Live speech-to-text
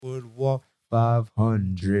would walk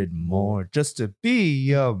 500 more just to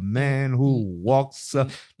be a man who walks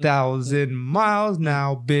 1,000 miles.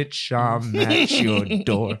 Now, bitch, I'm at your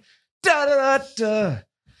door. Da da da da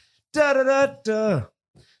da da da da.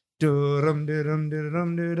 Dum dum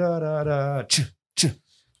dum da da da.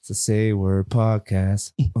 It's a Say Word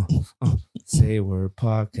podcast. Say Word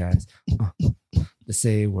podcast. The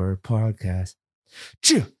Say Word podcast.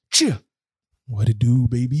 What it do,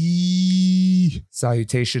 baby?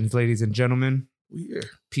 Salutations, ladies and gentlemen. We here.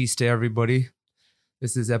 Peace to everybody.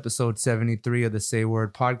 This is episode 73 of the Say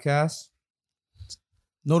Word podcast.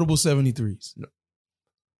 Notable 73s.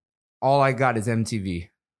 All I got is MTV.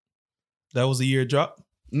 That was a year drop?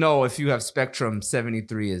 No, if you have Spectrum,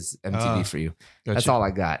 73 is MTV for you. Gotcha. That's all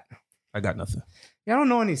I got. I got nothing. Yeah, I don't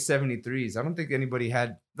know any 73s. I don't think anybody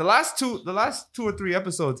had the last two or three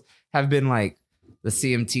episodes have been like the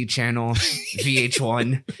CMT channel,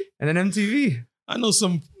 VH1, and then MTV. I know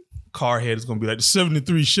some car head is gonna be like the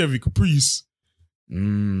 73 Chevy Caprice.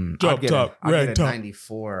 Drop top, rag top.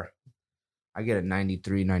 94. I get a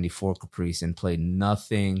 93, 94 Caprice and play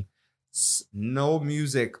nothing. No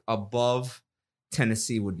music above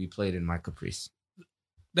Tennessee would be played in my Caprice.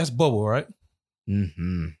 That's Bubble, right?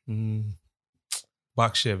 Mm-hmm.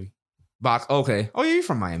 Box Chevy. Box. Okay. Oh, yeah, you're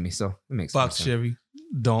from Miami, so it makes Box sense. Chevy.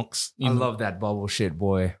 Donks. I love that bubble shit,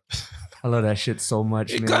 boy. I love that shit so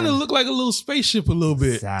much, It man. kind of looked like a little spaceship a little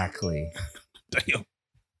bit. Exactly. Damn.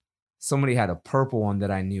 Somebody had a purple one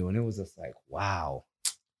that I knew, and it was just like, wow.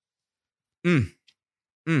 You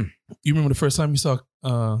remember the first time you saw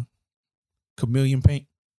chameleon paint?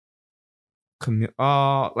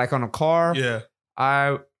 Like on a car? Yeah.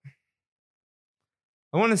 I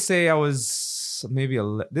want to say I was maybe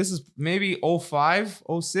this is maybe 05,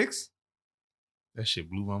 06. That shit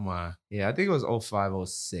blew my mind. Yeah, I think it was 05,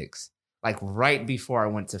 06. Like right before I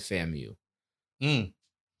went to FAMU.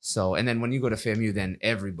 So, and then when you go to FAMU, then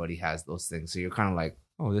everybody has those things. So you're kind of like,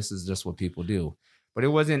 oh, this is just what people do. But it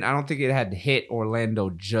wasn't, I don't think it had hit Orlando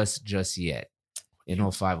just yet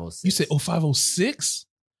in 05, 06. You said 05, 06?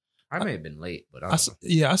 I may have been late, but I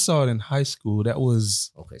saw it in high school. That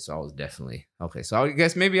was... Okay, so I was definitely... Okay, so I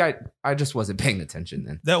guess maybe I just wasn't paying attention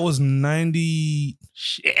then. That was 90...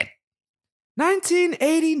 Shit.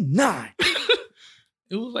 1989.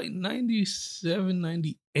 It was like 97,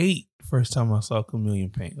 98 first time I saw chameleon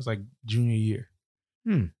paint. It was like junior year.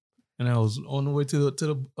 And I was on the way to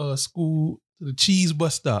the school, to the cheese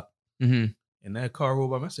bus stop. Mm-hmm. And that car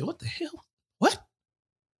rolled by me. I said, what the hell? What?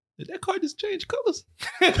 Did that car just change colors?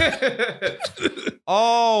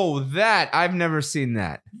 Oh, that. I've never seen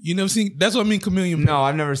that. You never seen? That's what I mean, chameleon paint. No,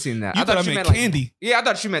 I've never seen that. You thought I meant candy. Yeah, I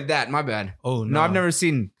thought you meant that. My bad. Oh, No, I've never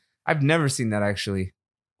seen that actually.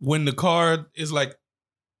 When the car is like,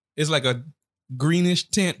 it's like a greenish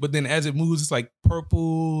tint, but then as it moves, it's like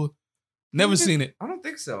purple. Never seen it. I don't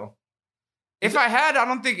think so. If I had, I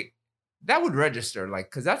don't think that would register,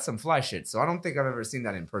 like, because that's some fly shit. So I don't think I've ever seen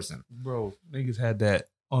that in person. Bro, niggas had that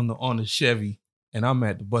on the Chevy, and I'm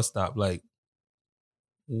at the bus stop, like,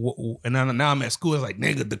 and now I'm at school. It's like,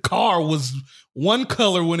 nigga, the car was one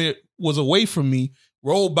color when it was away from me.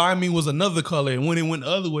 Rolled by me was another color, and when it went the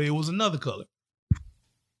other way, it was another color.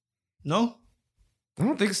 No? I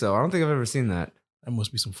don't think so. I don't think I've ever seen that. That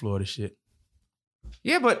must be some Florida shit.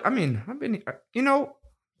 Yeah, but I mean, I've been,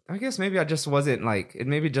 I guess maybe I just wasn't like, it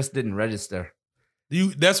maybe just didn't register.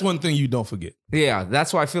 That's one thing you don't forget. Yeah,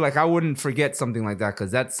 that's why I feel like I wouldn't forget something like that,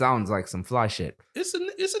 because that sounds like some fly shit. It's a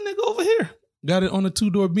nigga over here. Got it on a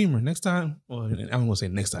 2-door Beamer. Next time, well, I'm going to say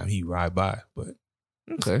next time he ride by, but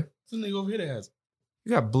Okay. it's a nigga over here that has it.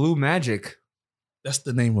 You got Blue Magic. That's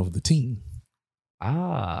the name of the team.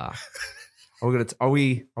 Ah. Are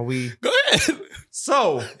we? Go ahead.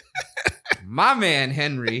 So, my man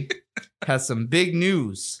Henry has some big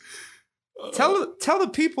news. Tell the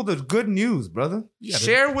people the good news, brother.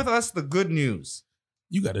 Share with us the good news.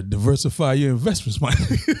 You got to diversify your investments, man.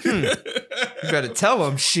 You better tell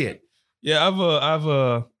them shit.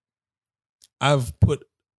 Yeah, I've put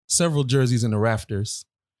several jerseys in the rafters,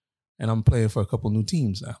 and I'm playing for a couple new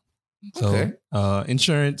teams now. So, Okay.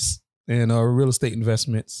 Insurance and real estate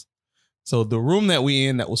investments. So the room that we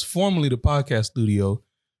in that was formerly the podcast studio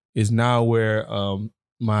is now where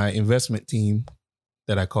my investment team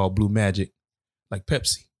that I call Blue Magic, like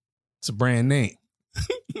Pepsi. It's a brand name.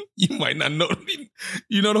 You might not know.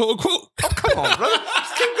 You know the whole quote? Oh, come on, brother.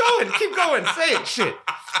 Just keep going. Say it, shit.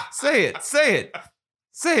 Say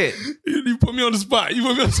it. You put me on the spot.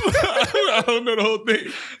 I don't know the whole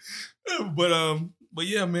thing. But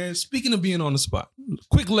yeah, man, speaking of being on the spot,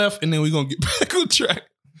 quick left and then we're going to get back on track.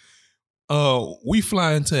 We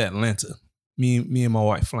fly into Atlanta. Me and my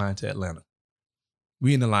wife fly into Atlanta.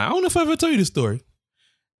 We in the line. I don't know if I ever told you this story.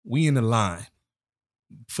 We in the line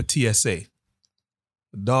for TSA.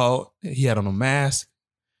 The dog, he had on a mask.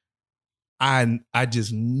 I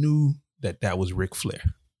just knew that was Ric Flair.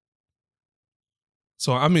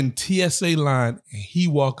 So I'm in TSA line and he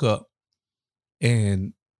walk up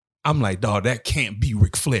and I'm like, dog, that can't be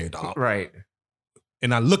Ric Flair, dog. Right.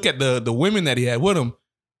 And I look at the women that he had with him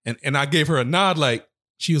and I gave her a nod like,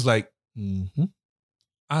 she was like, mm-hmm.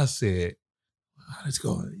 I said, let's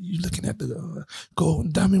go. You looking at the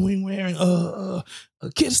gold diamond ring wearing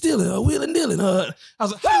Kid Stealing, Wheeling Dealing. I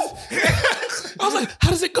was like, how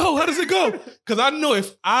does it go? How does it go? Because I know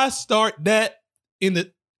if I start that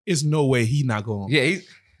it's no way he not going. Yeah,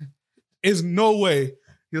 it's no way.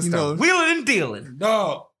 He'll start wheeling and dealing.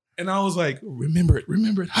 Dog. And I was like, remember it.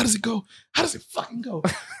 How does it go? How does it fucking go?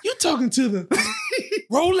 You talking to the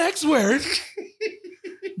Rolex wearing,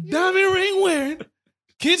 diamond ring wearing,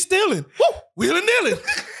 Kid Stealing, wheeling dealing,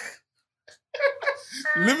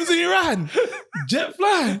 limousine riding, jet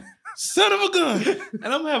flying, son of a gun.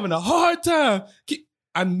 And I'm having a hard time.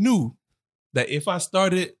 I knew that if I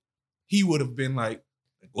started, he would have been like,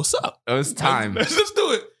 what's up? It was time. Let's just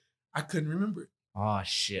do it. I couldn't remember it. Oh,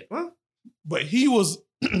 shit. What? But he was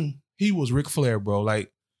Ric Flair, bro.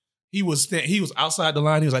 Like, he was outside the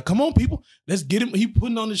line. He was like, come on, people. Let's get him. He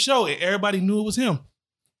putting on the show. And everybody knew it was him.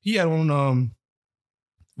 He had on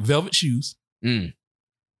velvet shoes,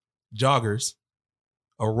 joggers,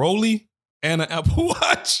 a Rollie, and an Apple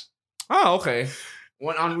Watch. Oh, okay.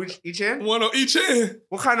 One on each hand? One on each hand.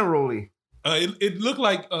 What kind of Rollie? It looked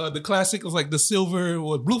like the classic. It was like the silver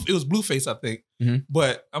or blue. It was Blueface, I think. Mm-hmm.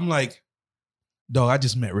 But I'm like, dog, I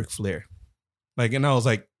just met Ric Flair. Like, and I was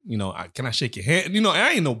like, can I shake your hand?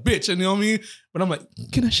 I ain't no bitch, you know what I mean? But I'm like,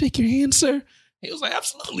 can I shake your hand, sir? He was like,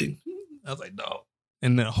 absolutely. I was like, dog.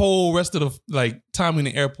 And the whole rest of the time in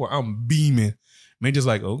the airport, I'm beaming. Man, just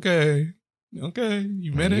like, okay,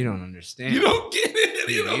 you met it. You don't understand. You don't get it.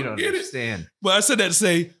 You don't understand. But I said that to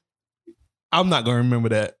say, I'm not gonna remember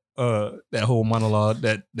that whole monologue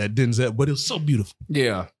that Denzel, but it was so beautiful.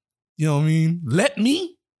 Yeah. You know what I mean? Let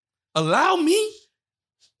me, allow me,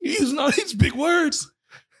 using all these big words.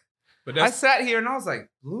 But I sat here and I was like,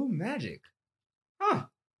 Blue Magic. Huh.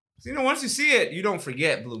 So, once you see it, you don't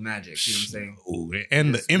forget Blue Magic. You know what I'm saying? Ooh,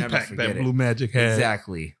 and the impact that Blue Magic had.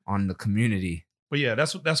 Exactly. On the community. But yeah,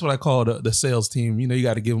 that's what I call the sales team. You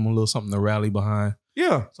got to give them a little something to rally behind.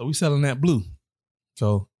 Yeah. So we selling that blue.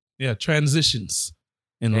 So yeah, transitions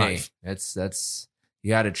in life. That's you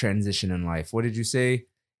got to transition in life. What did you say?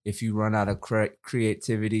 If you run out of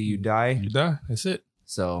creativity, you die. You die. That's it.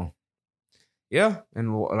 So yeah, and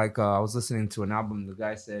I was listening to an album. The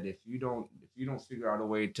guy said, if you don't figure out a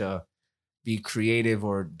way to be creative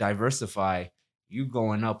or diversify, you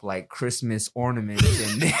going up like Christmas ornaments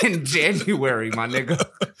in January, my nigga.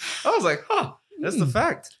 I was like, huh, that's the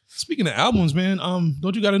fact. Speaking of albums, man,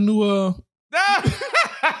 don't you got a new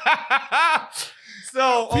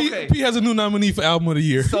So okay, P has a new nominee for album of the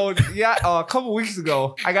year. So yeah, a couple weeks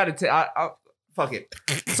ago, I got to fuck it.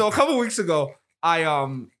 So a couple weeks ago, I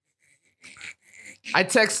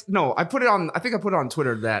put it on. I think I put it on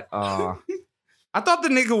Twitter that I thought the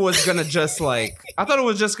nigga was gonna just I thought it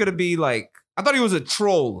was just gonna be I thought he was a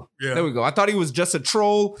troll. Yeah. There we go. I thought he was just a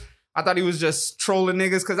troll. I thought he was just trolling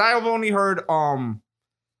niggas because I've only heard one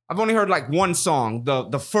song,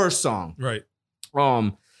 the first song. Right.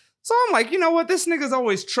 So I'm like, you know what? This nigga's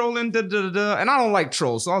always trolling, and I don't like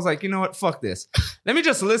trolls. So I was like, you know what? Fuck this. Let me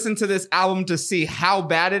just listen to this album to see how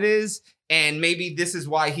bad it is. And maybe this is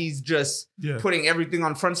why he's just putting everything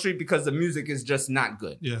on Front Street, because the music is just not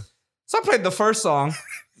good. Yeah. So I played the first song.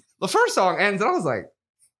 The first song ends, and I was like,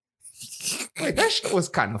 wait, that shit was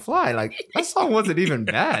kind of fly. Like, that song wasn't even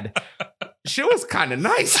bad. Shit was kind of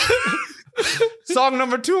nice. Song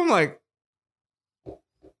number 2, I'm like,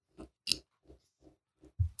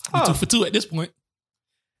 huh. 2 for 2 at this point.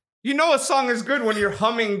 You know a song is good when you're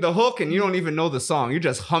humming the hook and you don't even know the song. You're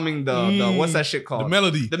just humming the what's that shit called? The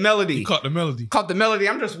melody. The melody. You caught the melody. Caught the melody.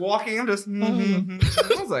 I'm just walking. I'm just...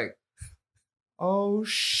 I was like, oh,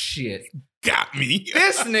 shit. Got me.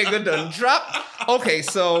 This nigga done dropped. Okay,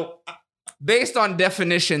 so based on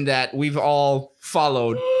definition that we've all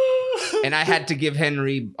followed, and I had to give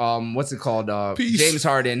Henry, what's it called? James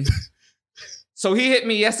Harden. So he hit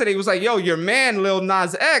me yesterday. He was like, yo, your man, Lil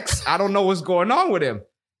Nas X, I don't know what's going on with him.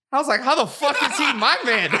 I was like, how the fuck is he my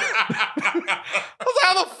man? I was like,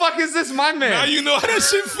 how the fuck is this my man? Now you know how that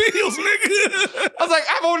shit feels, nigga. I was like,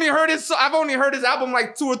 I've only heard his album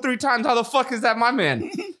like 2 or 3 times. How the fuck is that my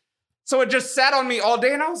man? So it just sat on me all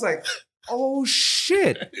day, and I was like, Oh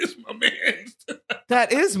shit. It's my man.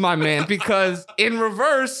 That is my man, because in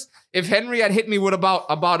reverse, if Henry had hit me with about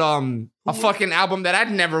a fucking album that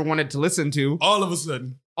I'd never wanted to listen to, All of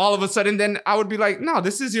a sudden, then I would be like, no,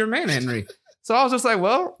 this is your man, Henry. So I was just like,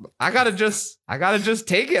 well, I gotta just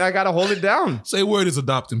take it. I gotta hold it down. Say word is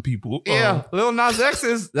adopting people. Yeah, Lil Nas X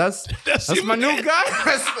is that's my new guy.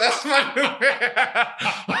 That's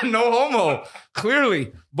my new no homo,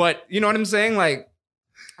 clearly. But you know what I'm saying? Like,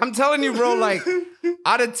 I'm telling you, bro. Like,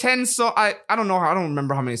 out of 10 I don't know. I don't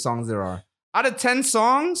remember how many songs there are. Out of 10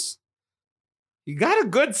 songs, you got a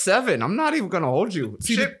good 7. I'm not even gonna hold you.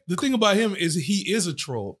 See, the thing about him is he is a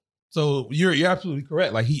troll. So you're absolutely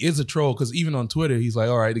correct. Like, he is a troll, because even on Twitter, he's like,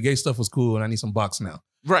 all right, the gay stuff was cool and I need some box now.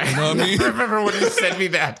 Right. You know what I mean? I remember when he sent me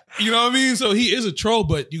that. You know what I mean? So he is a troll,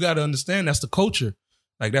 but you got to understand that's the culture.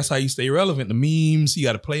 Like, that's how you stay relevant. The memes, you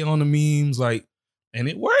got to play on the memes, like, and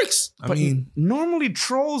it works. I mean, normally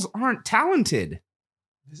trolls aren't talented.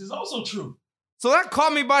 this is also true. So that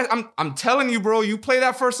caught me by, I'm telling you, bro, you play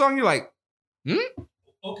that first song, you're like,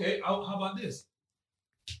 Okay, how about this?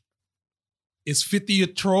 Is 50 a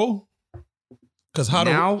troll? Because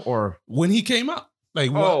when he came out,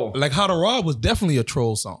 like How to Rob was definitely a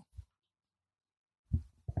troll song.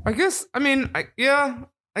 I guess. I mean, I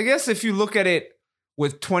guess if you look at it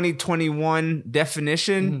with 2021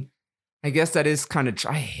 definition, I guess that is kind of.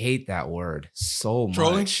 I hate that word so much.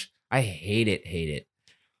 Trolling? I hate it.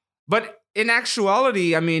 But in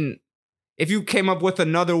actuality, I mean, if you came up with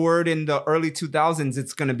another word in the early 2000s,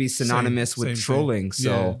 it's going to be synonymous with trolling. Thing. So,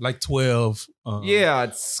 yeah, like 12.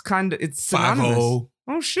 it's synonymous. 50.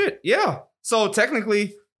 Oh shit, yeah. So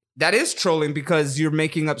technically, that is trolling, because you're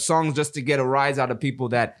making up songs just to get a rise out of people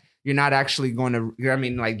that you're not actually going to. I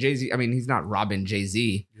mean, like Jay-Z. I mean, he's not robbing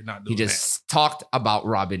Jay-Z. You're not doing He just talked about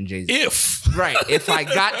robbing Jay-Z. If I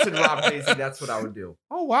got to rob Jay-Z, that's what I would do.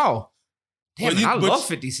 Oh wow, damn! I love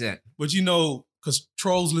 50 Cent. But you know, because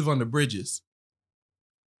trolls live under bridges.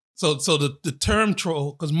 So the term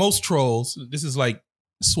troll, because most trolls, this is like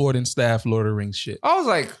Sword and Staff, Lord of the Rings shit. I was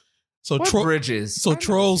like, what bridges? So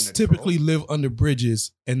trolls typically live under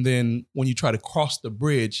bridges, and then when you try to cross the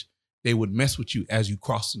bridge, they would mess with you as you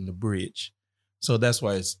crossing the bridge. So that's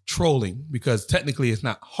why it's trolling, because technically it's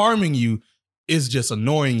not harming you, it's just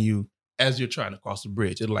annoying you as you're trying to cross the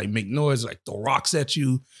bridge. It'll like make noise, like throw rocks at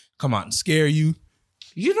you, come out and scare you.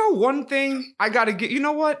 You know, one thing I gotta get. You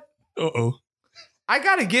know what? I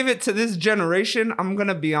gotta give it to this generation. I'm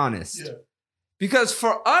gonna be honest. Yeah. Because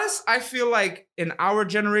for us, I feel like in our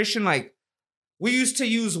generation, like, we used to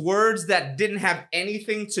use words that didn't have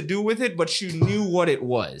anything to do with it, but you knew what it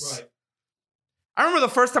was. Right. I remember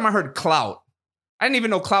the first time I heard clout. I didn't even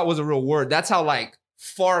know clout was a real word. That's how, like,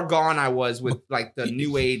 far gone I was with, like, the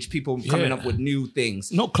new age people coming up with new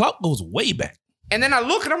things. No, clout goes way back. And then I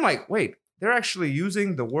look and I'm like, wait, they're actually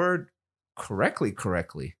using the word correctly.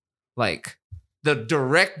 Like, the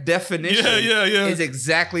direct definition is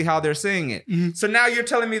exactly how they're saying it. Mm-hmm. So now you're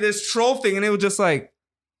telling me this troll thing, and it was just like,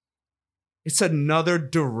 it's another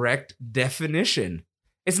direct definition.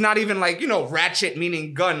 It's not even like, you know, ratchet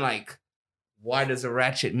meaning gun. Like, why does a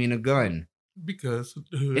ratchet mean a gun? Because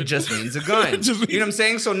it just means a gun. You know what I'm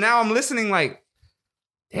saying? So now I'm listening like,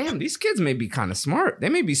 damn, these kids may be kind of smart. They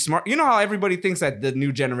may be smart. You know how everybody thinks that the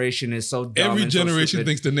new generation is so dumb. Every generation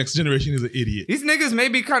thinks the next generation is an idiot. These niggas may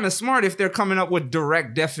be kind of smart if they're coming up with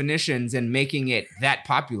direct definitions and making it that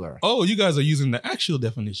popular. Oh, you guys are using the actual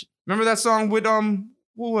definition. Remember that song with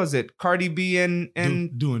what was it? Cardi B and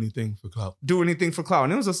do anything for clout. Do anything for clout.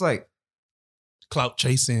 And it was just like clout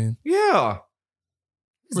chasing. Yeah.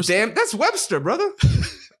 Damn, that's Webster, brother.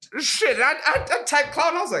 Shit. I typed clout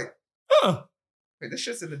and I was like, huh. Wait, this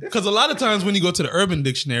shit's in the dictionary. Because a lot of times when you go to the Urban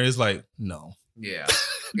Dictionary, it's like, no. Yeah.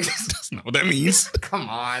 That's not what that means. Come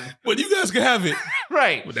on. But you guys can have it.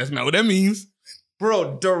 Right. But that's not what that means.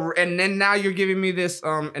 Bro, and then now you're giving me this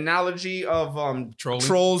analogy of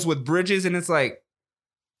trolls with bridges, and it's like,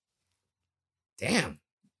 damn,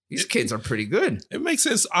 these kids are pretty good. It makes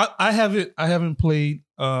sense. I haven't played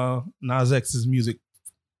Nas X's music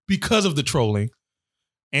because of the trolling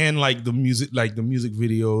and like the music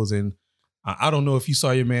videos, and I don't know if you saw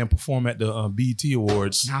your man perform at the BET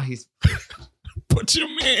Awards. Now he's but your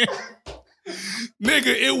man, nigga,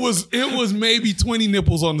 it was maybe 20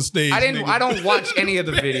 nipples on the stage. I don't watch any of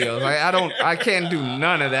the videos. I can't do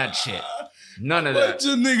none of that shit. None of that. Bunch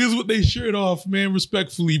of niggas with their shirt off, man,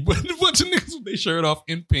 respectfully, but a bunch of niggas with their shirt off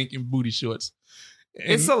in pink and booty shorts.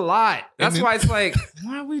 And it's a lot. That's why it's like,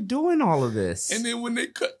 why are we doing all of this? And then when they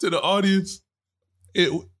cut to the audience,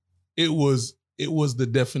 it was the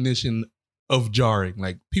definition of jarring.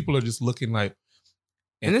 Like, people are just looking like,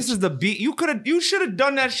 And this is the beat. You should have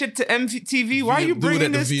done that shit to MTV. Why are you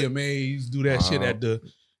bringing this? Do it at the VMAs. Do that shit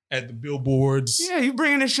at the billboards. Yeah, you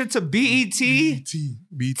bringing this shit to BET.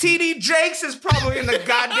 BET. TD Jakes is probably in the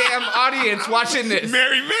goddamn audience watching this.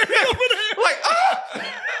 Mary over there. Like,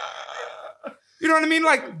 you know what I mean?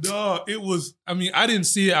 Like, dog, it was. I mean, I didn't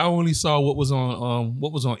see it. I only saw what was on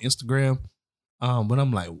Instagram. But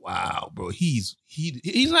I'm like, wow, bro, he's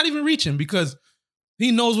not even reaching because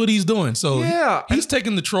he knows what he's doing. So yeah, he's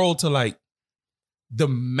taking the troll to like the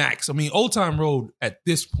max. I mean, Old Time Road at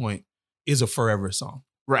this point is a forever song.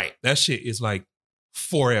 Right. That shit is like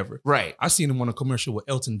forever. Right. I seen him on a commercial with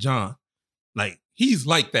Elton John. Like, he's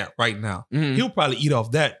like that right now. Mhm. He'll probably eat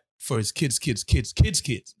off that for his kids.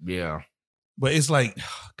 Yeah. But it's like,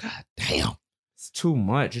 God damn. It's too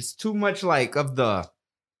much. It's too much like of the.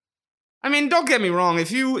 I mean, don't get me wrong.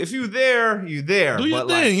 If you there, you there. Do your but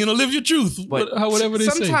thing, like, live your truth. but Whatever they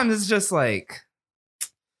say. sometimes it's just like,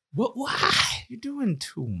 What? Why? you're doing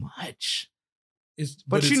too much.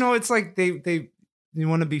 But You know, it's like they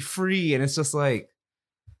want to be free, and it's just like,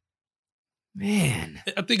 man.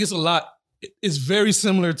 I think it's a lot. It's very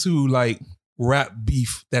similar to like rap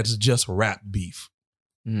beef. That's just rap beef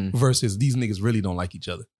Mhm. versus these niggas really don't like each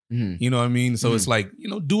other. Mhm. You know what I mean? So it's like,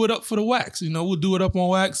 do it up for the wax. We'll do it up on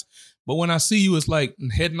wax. But when I see you, it's like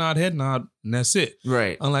head nod, and that's it.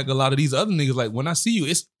 Right. Unlike a lot of these other niggas, like when I see you,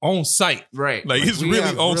 it's on site. Right. Like, it's we really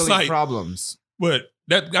have on site. Problems. But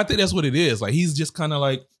I think that's what it is. Like, he's just kind of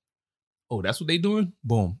like, oh, that's what they doing?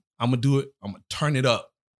 Boom. I'm gonna do it. I'm gonna turn it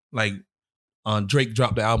up. Like, Drake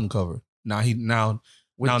dropped the album cover. Now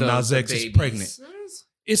Nas X is pregnant.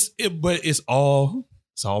 But it's all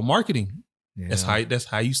marketing. Yeah. That's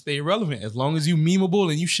how you stay relevant. As long as you memeable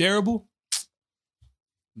and you shareable,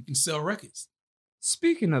 you can sell records.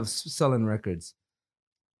 Speaking of selling records,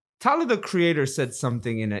 Tyler the Creator said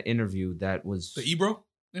something in an interview that was The Ebro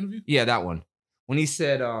interview? Yeah, that one. When he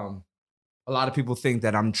said, a lot of people think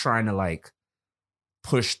that I'm trying to like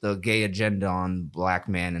push the gay agenda on black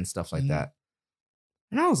men and stuff like that.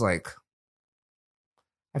 And I was like,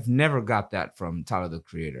 I've never got that from Tyler the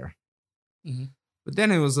Creator. Mhm. But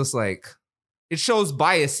then it was just like, it shows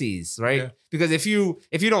biases, right? Yeah. Because if you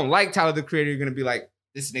don't like Tyler the Creator, you're gonna be like,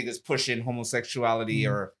 this nigga's pushing homosexuality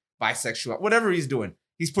or bisexual, whatever he's doing.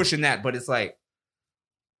 He's pushing that. But it's like,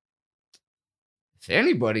 if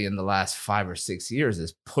anybody in the last 5 or 6 years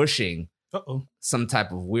is pushing some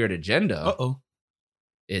type of weird agenda,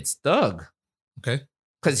 it's Thug. Okay.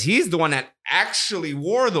 Because he's the one that actually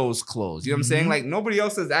wore those clothes. You know what I'm saying? Like, nobody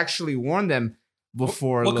else has actually worn them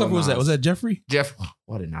before. What cover was that? Was that Jeffrey?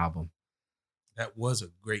 What an album. That was a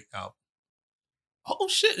great album. Oh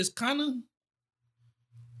shit, it's kind of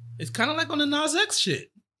like on the Nas X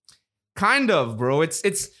shit. Kind of, bro. It's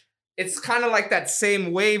kind of like that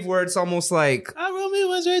same wave where it's almost like, I roll me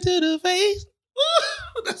one straight to the face.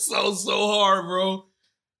 That sounds so hard, bro.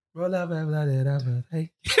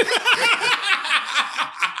 Hey.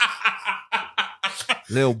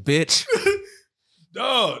 little bitch.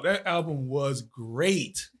 Dog, that album was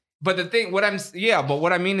great. But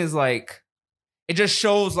what I mean is like, it just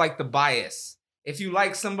shows like the bias. If you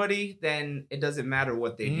like somebody, then it doesn't matter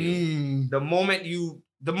what they do. The moment you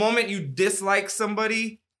dislike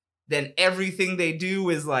somebody, then everything they do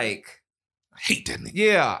is like, I hate that nigga.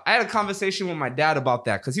 Yeah, I had a conversation with my dad about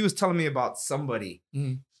that because he was telling me about somebody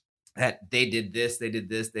that they did this, they did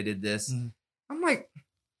this, they did this. I'm like,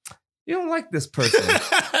 you don't like this person.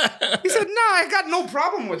 He said, no, I got no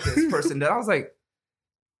problem with this person. That I was like,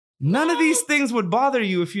 none of these things would bother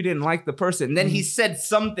you if you didn't like the person. And then he said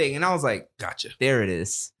something, and I was like, gotcha. There it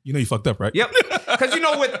is. You know you fucked up, right? Yep. Because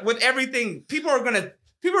with everything, people are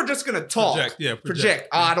just gonna talk. Project.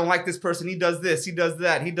 Oh, I don't like this person. He does this. He does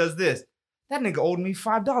that. He does this. That nigga owed me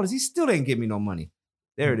 $5. He still didn't give me no money.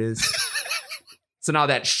 There it is. So now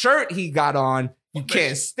that shirt he got on, you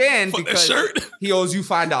can't stand because he owes you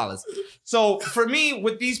 $5. So for me,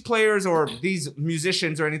 with these players or these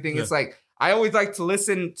musicians or anything, it's like, I always like to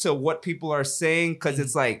listen to what people are saying because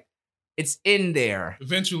it's like, it's in there.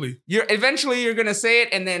 Eventually you're gonna say it,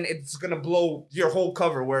 and then it's gonna blow your whole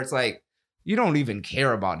cover where it's like, you don't even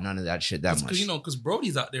care about none of that shit that much. Because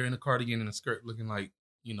Brody's out there in a cardigan and a skirt looking like,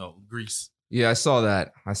 Grease. Yeah, I saw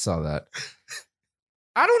that.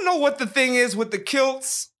 I don't know what the thing is with the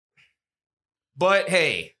kilts, but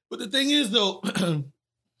hey. But the thing is, though,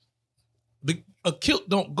 a kilt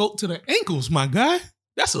don't go to the ankles, my guy.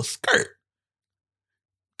 That's a skirt.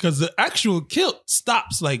 Because the actual kilt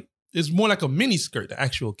stops it's more like a mini skirt, the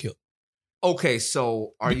actual kilt. Okay,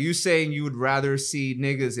 so are you saying you would rather see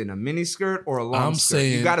niggas in a mini skirt or a long skirt?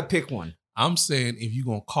 You got to pick one. I'm saying if you're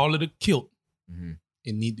going to call it a kilt,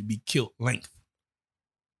 it need to be kilt length.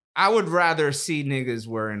 I would rather see niggas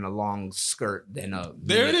wearing a long skirt than a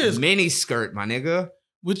There it is. mini skirt, my nigga.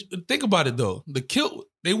 Which think about it though. The kilt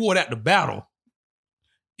they wore that to battle.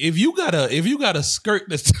 If you got a skirt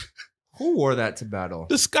that's Who wore that to battle?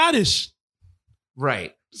 the Scottish.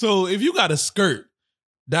 Right. So if you got a skirt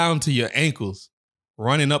down to your ankles,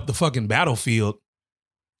 running up the fucking battlefield,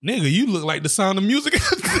 nigga, you look like the Sound of Music.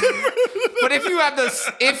 But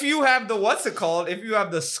if you have the what's it called? If you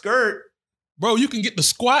have the skirt, bro, you can get the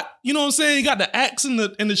squat. You know what I'm saying? You got the axe and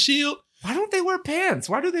the shield. why don't they wear pants?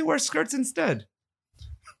 Why do they wear skirts instead?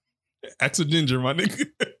 Axe a ginger, my nigga.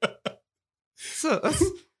 So,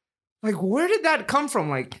 like, where did that come from?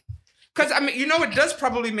 Like, because I mean, it does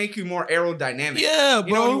probably make you more aerodynamic. Yeah, bro.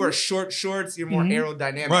 You know, when you wear short shorts, you're more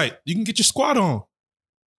aerodynamic. Right. You can get your squat on.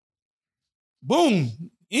 Boom.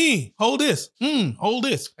 Hold this. Hold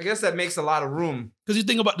this. I guess that makes a lot of room. Because you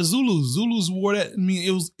think about the Zulus. Zulus wore that. I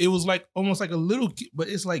mean, it was like almost like a little, but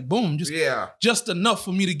it's like boom, just enough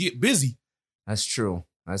for me to get busy. That's true.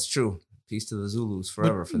 Peace to the Zulus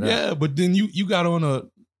forever for that. Yeah, but then you got on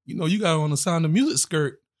a Sound of Music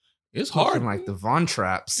skirt. It's hard. Looking like the Von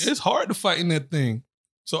Traps. It's hard to fight in that thing.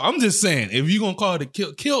 So I'm just saying, if you're gonna call it a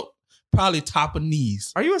kilt, probably top of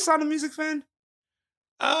knees. Are you a Sound of Music fan?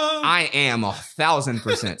 I am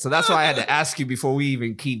 1,000%. So that's why I had to ask you before we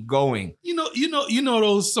even keep going. You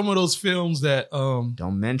know some of those films that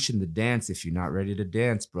don't mention the dance if you're not ready to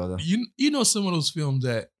dance, brother. You know some of those films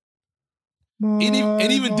that and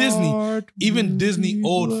even Disney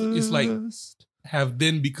old, it's like have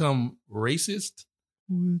then become racist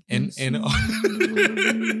and they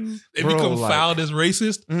become filed as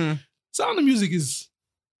racist. Mm-hmm. Sound of Music is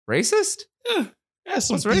racist. Yeah.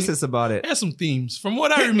 What's racist about it? It has some themes. From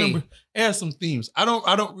what I remember, it has some themes. I don't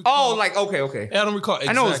recall. Oh, like, okay. I don't recall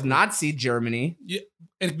exactly. I know it's Nazi Germany. Yeah.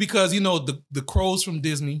 And because, the crows from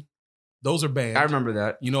Disney, those are banned. I remember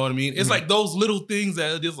that. You know what I mean? It's like those little things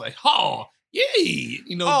that are just like, oh, yay.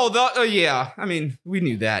 Yeah. I mean, we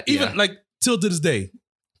knew that. Even like till to this day,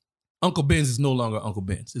 Uncle Ben's is no longer Uncle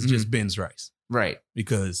Ben's. It's just Ben's Rice. Right.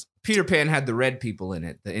 Because Peter Pan had the red people in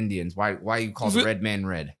it, the Indians. Why you call the red man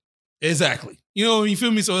red? Exactly. You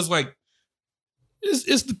feel me? So it's like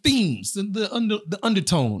it's the themes, the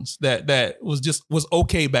undertones that was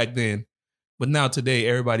okay back then, but now today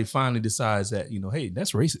everybody finally decides that hey,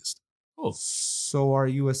 that's racist. Oh, so are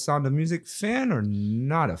you a Sound of Music fan or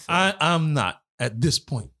not a fan? I'm not at this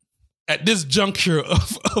point, at this juncture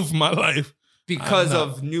of my life, because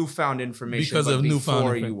of newfound information. Because of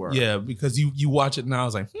newfound you were, yeah. Because you watch it now,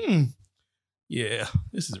 it's like, yeah,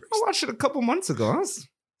 this is racist. I watched it a couple months ago.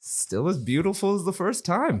 It's still as beautiful as the first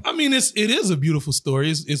time. I mean, it is a beautiful story.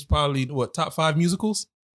 It's probably top 5 musicals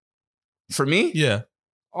for me. Yeah.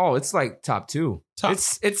 Oh, it's like top 2.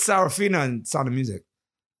 It's Sarafina and Sound of Music.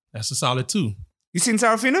 That's a solid 2. You seen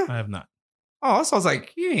Sarafina? I have not. Oh, so I was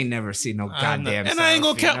like, you ain't never seen no goddamn. And I ain't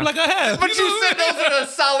gonna cap like I have. But you said those are a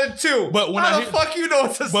solid 2. But when how the fuck you know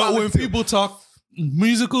it's a solid 2? But when people talk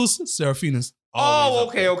musicals, Sarafina's. Oh,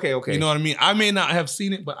 okay. You know what I mean? I may not have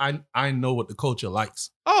seen it, but I know what the culture likes.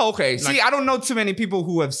 Oh, okay. See, I don't know too many people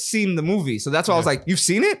who have seen the movie, so that's why I was like, "You've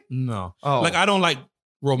seen it?" No. Oh. Like I don't like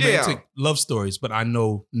romantic love stories, but I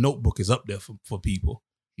know Notebook is up there for people.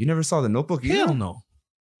 You never saw The Notebook either? Hell no.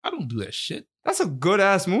 I don't do that shit. That's a good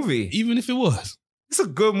ass movie. Even if it was. It's a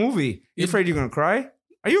good movie. You afraid you're gonna cry?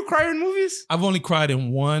 Are you a crier in movies? I've only cried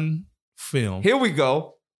in one film. Here we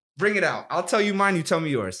go. Bring it out. I'll tell you mine, you tell me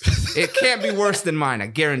yours. It can't be worse than mine, I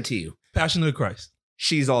guarantee you. Passion of the Christ.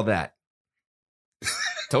 She's All That.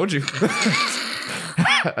 Told you.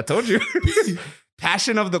 I told you.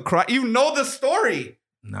 Passion of the Christ. You know the story.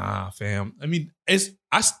 Nah, fam. I mean,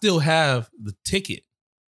 I still have the ticket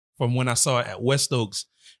from when I saw it at West Oaks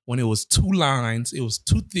when it was 2 lines. It was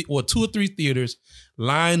 2 or 3 theaters.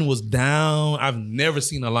 Line was down. I've never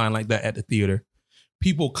seen a line like that at the theater.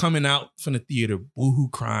 People coming out from the theater, boohoo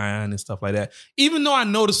crying and stuff like that. Even though I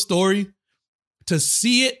know the story, to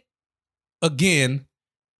see it again,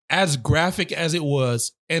 as graphic as it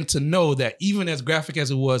was, and to know that even as graphic as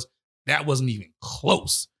it was, that wasn't even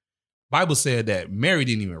close. Bible said that Mary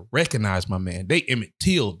didn't even recognize my man. They Emmett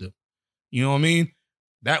Till'd him. You know what I mean?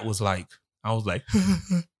 That was like, I was like,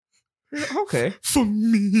 okay. For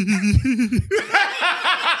me.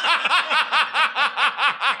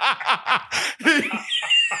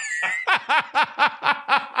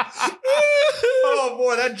 Oh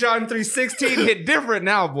boy, that John 3:16 hit different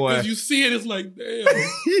now, boy. As you see it, it's like, damn.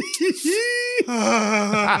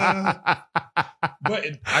 But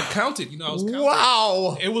I counted, I was counting.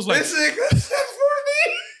 Wow. It was like, this nigga said for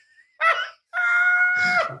me.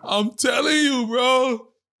 I'm telling you,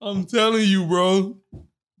 bro.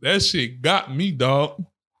 That shit got me, dog.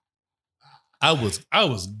 I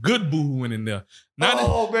was good boohooing in there.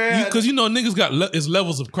 Man. Because you know niggas got it's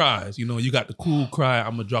levels of cries. You know, you got the cool cry.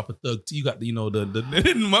 I'm gonna drop a thug. You got the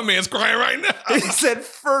the my man's crying right now. He said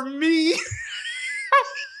for me.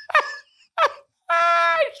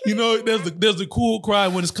 You know, there's the cool cry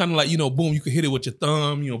when it's kind of like, you know, boom, you can hit it with your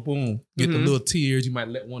thumb, you know, boom, get the little tears. You might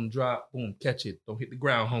let one drop, boom, catch it. Don't hit the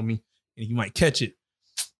ground, homie. And you might catch it.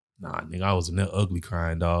 Nah, nigga, I was in there ugly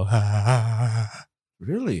crying, dog.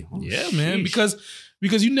 Really? Oh, yeah, sheesh. man.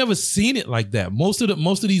 Because you never seen it like that. Most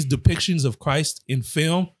of these depictions of Christ in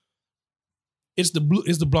film, it's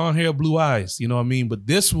the blonde hair, blue eyes. You know what I mean? But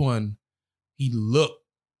this one, he looked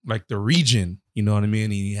like the region. You know what I mean?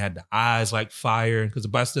 And he had the eyes like fire because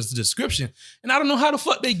that's the description. And I don't know how the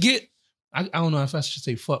fuck they get. I don't know if I should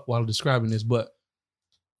say fuck while describing this, but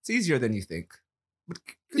it's easier than you think. But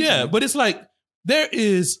yeah, but it's like there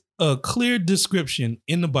is a clear description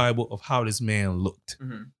in the Bible of how this man looked.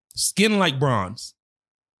 Mm-hmm. Skin like bronze.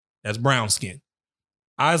 That's brown skin.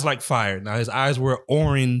 Eyes like fire. Now his eyes were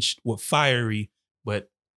orange with fiery, but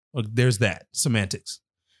there's that. Semantics.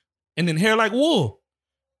 And then hair like wool.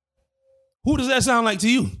 Who does that sound like to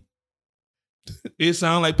you? It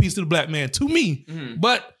sounds like Peace to the Black Man to me. Mm-hmm.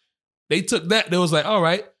 But they took that. They was like, all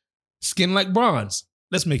right, skin like bronze.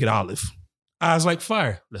 Let's make it olive. Eyes like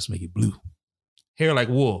fire. Let's make it blue. Hair like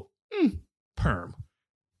wool. Perm.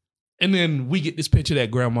 And then we get this picture that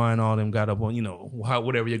grandma and all them got up on, you know,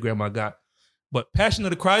 whatever your grandma got. But Passion of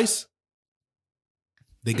the Christ,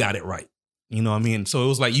 they got it right. You know what I mean? So it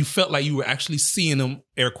was like you felt like you were actually seeing them,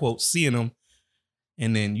 air quotes, seeing them.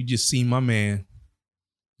 And then you just see my man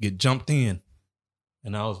get jumped in.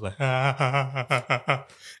 And I was like,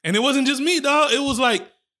 And it wasn't just me, dog. It was like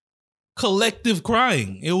collective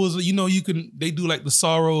crying. It was, you know, they do like the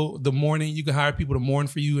sorrow, the mourning. You can hire people to mourn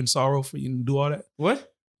for you and sorrow for you and do all that.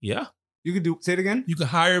 What? Yeah. You could say it again? You can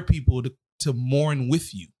hire people to mourn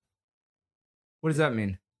with you. What does that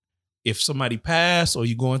mean? If somebody passed or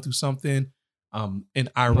you're going through something, and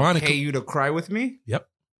ironically. Pay you to cry with me? Yep.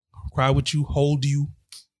 Cry with you, hold you,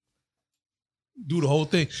 do the whole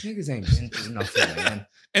thing. Niggas ain't been through nothing, man.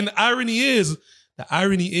 And the irony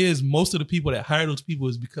is most of the people that hire those people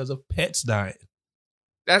is because of pets dying.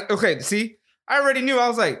 That's okay. See, I already knew. I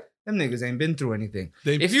was like, them niggas ain't been through anything.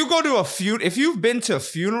 If you go to if you've been to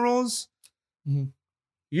funerals,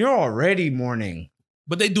 you're already mourning.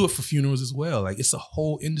 But they do it for funerals as well. Like it's a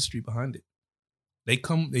whole industry behind it.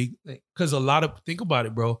 Because a lot of, think about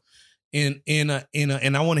it, bro. And I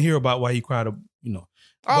want to hear about why you cried, you know.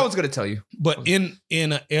 I was going to tell you. But in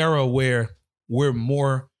an era where we're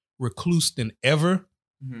more recluse than ever,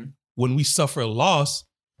 when we suffer a loss,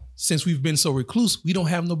 since we've been so recluse, we don't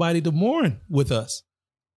have nobody to mourn with us.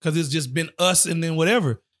 Because it's just been us and then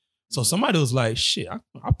whatever. So somebody was like, shit,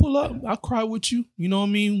 I pull up, I'll cry with you. You know what I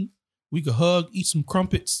mean? We could hug, eat some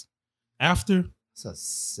crumpets after. It's a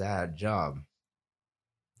sad job.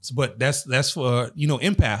 But that's for, you know,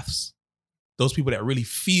 empaths. Those people that really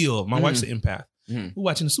feel. My wife's an empath. We're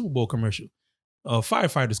watching the Super Bowl commercial.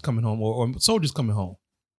 Firefighters coming home or soldiers coming home.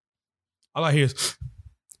 All I hear is,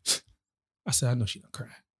 I said, I know she's not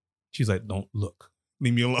crying. She's like, don't look.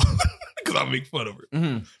 Leave me alone. Because I'll make fun of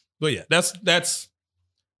her. But yeah, that's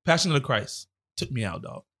Passion of the Christ. Took me out,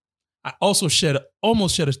 dog. I also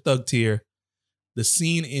almost shed a thug tear. The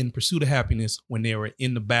scene in Pursuit of Happiness when they were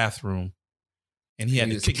in the bathroom and he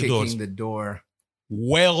had to kick the door.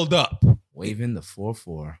 Welled up. Waving the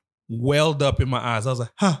 4-4. Welled up in my eyes. I was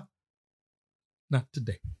like, huh. Not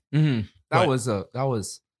today. That was a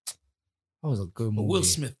good movie. Will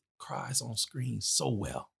Smith cries on screen so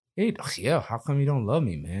well. Yeah, how come you don't love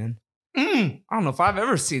me, man? I don't know if I've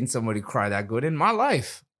ever seen somebody cry that good in my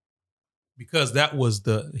life. Because that was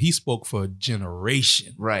he spoke for a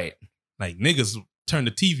generation. Right. Like niggas turned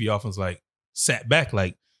the TV off and was like, sat back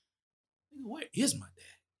like, where is my dad?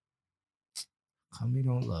 How come you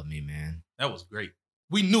don't love me, man? That was great.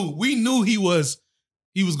 We knew he was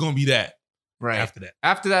gonna be that. Right. After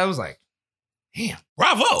that, I was like, damn.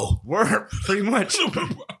 Bravo. We're pretty much.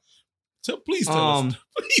 Please tell us.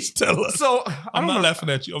 Please tell us. So I'm not laughing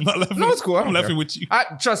at you. I'm not laughing. No, it's cool. I'm laughing with you.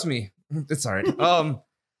 Trust me. It's all right.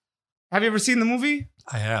 Have you ever seen the movie?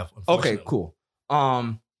 I have. Okay, cool.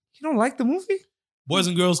 You don't like the movie? Boys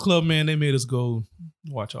and Girls Club, man, they made us go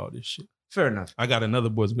watch all this shit. Fair enough. I got another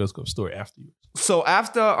Boys and Girls Club story after you. So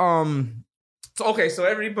after so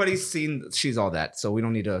everybody's seen She's All That. So we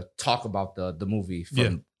don't need to talk about the movie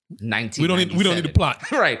from 1997. We don't need the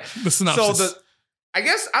plot. Right. The synopsis. So I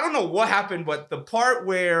guess I don't know what happened, but the part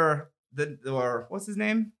where what's his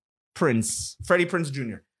name? Freddie Prinze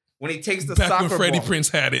Jr. When he takes the soccer ball. Back when Freddie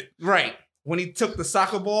Prinze had it. Right. When he took the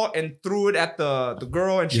soccer ball and threw it at the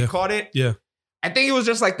girl and she caught it. Yeah. I think it was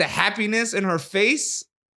just like the happiness in her face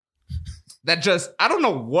that just, I don't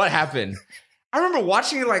know what happened. I remember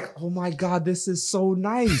watching it like, oh my God, this is so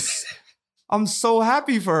nice. I'm so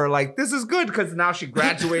happy for her. Like, this is good because now she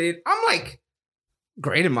graduated. I'm like,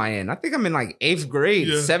 grade am I in? I think I'm in like 8th grade,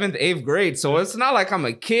 7th, 8th grade. So it's not like I'm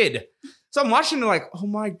a kid. So I'm watching it like, oh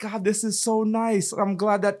my God, this is so nice. I'm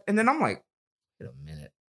glad that. And then I'm like, wait a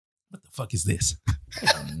minute. What the fuck is this?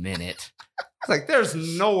 Wait a minute. I was like, there's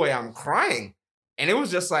no way I'm crying. And it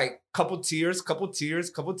was just like couple tears.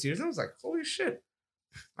 And I was like, holy shit.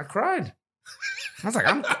 I cried. I was like,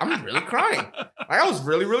 I'm really crying. Like, I was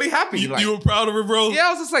really, really happy. You were proud of her, bro? Yeah,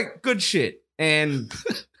 I was just like, good shit. And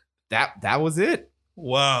that was it.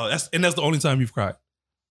 Wow. That's the only time you've cried.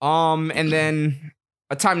 And then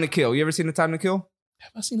A Time to Kill. You ever seen A Time to Kill?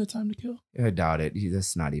 Have I seen A Time to Kill? I doubt it.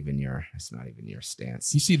 That's not even your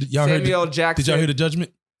stance. You see, Samuel Jackson. Did y'all hear the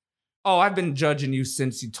judgment? Oh, I've been judging you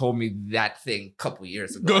since you told me that thing a couple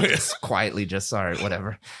years ago. Go ahead. Just quietly, sorry,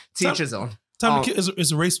 whatever. Teach his own. Time to Kill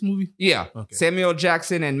is a race movie? Yeah. Okay. Samuel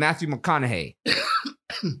Jackson and Matthew McConaughey.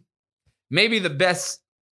 Maybe the best.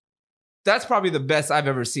 That's probably the best I've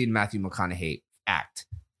ever seen Matthew McConaughey act.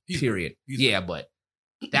 Period. But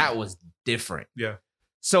that was different. Yeah.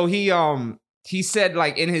 So he said,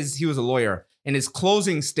 like, he was a lawyer, in his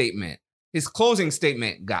closing statement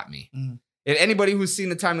got me. Mm-hmm. If anybody who's seen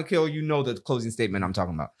The Time to Kill, you know the closing statement I'm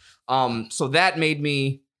talking about. So that made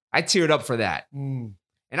me, I teared up for that. Mm.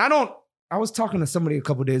 And I was talking to somebody a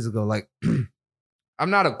couple days ago, like, I'm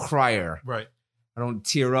not a crier. Right. I don't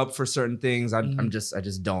tear up for certain things. I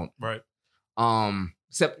just don't. Right.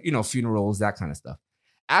 Except, funerals, that kind of stuff.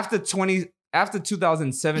 After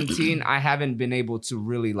 2017, I haven't been able to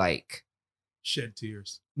really like shed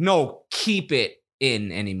tears. No, keep it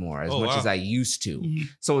in anymore as much as I used to. Mm-hmm.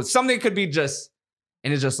 So something could be just,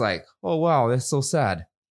 and it's just like, oh wow, that's so sad.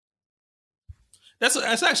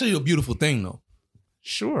 That's actually a beautiful thing, though.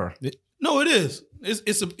 Sure. No, it is.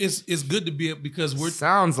 It's good to be, because we're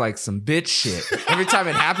sounds like some bitch shit. Every time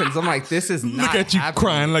it happens, I'm like, this is not. Look at you happening.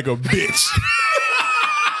 crying like a bitch.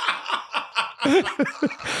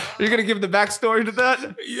 You're gonna give the backstory to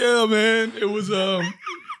that? Yeah, man. It was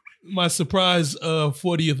my surprise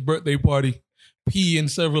 40th birthday party. P and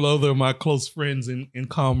several other of my close friends and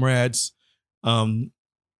comrades. My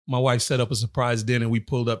wife set up a surprise dinner. We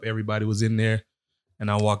pulled up. Everybody was in there. And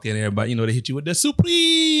I walked in, everybody, they hit you with the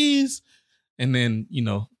surprise. And then,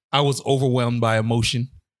 I was overwhelmed by emotion.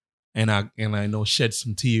 And I shed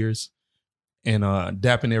some tears. And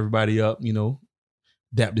dapping everybody up,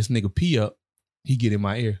 dap this nigga P up. He get in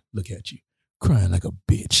my ear. Look at you. Crying like a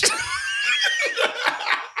bitch.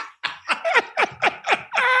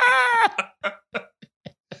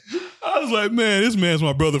 I was like, man, this man's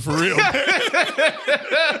my brother for real.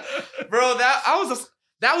 Bro, that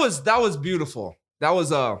was beautiful. That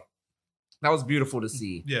was beautiful to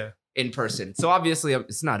see. Yeah. In person. So obviously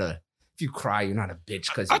it's not if you cry, you're not a bitch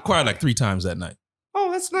because I cried like 3 times that night.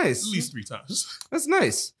 Oh, that's nice. At least 3 times. That's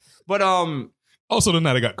nice. But also the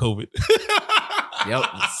night I got COVID. Yep,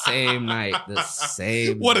 the same night.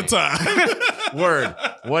 What a time. Word.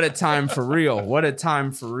 What a time for real. What a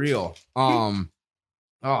time for real. Oh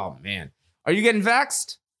man. Are you getting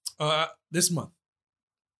vaxxed? This month.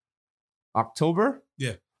 October?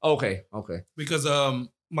 Yeah. Okay. Because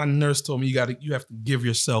my nurse told me you have to give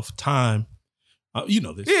yourself time. You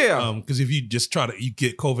know this. Yeah. Because if you just you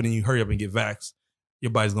get COVID and you hurry up and get vaxxed,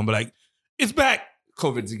 your body's gonna be like, it's back.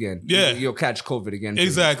 COVID's again. Yeah. You'll catch COVID again.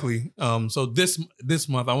 Exactly. So this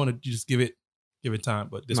month I want to just give it time,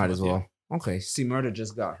 but this might month, as well. Yeah. Okay. See, Murder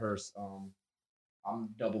just got hers. I'm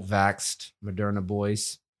double vaxxed. Moderna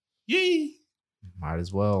boys. Yay. Might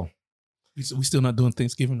as well. We still not doing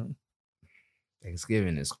Thanksgiving.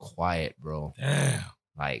 Thanksgiving is quiet, bro. Damn.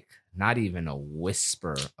 Like, not even a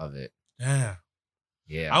whisper of it. Damn.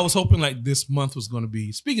 Yeah. I was hoping like this month was going to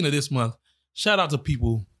be. Speaking of this month, shout out to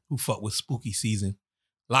people who fuck with spooky season.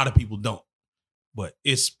 A lot of people don't. But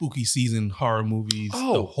it's spooky season, horror movies,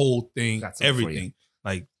 the whole thing, everything.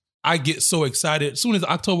 Like, I get so excited. As soon as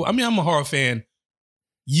October, I'm a horror fan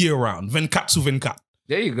year round. Venkatsu Venkat.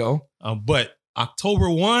 There you go. But October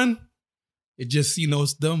 1, it just,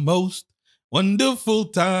 it's the most wonderful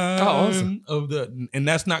time and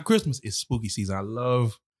that's not Christmas. It's spooky season. I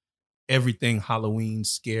love everything Halloween,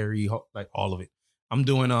 scary, like all of it. I'm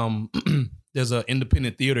doing, there's an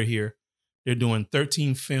independent theater here. They're doing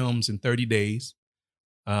 13 films in 30 days.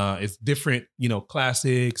 It's different,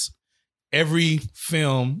 classics. Every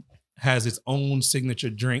film has its own signature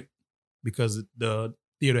drink because the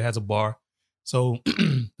theater has a bar. So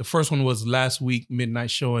the first one was last week,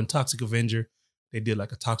 midnight show in Toxic Avenger. They did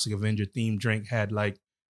like a Toxic Avenger themed drink, had like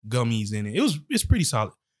gummies in it. It's pretty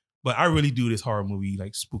solid. But I really do this horror movie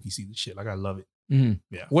like spooky season shit. Like I love it. Mhm.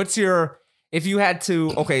 Yeah. What's your, if you had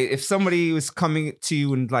to, okay, if somebody was coming to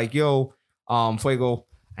you and like, yo, Fuego,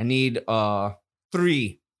 I need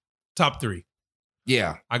 3. Top 3.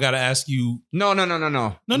 Yeah. I gotta ask you. No.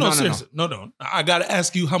 No, seriously. No. I gotta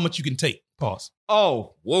ask you how much you can take. Pause.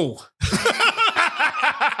 Oh, whoa.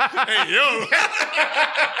 Hey, yo.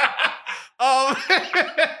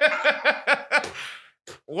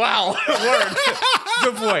 Wow. Word.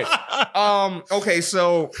 Good point. Okay,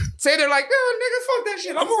 so say they're like, oh, nigga, fuck that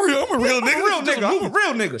shit. I'm a real nigga. I'm a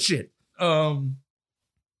real nigga. Shit.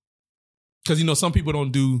 Because some people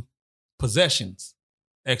don't do possessions.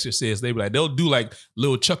 Exorcists, they'll do like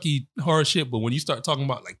little Chucky horror shit, but when you start talking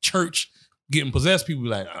about like church getting possessed, people be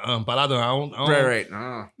like, but I don't. Right.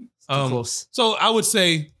 Too close. So I would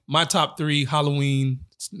say my top 3: Halloween,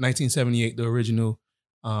 1978, the original.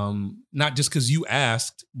 Not just because you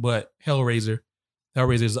asked, but Hellraiser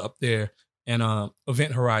is up there, and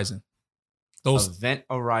Event Horizon. Event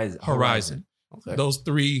Horizon. Okay. Those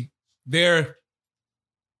 3, they're.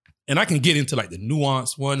 And I can get into like the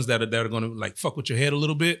nuanced ones that are going to like fuck with your head a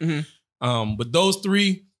little bit. Mm-hmm. But those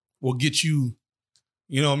 3 will get you,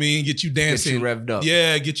 you know what I mean? Get you dancing. Get you revved up.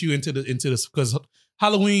 Yeah, get you into this. Because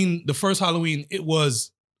Halloween, the first Halloween, it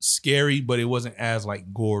was scary, but it wasn't as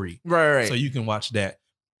like gory. Right. So you can watch that.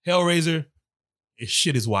 Hellraiser,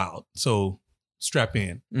 shit is wild. So strap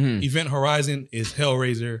in. Mm-hmm. Event Horizon is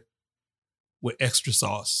Hellraiser with extra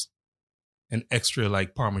sauce and extra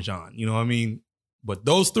like Parmesan. You know what I mean? But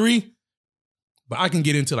those 3, but I can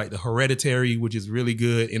get into like the Hereditary, which is really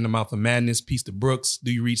good. In the Mouth of Madness, Piece to Brooks.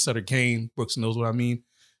 Do you read Sutter Kane? Brooks knows what I mean.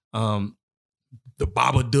 The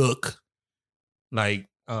Babadook. Like,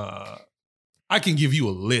 I can give you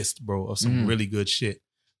a list, bro, of some really good shit.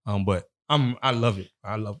 But I love it.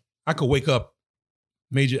 I could wake up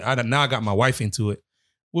now I got my wife into it.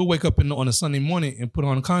 We'll wake up on a Sunday morning and put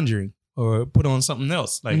on Conjuring or put on something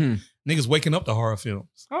else. Like niggas waking up to horror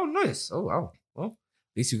films. Oh, nice. Oh, wow. Well,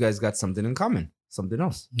 at least you guys got something in common. Something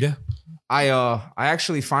else. Yeah. I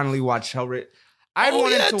actually finally watched Hellraiser. I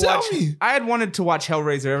had wanted to watch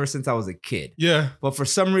Hellraiser ever since I was a kid. Yeah. But for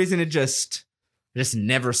some reason, I just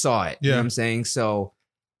never saw it. You know what I'm saying? So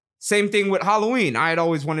same thing with Halloween. I had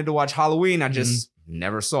always wanted to watch Halloween. I just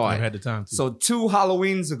never saw it. Never had the time to. So 2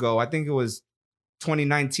 Halloweens ago, I think it was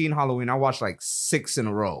 2019 Halloween, I watched like 6 in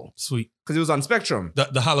a row. Sweet. Because it was on Spectrum. The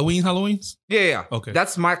Halloweens? Yeah. Okay.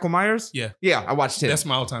 That's Michael Myers? Yeah. Yeah, I watched him. That's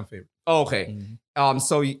my all-time favorite. Oh, okay.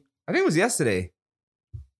 So I think it was yesterday.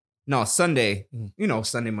 No, Sunday.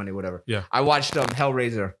 Sunday, Monday, whatever. Yeah. I watched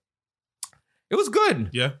Hellraiser. It was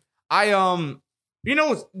good. Yeah.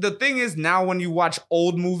 The thing is now when you watch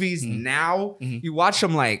old movies now, you watch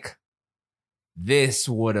them like, this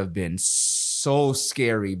would have been so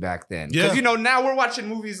scary back then. Because, now we're watching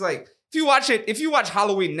movies like, if you watch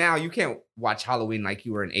Halloween now, you can't watch Halloween like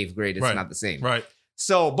you were in 8th grade. It's not the same. Right.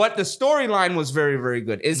 So, but the storyline was very, very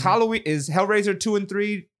good. Is Hellraiser 2 and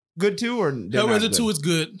 3 good too? Or Hellraiser 2 is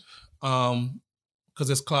good. Because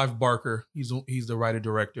it's Clive Barker. He's the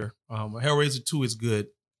writer-director. Hellraiser 2 is good.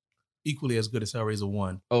 Equally as good as Hellraiser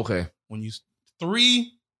 1. Okay. When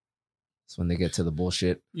 3... That's when they get to the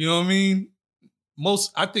bullshit. You know what I mean?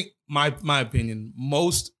 I think, my opinion,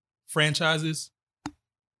 most franchises,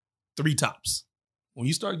 3 tops. When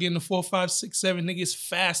you start getting the 4, 5, 6, 7, nigga, it's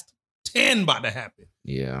fast 10 about to happen.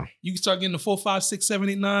 Yeah. You can start getting the 4, 5, 6, 7,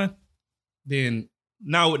 8, 9. Then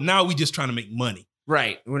now we just trying to make money.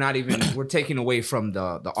 Right. We're not even, we're taking away from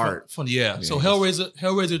the art. Yeah. So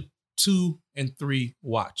Hellraiser 2 and 3,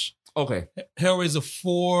 watch. Okay. Hellraiser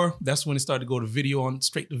 4, that's when it started to go to video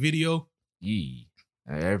straight to video. Yee.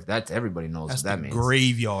 That's everybody knows that's what that means.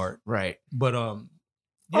 Graveyard. Right. But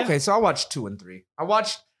yeah. Okay, so I watched 2 and 3. I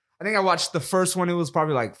think I watched the first one. It was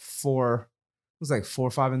probably like 4. It was like 4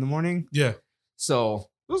 or 5 in the morning. Yeah. So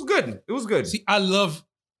it was good. It was good. See, I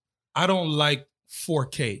don't like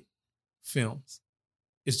 4K films.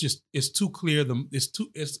 It's too clear.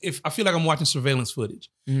 I feel like I'm watching surveillance footage.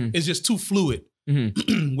 It's just too fluid.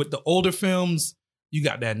 With the older films, you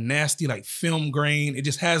got that nasty like film grain. It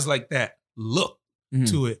just has like that look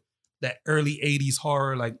to it. That early 80s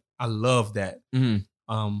horror. Like I love that.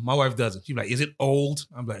 My wife doesn't. She's like, is it old?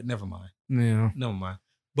 I'm like, never mind. Yeah. Never mind.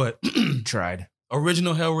 But tried.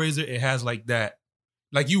 Original Hellraiser, it has like that.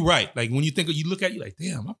 Like you right. Like when you look at it, you're like,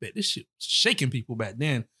 damn, I bet this shit was shaking people back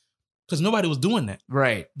then. Because nobody was doing that.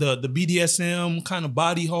 Right. The BDSM kind of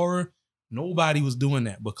body horror, nobody was doing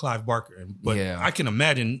that but Clive Barker. But I can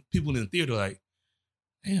imagine people in the theater like,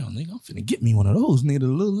 damn, nigga, I'm finna get me one of those, nigga. The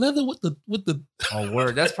little leather with the. Oh,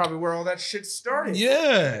 word. That's probably where all that shit started.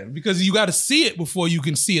 Yeah, because you got to see it before you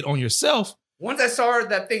can see it on yourself. Once I saw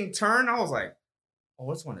that thing turn, I was like,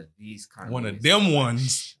 oh, it's one of these kind of One of movies. them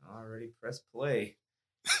ones. I already press play.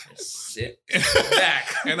 Just sit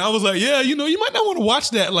back. And I was like, yeah, you might not want to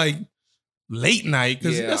watch that like late night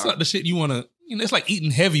because Yeah. that's not the shit you want to. It's like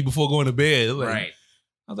eating heavy before going to bed. Like, Right.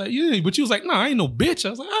 I was like, yeah, but you was like, nah, I ain't no bitch. I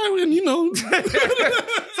was like, all right,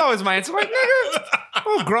 It's always my answer. Like, nigga,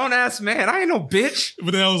 I'm a grown ass man. I ain't no bitch.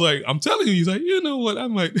 But then I was like, I'm telling you, he's like, you know what?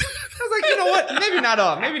 I'm like, I was like, you know what?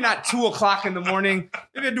 Maybe not 2:00 in the morning.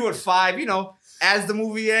 Maybe I do it 5. As the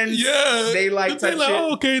movie ends. yeah, Daylight type like, shit.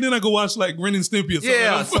 oh, okay, then I go watch like Ren and Stimpy or something.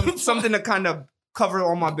 Yeah, something to kind of cover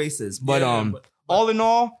all my bases. But Yeah, but- all in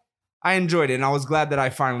all, I enjoyed it, and I was glad that I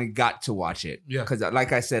finally got to watch it. Yeah. Because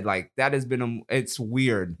like I said, like that has been it's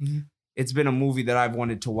weird. Mhm. It's been a movie that I've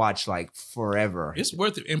wanted to watch like forever. It's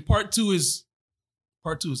worth it. And part two is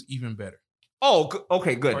even better. Oh,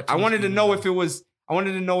 okay, good. Part I two wanted is to even know better. if it was. I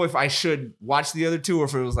wanted to know if I should watch the other two, or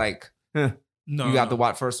if it was like, No, you got the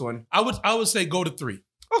watch first one. I would say go to 3.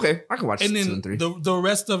 Okay, I can watch And 2 then and 3. the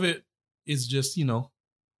rest of it is just,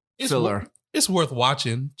 it's Filler. It's worth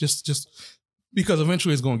watching just because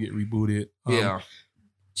eventually it's going to get rebooted. Yeah.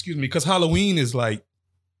 Excuse me, because Halloween is like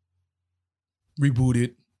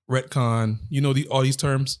rebooted, retcon, all these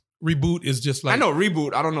terms. Reboot is just like I know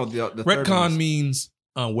reboot. I don't know the third retcon ones. means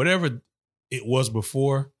whatever it was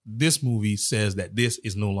before. This movie says that this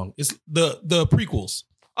is no longer. It's the prequels.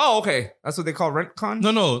 Oh, okay. That's what they call retcon.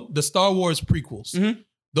 No, the Star Wars prequels. Mhm.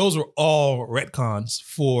 Those were all retcons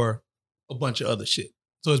for a bunch of other shit.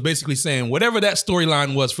 So it's basically saying whatever that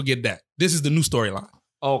storyline was, forget that. This is the new storyline.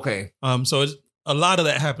 Okay. So it's a lot of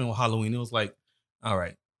that happened with Halloween. It was like, all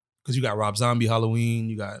right, because you got Rob Zombie Halloween,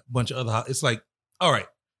 you got a bunch of other. It's like, all right,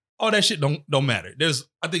 all that shit don't matter.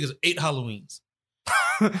 I think it's 8 Halloweens.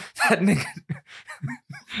 That nigga.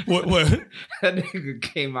 What? That nigga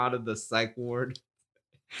came out of the psych ward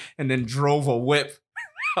and then drove a whip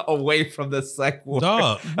away from the psych ward.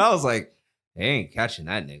 Dog. I was like, they ain't catching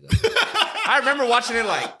that nigga. I remember watching it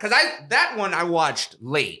like, cause that one I watched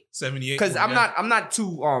late. 78. Cause I'm not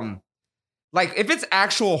too like if it's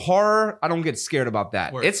actual horror, I don't get scared about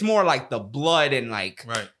that. Word. It's more like the blood and like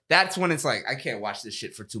Right. that's when it's like I can't watch this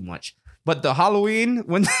shit for too much. But the Halloween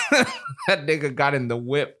when that nigga got in the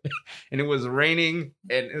whip and it was raining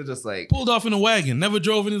and it was just like Pulled off in a wagon, never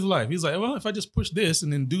drove in his life. He's like, well, if I just push this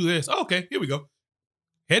and then do this, okay, here we go.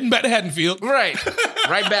 Heading back to Haddonfield. right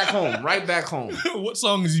back home. What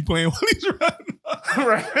song is he playing while he's riding?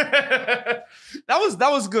 Right. that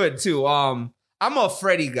was good too. I'm a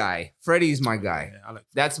Freddy guy. Freddy's my guy. Yeah, I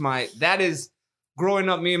like That is growing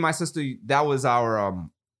up, me and my sister, that was our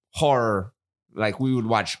horror. Like we would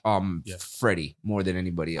watch Yeah. Freddy more than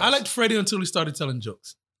anybody else. I liked Freddy until he started telling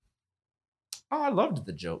jokes. Oh, I loved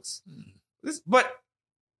the jokes.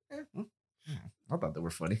 I thought they were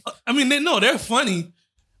funny. I mean, they're funny,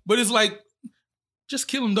 but it's like, just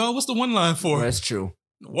kill him, dog. What's the one line for? That's true.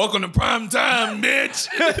 Welcome to prime time, bitch.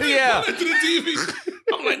 Yeah. To the TV.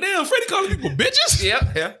 I'm like, damn, Freddy calling people bitches?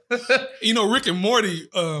 Yeah. Rick and Morty,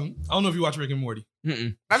 I don't know if you watch Rick and Morty.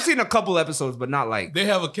 Mm-mm. I've seen a couple episodes, but not like. They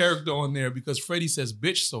have a character on there because Freddy says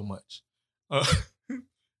bitch so much.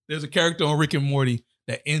 There's a character on Rick and Morty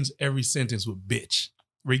that ends every sentence with bitch,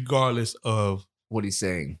 regardless of What he's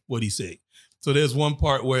saying. what he said. So there's one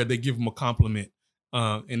part where they give him a compliment,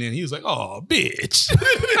 and then he was like, "Oh, bitch,"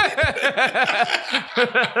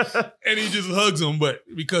 and he just hugs him. But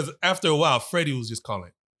because after a while, Freddy was just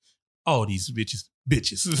calling all these bitches.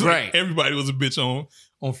 It's like Right. everybody was a bitch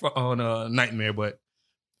on Nightmare, but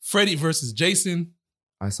Freddy versus Jason,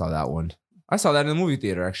 I saw that one. I saw that in the movie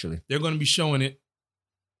theater, actually. they're going to be showing it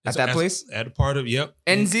At that place? at a part of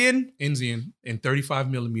Enzian? Enzian in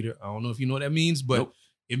 35 millimeter. I don't know if you know what that means, but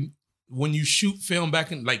Nope. when you shoot film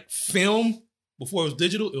back in like film before it was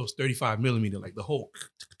digital, it was 35 millimeter, like the whole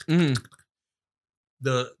Mhm.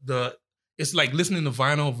 it's like listening to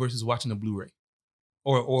vinyl versus watching a Blu-ray,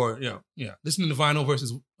 or listening to vinyl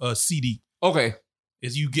versus a CD. Okay.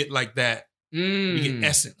 Is you get like that, you get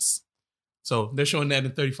essence. So they're showing that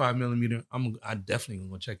in 35 millimeter. I definitely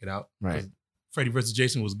gonna check it out. Right. Freddy versus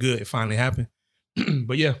Jason was good. It finally happened.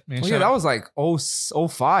 But yeah, man. Oh, shout yeah, out. that was like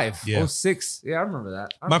 05, Yeah. 06. Yeah, I remember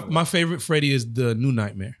that. My favorite Freddy is the New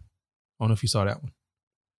Nightmare. I don't know if you saw that one.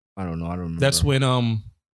 I don't know. I don't remember. That's when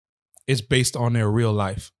it's based on their real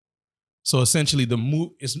life. So essentially the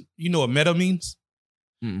move is, you know what meta means?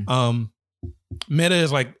 Mm-mm. Meta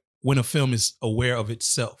is like when a film is aware of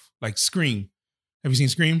itself. Like Scream. Have you seen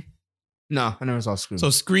Scream? No, I never saw Scream. So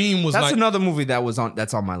Scream was that's like another movie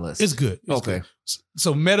that's on my list. it's good. It's Okay. good.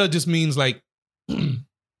 So meta just means like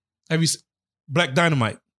have you Black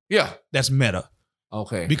Dynamite? Yeah. That's meta.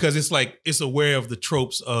 Okay. Because it's like it's aware of the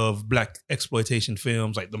tropes of black exploitation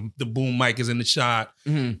films, like the boom mic is in the shot,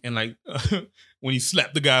 Mhm. and like when he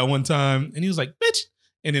slapped the guy one time, and he was like, "Bitch,"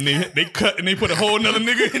 and then they cut and they put a whole nother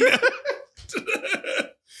nigga in there.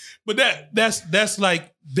 But that's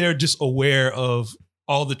like they're just aware of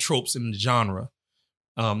all the tropes in the genre.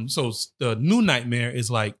 So the New Nightmare is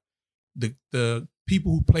like the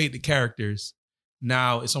people who played the characters.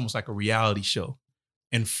 Now it's almost like a reality show.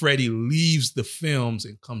 And Freddy leaves the films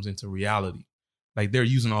and comes into reality. Like they're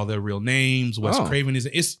using all their real names. Wes Craven is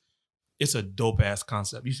it's a dope ass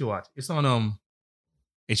concept. You should watch it. It's on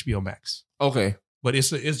HBO Max. Okay. But it's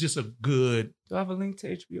just a good. Do I have a link to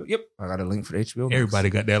HBO? Yep. I got a link for HBO Max. Everybody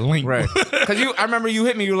got that link. Right. Because I remember you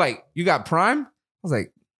hit me, you're like, you got Prime? I was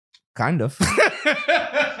like, kind of.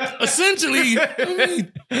 Essentially.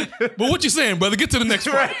 But what you saying, brother? Get to the next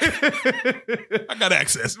part. Right. I got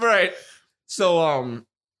access. Right. So,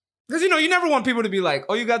 because you never want people to be like,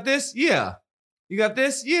 "Oh, you got this? Yeah. You got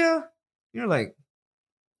this? Yeah." You're like,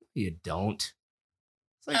 "You don't."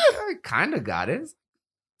 It's like I kind of got it.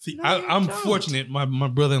 See, No, I'm don't. fortunate. My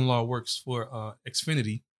brother-in-law works for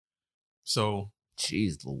Xfinity, so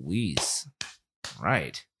Jeez, Louise.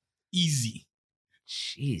 Right. easy.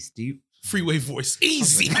 Jeez, do you? Freeway voice,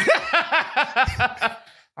 easy. I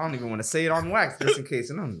don't even want to say it on wax just in case,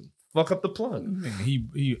 and I'm fuck up the plug.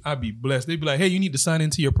 Man, I'd be blessed. They'd be like, "Hey, you need to sign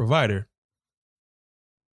into your provider."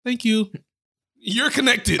 Thank you. You're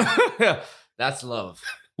connected. That's love.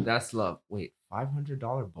 That's love. Wait,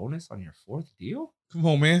 $500 bonus on your fourth deal? Come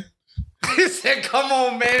on, man. He said, "Come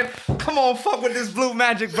on, man. Come on, fuck with this blue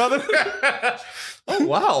magic, brother." Oh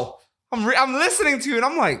wow, I'm listening to it.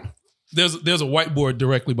 I'm like, There's a whiteboard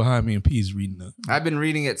directly behind me, and P's reading it. I've been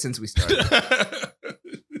reading it since we started.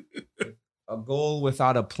 A goal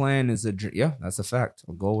without a plan is a dream. Yeah, that's a fact.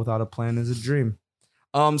 A goal without a plan is a dream.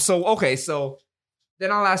 So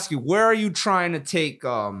then I'll ask you, where are you trying to take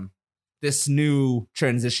this new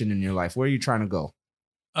transition in your life? Where are you trying to go?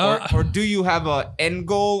 Or do you have a end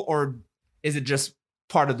goal, or is it just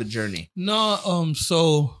part of the journey? No,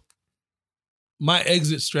 so my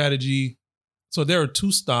exit strategy. So there are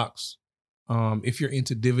two stocks. If you're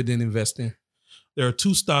into dividend investing, there are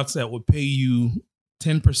two stocks that would pay you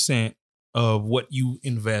 10% of what you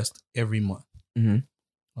invest every month. Mm-hmm.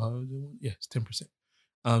 Yeah, it's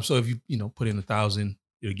 10%. So if you put in 1,000,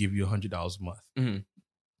 it'll give you $100 a month. Mm-hmm.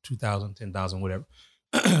 2,000, 10,000, whatever.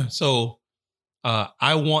 So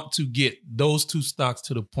I want to get those two stocks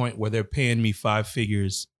to the point where they're paying me 5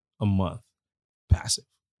 figures a month, passive,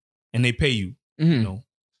 and they pay you,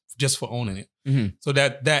 just for owning it. Mm-hmm. So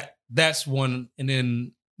that's one. And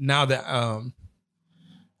then now that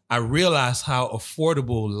I realize how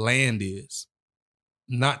affordable land is,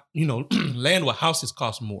 not land where houses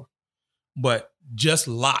cost more, but just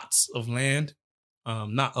lots of land.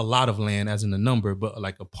 Not a lot of land as in the number, but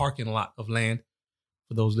like a parking lot of land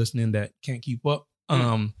for those listening that can't keep up.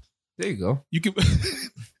 There you go. You can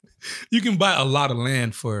you can buy a lot of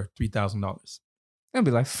land for $3,000. I'll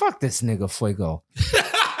be like, fuck this nigga Fuego.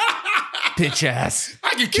 Bitch ass.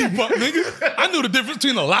 I can keep up, nigga. I knew the difference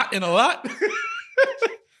between a lot and a lot.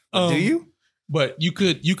 Do you? But you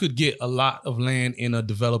could get a lot of land in a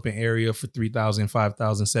developing area for $3,000,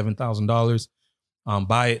 $5,000, $7,000.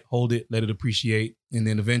 Buy it, hold it, let it appreciate, and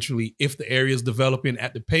then eventually, if the area is developing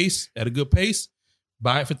at a good pace,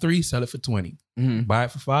 buy it for $3, sell it for $20. Mm-hmm. Buy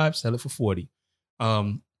it for $5, sell it for $40.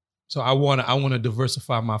 So I want to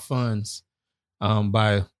diversify my funds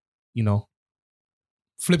by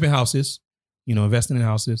flipping houses, investing in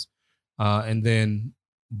houses, and then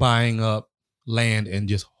buying up land and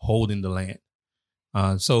just holding the land.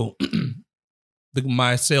 So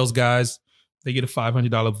my sales guys, they get a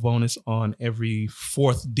 $500 bonus on every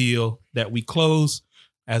fourth deal that we close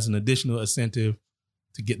as an additional incentive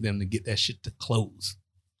to get them to get that shit to close.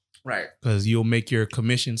 Right. Because you'll make your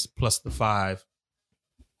commissions plus the 5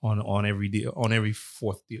 on every deal, on every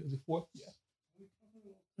fourth deal. Is it fourth?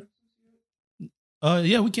 Yeah.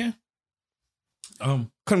 Yeah, we can.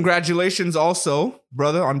 Congratulations also,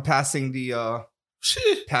 brother, on passing the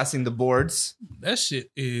boards. That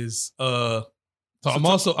shit is so I'm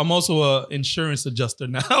also a insurance adjuster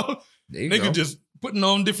now. There you Nigga go. just putting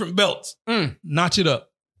on different belts. Notch it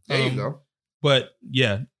up. There you go. But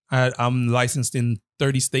yeah, I'm licensed in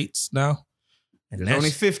 30 states now. And There's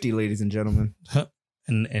only 50, ladies and gentlemen.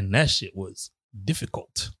 And that shit was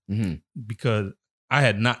difficult Mm-hmm. because I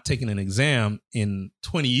had not taken an exam in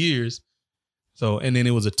 20 years. So, and then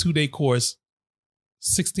it was a 2-day course.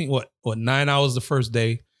 9 hours the first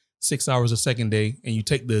day, 6 hours the second day, and you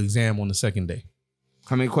take the exam on the second day.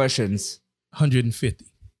 How many questions? 150.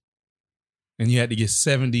 And you had to get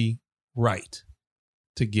 70 right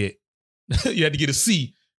to get, you had to get a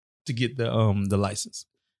C to get the license.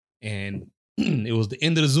 And it was the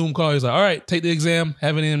end of the Zoom call. He was like, all right, take the exam,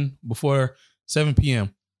 have it in before 7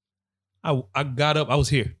 p.m. I got up, I was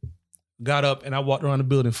here. Got up and I walked around the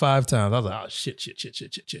building 5 times. I was like, oh, shit.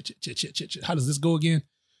 How does this go again?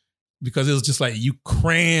 Because it was just like you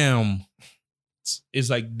cram.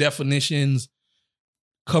 It's like definitions,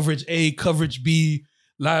 coverage A, coverage B,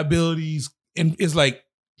 liabilities. And it's like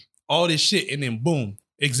all this shit. And then boom,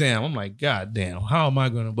 exam. I'm like, God damn, how am I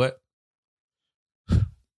going to? But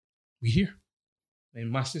we here.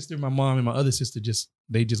 And my sister, my mom, and my other sister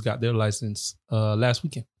they just got their license last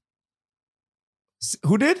weekend.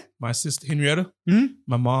 Who did? My sister Henrietta, Mm-hmm.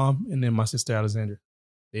 my mom, and then my sister Alexandra.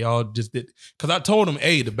 They all just did. Because I told them,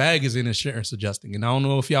 hey, the bag is in insurance adjusting. And I don't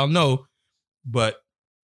know if y'all know, but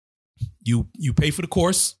you pay for the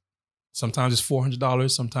course. Sometimes it's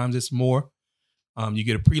 $400. Sometimes it's more. You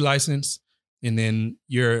get a pre-license. And then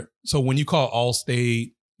so when you call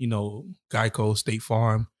Allstate, Geico, State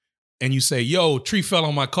Farm, and you say, yo, tree fell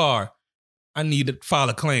on my car, I need to file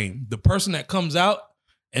a claim. The person that comes out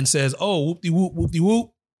and says, oh,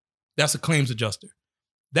 whoop-de-whoop, that's a claims adjuster.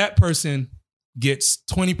 That person gets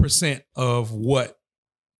 20% of what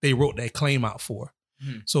they wrote that claim out for.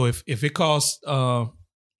 Mm-hmm. So if it costs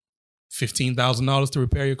 $15,000 to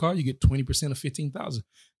repair your car, you get 20% of $15,000.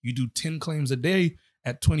 You do 10 claims a day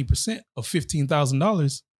at 20% of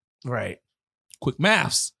 $15,000. Right. Quick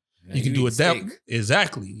maths. Yeah, you can do it that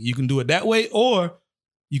exactly. You can do it that way, or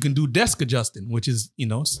you can do desk adjusting, which is,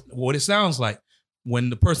 what it sounds like.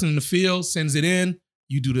 When the person in the field sends it in,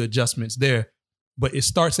 you do the adjustments there. But it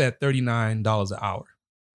starts at $39 an hour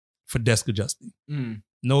for desk adjusting. Mm.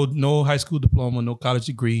 No high school diploma, no college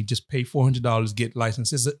degree. Just pay $400, get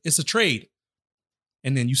licensed. It's a trade.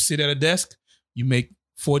 And then you sit at a desk, you make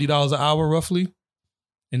 $40 an hour roughly,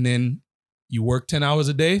 and then you work 10 hours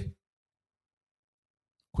a day.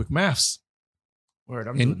 Quick maths. Word,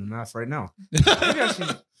 I'm doing the math right now. Maybe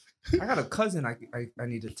I got a cousin I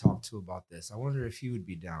need to talk to about this. I wonder if he would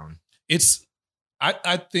be down.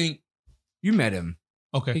 I think you met him.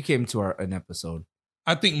 Okay. He came to an episode.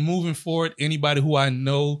 I think moving forward, anybody who I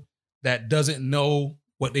know that doesn't know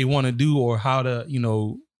what they want to do or how to,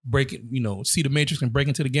 break it, see the matrix and break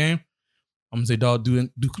into the game, I'm gonna say, dog, do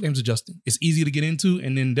claims adjusting. It's easy to get into,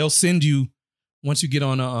 and then they'll send you, once you get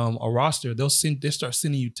on a roster, they start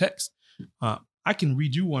sending you texts. I can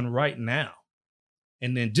read you one right now.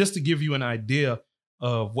 And then just to give you an idea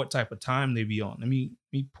of what type of time they be on, let me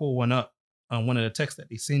pull one up on one of the texts that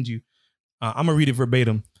they send you. I'm going to read it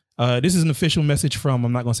verbatim. This is an official message from,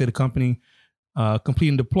 I'm not going to say the company.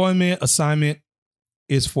 Completing deployment assignment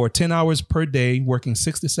is for 10 hours per day, working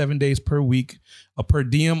 6 to 7 days per week, a per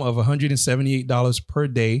diem of $178 per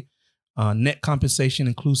day. Net compensation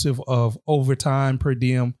inclusive of overtime per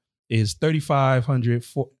diem is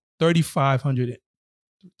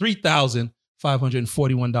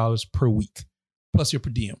 $3,541 per week, plus your per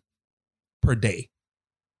diem per day.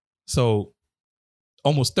 So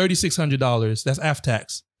almost $3,600. That's after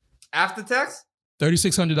tax. After tax?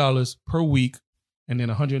 $3,600 per week, and then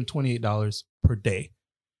 $128 per day.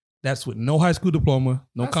 That's with no high school diploma,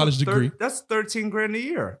 no college degree. That's $13,000 a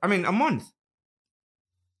year. I mean, a month.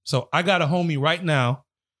 So I got a homie right now.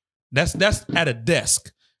 That's at a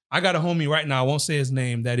desk. I got a homie right now, I won't say his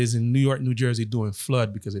name, that is in New York, New Jersey doing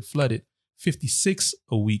flood because it flooded, $56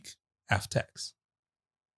 a week after tax.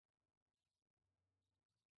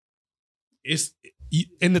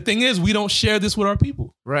 And the thing is, we don't share this with our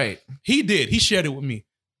people. Right. He did. He shared it with me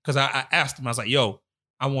because I asked him, I was like, yo,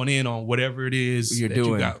 I want in on whatever it is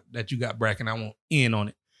that you got, Bracken. I want in on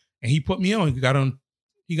it. And he put me on. He got on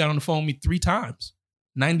the phone with me 3 times,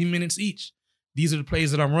 90 minutes each. These are the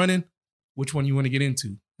plays that I'm running. Which one you want to get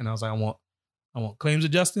into? And I was like, I want claims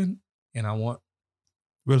adjusting, and I want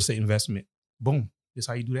real estate investment. Boom. This is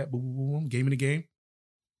how you do that. Boom, boom, boom. Game in the game.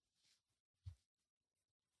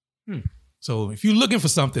 So if you're looking for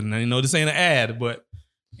something, and this ain't an ad, but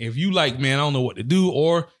if you like, man, I don't know what to do,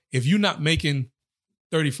 or if you're not making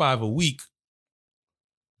 $35 a week,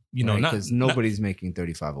 because nobody's making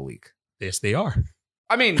 $35 a week. Yes, they are.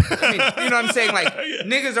 I mean, you know what I'm saying? Like,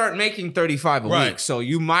 niggas aren't making $35 a week, so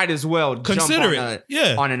you might as well consider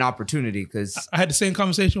jump on an opportunity. Because I had the same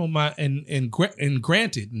conversation with and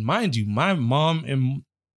granted, mind you, my mom and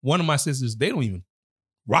one of my sisters, they don't even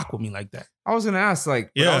rock with me like that. I was gonna ask, I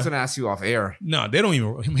was gonna ask you off air. No, they don't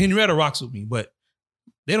even. Henrietta rocks with me, but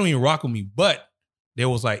they don't even rock with me. But there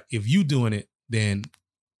was like, if you doing it, then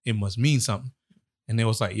it must mean something. And they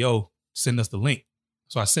was like, yo, send us the link.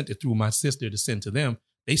 So I sent it through my sister to send to them.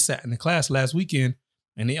 They sat in the class last weekend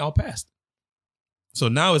and they all passed. So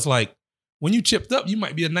now it's like, when you chipped up, you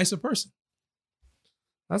might be a nicer person.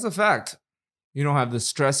 That's a fact. You don't have the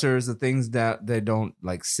stressors, the things that they don't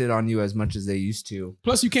like sit on you as much as they used to.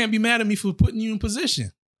 Plus, you can't be mad at me for putting you in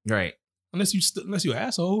position. Right. Unless you're an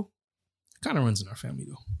asshole. Kind of runs in our family,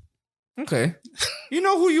 though. Okay. You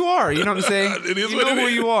know who you are. You know what I'm saying? It is you what know it who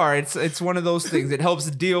is. you are. It's one of those things. It helps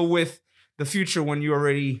deal with the future when you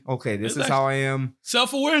already, okay, this is how I am.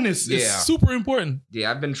 Self-awareness is Yeah. super important. Yeah,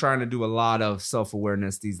 I've been trying to do a lot of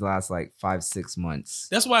self-awareness these last like 5-6 months.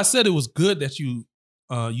 That's why I said it was good that you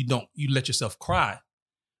let yourself cry,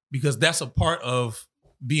 because that's a part of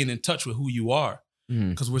being in touch with who you are. Mhm.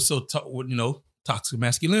 Because we're so toxic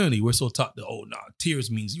masculinity. We're so taught that tears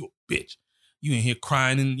means you a bitch. You in here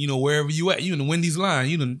crying and wherever you at, you in the Wendy's line,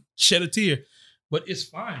 you done shed a tear, but it's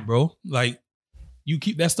fine, bro. Like you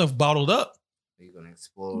keep that stuff bottled up, You're gonna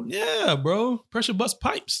explode. yeah, bro. Pressure bust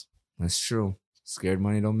pipes. That's true. Scared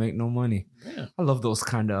money don't make no money. Yeah, I love those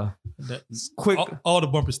kind of that, quick. all the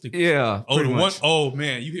bumper stickers. Yeah. Oh, pretty the much. one, oh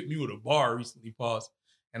man, you hit me with a bar recently, pause.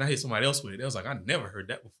 And I hit somebody else with it. They was like, I never heard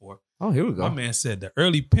that before. Oh, here we go. My man said the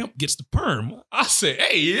early pimp gets the perm. I said,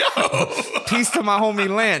 hey, yo. Peace to my homie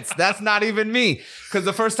Lance. That's not even me. Because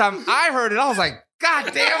the first time I heard it, I was like,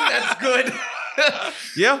 God damn, that's good.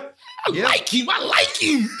 Yeah. I like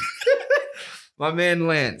him. My man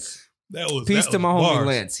Lance. Peace Peace to my homie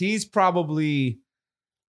Lance. He's probably...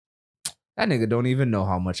 That nigga don't even know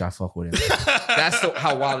how much I fuck with him. That's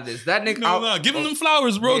how wild it is. That nigga... No, give him them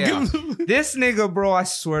flowers, bro. Yeah. Give him them. This nigga, bro, I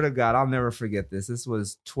swear to God, I'll never forget this. This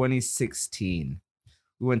was 2016.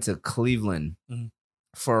 We went to Cleveland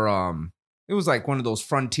for it was like one of those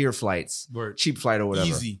Frontier flights, Word. cheap flight or whatever.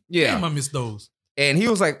 Easy. Yeah. Damn, I miss those. And he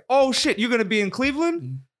was like, "Oh shit, you're gonna be in Cleveland?"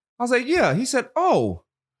 Mhm. I was like, "Yeah." He said, "Oh,"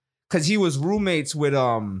 because he was roommates with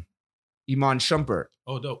Iman Shumpert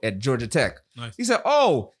Oh, dope. at Georgia Tech. Nice. He said,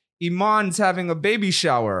 "Oh, Iman's having a baby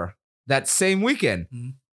shower that same weekend.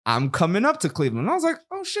 Mhm. I'm coming up to Cleveland." I was like,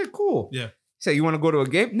 "Oh shit, cool." Yeah. He said, "You want to go to a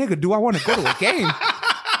game?" Nigga, do I want to go to a game?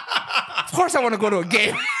 Of course I want to go to a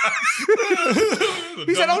game.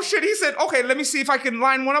 He said, "Oh shit." He said, "Okay, let me see if I can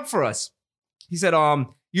line one up for us." He said,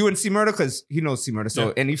 "You and C Murder," because he knows C Murder, so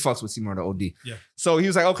Yeah. and he fucks with C Murder OD. Yeah. So he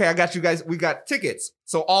was like, "Okay, I got you guys. We got tickets.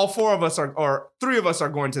 So all 4 of us or 3 of us are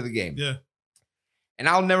going to the game." Yeah. And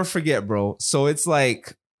I'll never forget, bro. So it's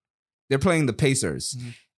like they're playing the Pacers,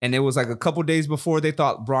 Mhm. and it was like a couple days before they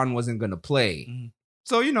thought Bron wasn't gonna play. Mhm.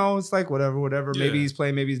 So it's like whatever. Maybe Yeah. he's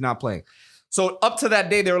playing, maybe he's not playing. So up to that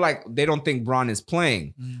day, they were like, they don't think Bron is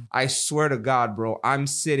playing. Mhm. I swear to God, bro, I'm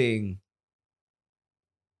sitting.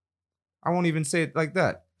 I won't even say it like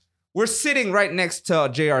that. We're sitting right next to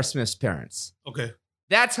J.R. Smith's parents. Okay.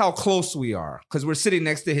 That's how close we are, because we're sitting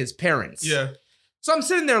next to his parents. Yeah. So I'm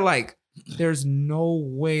sitting there like, there's no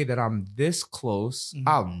way that I'm this close. Mhm.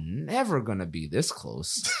 I'm never gonna be this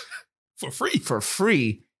close For free. for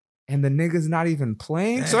free. And the nigga's not even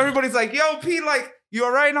playing. So Damn. everybody's like, "Yo, Pete, like, you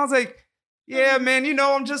all right?" And I was like, "Yeah, man,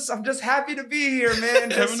 I'm just happy to be here, man.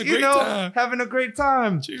 Just, Having a great time. having a great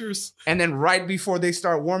time." Cheers. And then right before they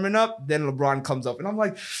start warming up, then LeBron comes up and I'm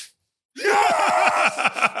like,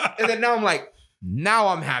 "Yes!" And then now I'm like, now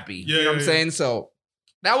I'm happy. Yeah, you know what I'm yeah. saying? So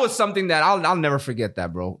that was something that I'll never forget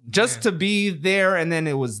that, bro. Just Man. to be there. And then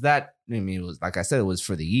it was that, it was, like I said, it was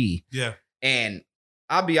for the E. Yeah. And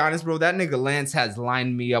I'll be honest, bro, that nigga Lance has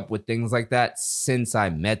lined me up with things like that since I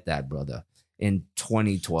met that brother in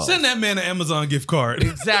 2012. Send that man an Amazon gift card.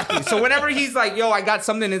 Exactly. So whenever he's like, "Yo, I got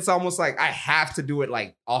something," it's almost like I have to do it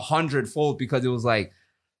like 100-fold, because it was like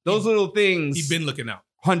those little things. He's been looking out.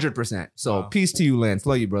 100%. So Wow. peace to you, Lance.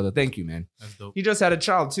 Love you, brother. Thank you, man. That's dope. He just had a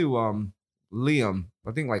child too, Liam.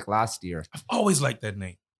 I think like last year. I've always liked that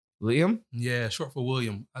name. Liam? Yeah, short for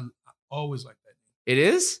William. I always liked that It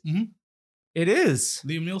is? Mhm. It is.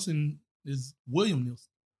 name. Liam Nielsen is William Nielsen.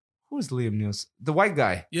 Who is Liam Neeson? The white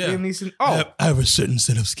guy. Yeah. Liam Neeson. I Oh, have a certain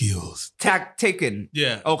set of skills. Taken.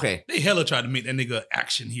 Yeah. Okay. They hella tried to make that nigga an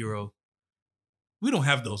action hero. We don't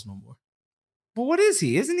have those no more. But what is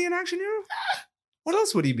he? Isn't he an action hero? What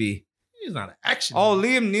else would he be? He's not an action Oh,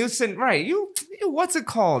 hero. Liam Neeson. Right. You what's it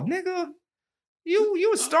called, nigga?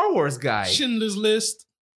 You a Star Wars guy. Schindler's List.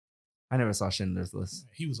 I never saw Schindler's List.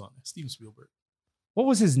 He was on there. Steven Spielberg. What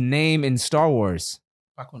was his name in Star Wars?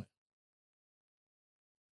 Back on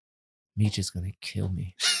Meech is gonna kill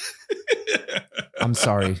me. it. I'm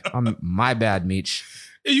sorry. My bad, Meech.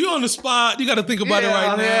 If you on the spot, you got to think about it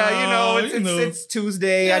right now. Yeah, it's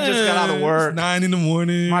Tuesday. I just got out of work. It's 9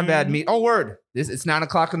 a.m. My bad, me. Oh, word. It's 9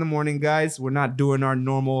 o'clock in the morning, guys. We're not doing our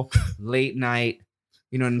normal late night.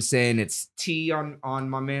 You know what I'm saying? It's tea on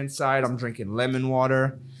my man's side. I'm drinking lemon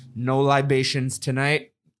water. No libations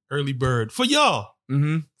tonight. Early bird for y'all.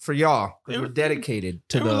 For y'all, because we're dedicated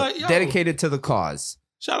to the cause.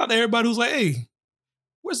 Shout out to everybody who's like, hey,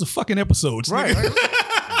 where's the fucking episodes? Right.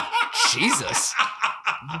 Jesus.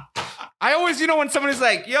 I always, when somebody's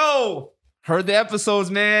like, yo, heard the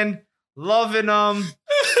episodes, man. Loving them.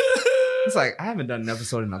 It's like, I haven't done an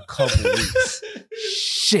episode in a couple weeks.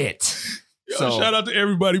 Shit. Yo, shout out to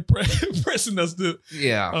everybody pressing us to.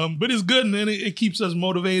 Yeah. But it's good, man. It keeps us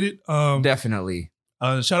motivated. Definitely.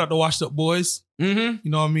 Shout out to Washed Up Boys. You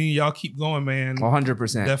know what I mean? Y'all keep going, man.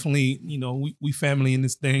 100%. Definitely, we family in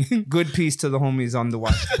this thing. Good peace to the homies on the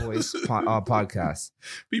Washed Up Boys podcast.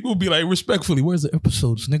 People be like, respectfully, where's the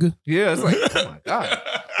episodes, nigga? Yeah, it's like, oh my God.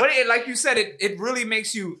 But like you said, it really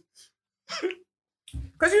makes you...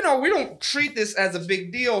 Because, we don't treat this as a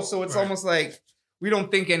big deal, so it's almost like we don't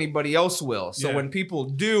think anybody else will. So when people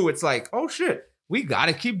do, it's like, oh, shit. We got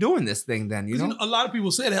to keep doing this thing then, you know? A lot of people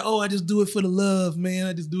say that, I just do it for the love, man.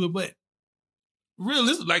 I just do it. But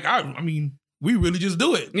realistic, like, I mean, we really just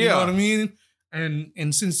do it. You know what I mean? And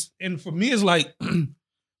for me, it's like,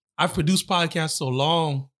 I've produced podcasts so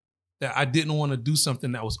long that I didn't want to do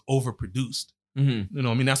something that was overproduced. You know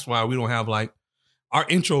what I mean? That's why we don't have like, our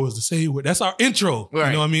intro is the Say Word. That's our intro. Right.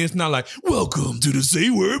 You know what I mean? It's not like, welcome to the Say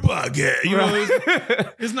Word podcast. You know,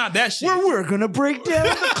 it's not that shit. Where we're going to break down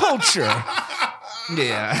the culture.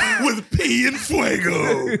 Yeah. With P and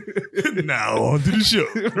Fuego. Now on to the show.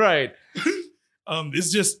 Right.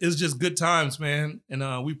 It's just good times, man.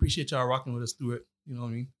 And we appreciate y'all rocking with us through it. You know what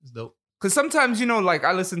I mean? It's dope. Because sometimes, like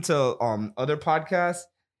I listen to other podcasts,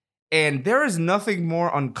 and there is nothing more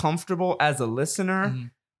uncomfortable as a listener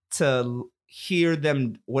to hear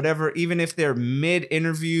them, whatever, even if they're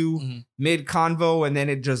mid-interview, mid-convo, and then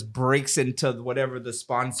it just breaks into whatever the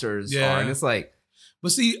sponsors are. And it's like...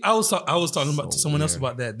 But see, I was talking to someone else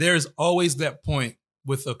about that. There's always that point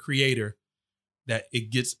with a creator that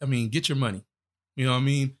get your money. You know what I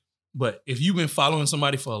mean? But if you've been following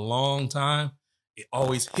somebody for a long time, it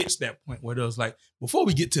always hits that point where there's like, before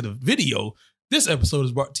we get to the video, this episode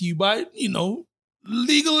is brought to you by,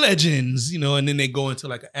 League of Legends, and then they go into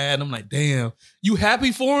like an ad. I'm like, damn, you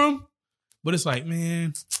happy for them? But it's like,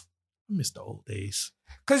 man, I miss the old days.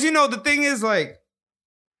 Because, the thing is like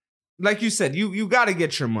you said, you got to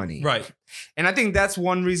get your money. Right. And I think that's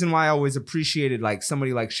one reason why I always appreciated like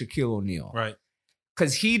somebody like Shaquille O'Neal. Right.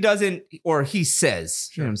 Because he doesn't, or he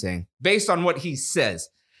says, you know what I'm saying? Based on what he says,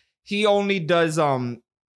 he only does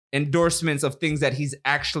endorsements of things that he's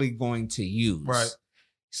actually going to use. Right.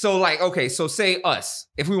 So like, okay, so say us,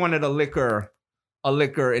 if we wanted a liquor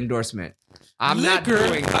endorsement, not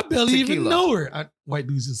doing I barely tequila. even know her. White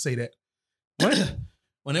dudes used to say that. What?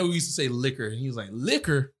 Whenever we used to say liquor, and he was like,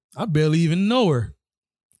 liquor? I barely even know her.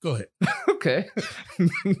 Go ahead. Okay.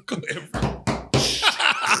 Go ahead.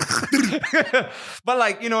 But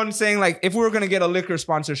like, you know what I'm saying? Like if we were going to get a liquor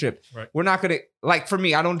sponsorship, right, we're not going to, like for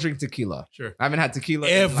me, I don't drink tequila. Sure. I haven't had tequila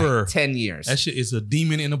ever in like 10 years. That shit is a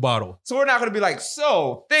demon in a bottle. So we're not going to be like,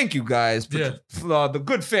 so thank you guys for the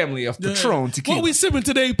good family of Patron tequila. What we sipping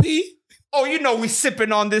today, P? Oh, we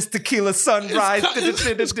sipping on this tequila sunrise.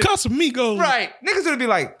 It's Casamigos. Right. Niggas going to be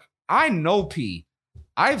like, I know P.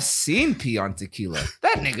 I've seen P on tequila.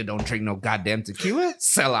 That nigga don't drink no goddamn tequila.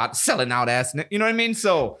 Selling out ass. You know what I mean?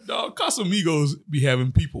 So, dog, Casamigos be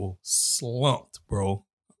having people slumped, bro.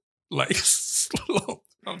 Like slumped.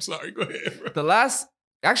 I'm sorry. Go ahead, bro. The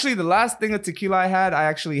last thing of tequila I had, I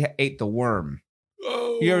actually ate the worm.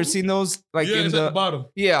 Oh. You ever seen those? Like in at the bottom.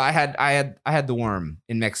 Yeah, I had the worm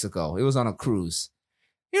in Mexico. It was on a cruise.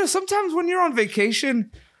 Sometimes when you're on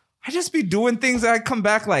vacation, I just be doing things that I come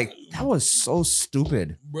back like, that was so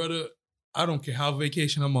stupid. Brother, I don't care how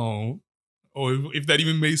vacation I'm on, or if that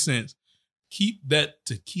even made sense. Keep that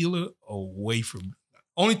tequila away from me.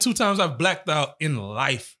 Only 2 times I've blacked out in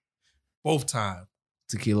life. Both times.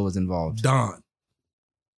 Tequila was involved. Don.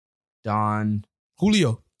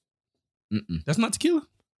 Julio. That's not tequila.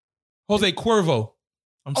 Jose Cuervo.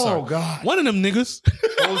 I'm sorry. Oh, God. One of them niggas.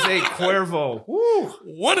 Jose Cuervo. Woo.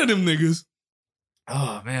 One of them niggas.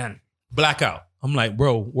 Oh, man. Blackout. I'm like,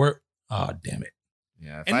 bro, damn it.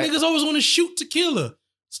 Yeah. And niggas always want to shoot tequila.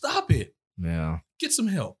 Stop it. Yeah. Get some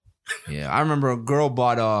help. Yeah. I remember a girl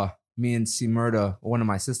bought me and C. Murda, one of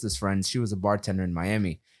my sister's friends. She was a bartender in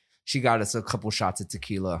Miami. She got us a couple shots of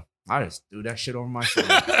tequila. I just threw that shit over my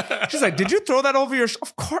shoulder. She's like, did you throw that over your...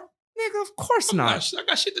 Of course, nigga, of course not. I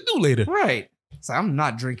got shit to do later. Right. So I'm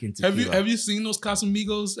not drinking tequila. Have you seen those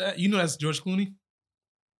Casamigos? You know that's George Clooney.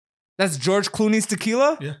 That's George Clooney's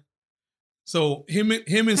tequila? Yeah. So him and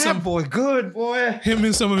That some boy, good boy. him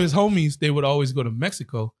and some of his homies, they would always go to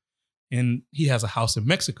Mexico, and he has a house in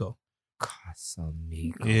Mexico.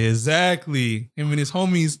 Casamigos. Exactly. Him and his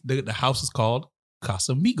homies, the house is called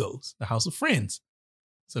Casamigos, the house of friends.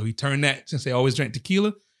 So he turned that, since they always drank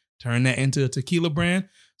tequila, turned that into a tequila brand.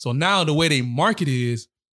 So now the way they market it is,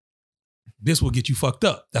 this will get you fucked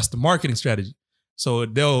up. That's the marketing strategy. So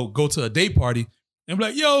they'll go to a day party and be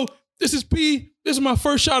like, yo, this is P. This is my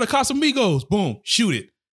first shot of Casamigos. Boom, shoot it.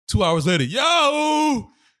 2 hours later, yo,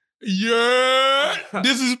 yeah,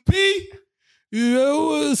 this is P.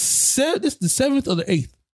 Yo, this is the 7th or the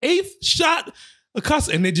 8th. 8th shot of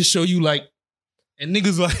Casa. And they just show you like, and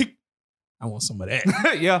niggas like, I want some of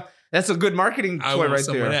that. Yeah, that's a good marketing I toy want right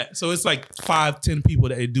some there. of that. So it's like 5-10 people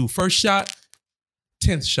that they do first shot,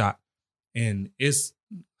 10th shot. And it's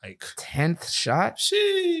like 10th shot?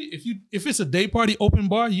 if it's a day party open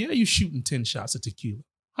bar, yeah, you shooting 10 shots of tequila.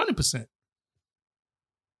 100%.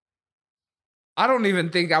 I don't even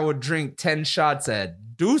think I would drink 10 shots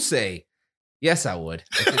at Douce. Yes, I would.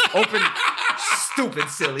 If it's open, stupid,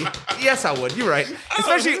 silly. Yes, I would. You're right.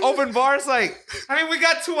 Especially open bars. Like, I mean, we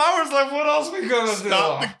got 2 hours left. What else we gonna do?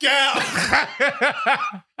 Stop the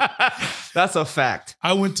cap. That's a fact.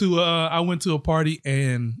 I went to a party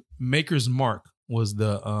and Maker's Mark was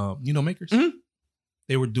the Maker's? Mhm.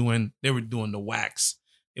 They were doing the wax.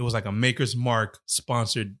 It was like a Maker's Mark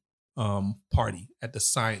sponsored party at the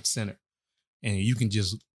Science Center. And you can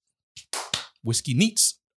just whiskey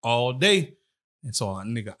neats all day. And so,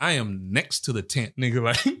 nigga, I am next to the tent, nigga.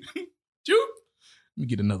 Like, Let me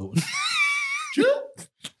get another one.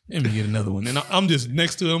 Let me get another one. And I'm just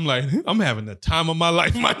next to him, like, I'm having the time of my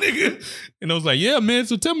life, my nigga. And I was like, yeah, man,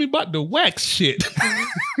 so tell me about the wax shit.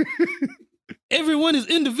 Everyone is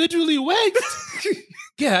individually waxed?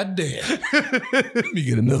 God damn. Let me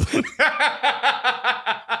get another one.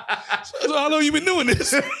 So how long you been doing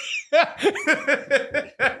this? You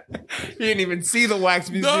didn't even see the wax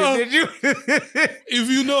museum, No. did you? If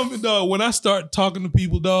you know me, dog, when I start talking to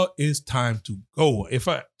people, dog, it's time to go. If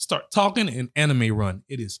I start talking and anime run,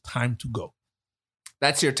 it is time to go.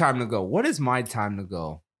 That's your time to go. What is my time to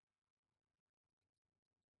go?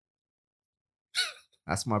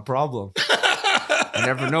 That's my problem. I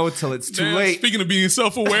never know till it's too Man, late. Speaking of being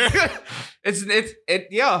self-aware.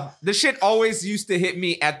 Yeah. The shit always used to hit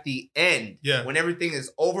me at the end. Yeah. When everything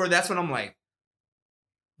is over, that's when I'm like,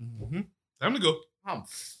 Time to go. I'm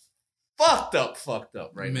fucked up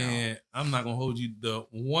right now. Man, I'm not gonna hold you. The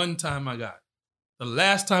one time the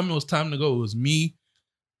last time it was time to go, it was me,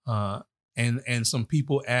 and some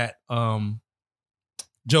people at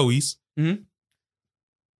Joey's. Mhm.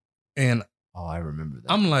 And Oh, I remember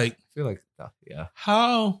that. I'm like, I feel like, yeah.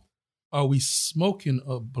 how are we smoking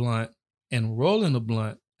a blunt and rolling a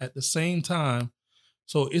blunt at the same time?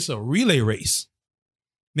 So it's a relay race.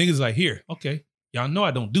 Niggas like, here, okay, y'all know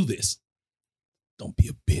I don't do this. Don't be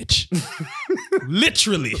a bitch.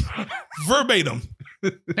 Literally, verbatim.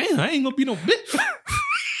 Damn, I ain't gonna be no bitch.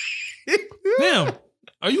 Damn,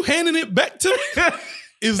 are you handing it back to me?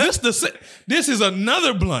 Is this this is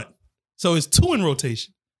another blunt. So it's 2 in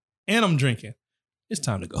rotation. And I'm drinking. It's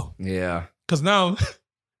time to go. Yeah. Cause now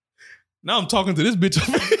I'm talking to this bitch.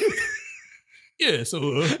 Yeah, so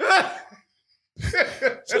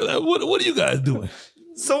what are you guys doing?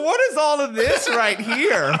 So what is all of this right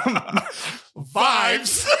here?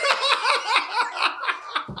 Vibes.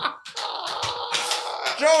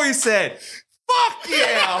 Joey said, fuck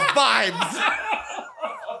yeah, vibes.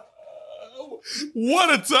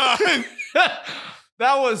 What a time.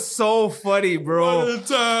 That was so funny, bro. What a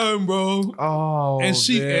time, bro. Oh, And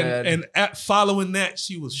she man. and at following that,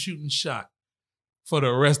 she was shooting shot for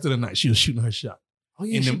the rest of the night. She was shooting her shot Oh,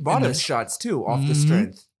 yeah, in she them- bought in us them- shots too, off the Mhm.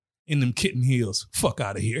 strength. in them kitten heels. Fuck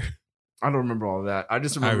out of here. I don't remember all of that. I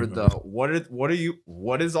just remember, remember.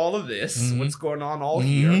 what is all of this? Mhm. What's going on all Mhm.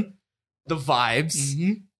 here? The vibes.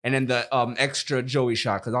 Mm-hmm. And then the extra Joey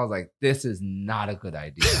shot, because I was like, this is not a good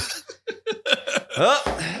idea.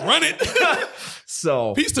 Run it.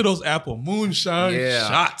 So Peace to those Apple Moonshine Yeah.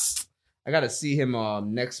 shots. I got to see him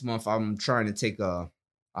next month. I'm trying to take a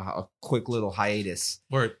quick little hiatus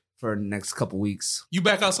Word. for the next couple weeks. You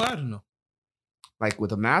back outside or no? Like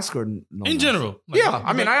with a mask or no In mask? general. Like, Yeah,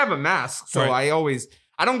 I mean, I have a mask, so Right.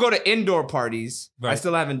 I don't go to indoor parties. I Right.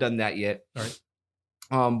 still haven't done that yet. Right.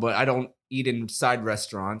 But I don't eat inside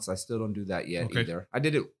restaurants. I still don't do that yet Okay. either. I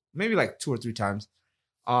did it maybe like 2 or 3 times.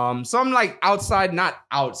 So I'm like outside, not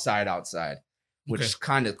outside, which Okay. is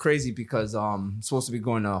kind of crazy because I'm supposed to be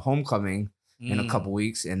going to homecoming in a couple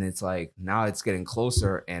weeks, and it's like now it's getting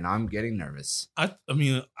closer, and I'm getting nervous. I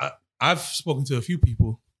mean, I've spoken to a few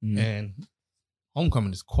people, and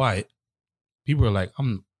homecoming is quiet. People are like,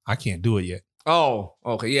 I can't do it yet. Oh,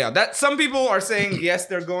 okay, yeah. That some people are saying yes,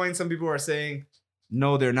 they're going. Some people are saying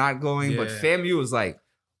no, they're not going. But FAMU is like,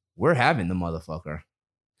 we're having the motherfucker,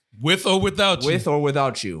 with or without you. With or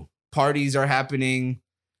without you. Parties are happening,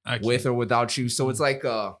 with or without you. So it's like,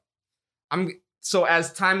 So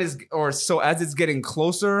as it's getting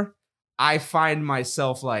closer, I find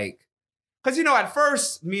myself like, because at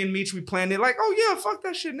first me and Meech, we planned it like, oh yeah, fuck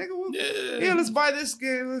that shit, nigga. Let's buy this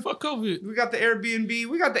game. Fuck COVID. We got the Airbnb.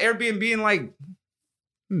 We got the Airbnb in like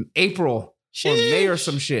April or May or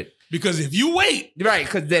some shit. Because if you wait, right?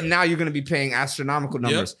 Because then now you're gonna be paying astronomical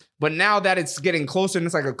numbers. Yep. But now that it's getting closer and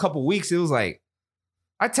it's like a couple weeks, it was like,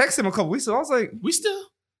 I texted him a couple weeks ago. I was like, we still,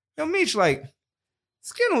 Meech, like.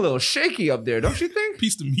 It's getting a little shaky up there, don't you think?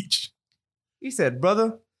 Peace to Meech. He said,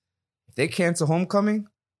 brother, if they cancel homecoming,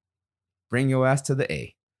 bring your ass to the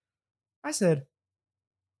A. I said,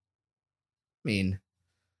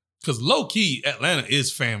 because low key, Atlanta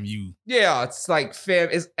is FAMU. Yeah, it's like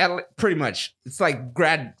it's pretty much. It's like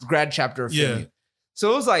grad chapter of FAMU.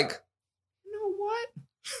 So it was like, you know what?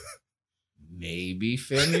 Maybe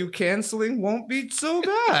FAMU canceling won't be so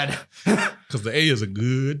bad. Because the A is a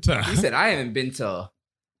good time. He said, I haven't been to,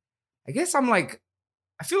 I guess I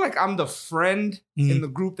feel like I'm the friend in the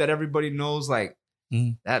group that everybody knows, like,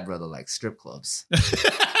 that brother likes strip clubs.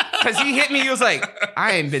 Because he hit me, he was like,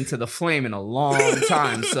 I ain't been to the Flame in a long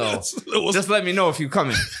time, so just let me know if you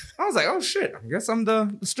coming. I was like, oh shit, I guess I'm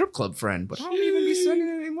the strip club friend, but I don't even be spending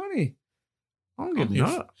any money. I don't give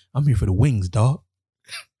a I'm here for the wings, dog.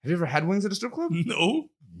 Have you ever had wings at a strip club? No.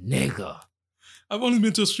 Nigga. I've only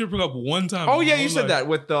been to a strip club one time. Oh yeah, you said that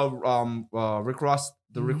with the Rick Ross,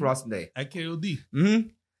 Rick Ross day. At KOD. Mm-hmm.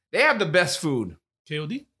 They have the best food.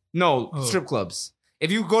 KOD? No, strip clubs.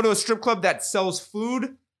 If you go to a strip club that sells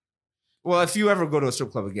food, well, if you ever go to a strip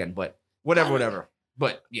club again, but whatever.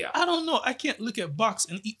 But yeah. I don't know. I can't look at box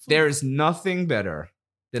and eat food. There is nothing better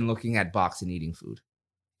than looking at box and eating food.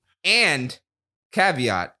 And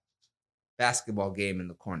caveat, basketball game in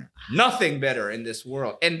the corner. Nothing better in this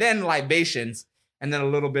world. And then libations, and then a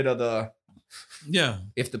little bit of the,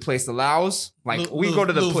 if the place allows. Like we go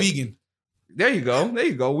to the place. Vegan. There you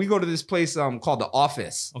go. We go to this place called The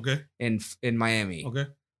Office. Okay. In Miami. Okay.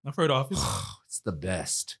 I've heard of Office. It's the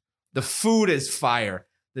best. The food is fire.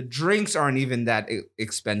 The drinks aren't even that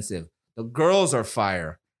expensive. The girls are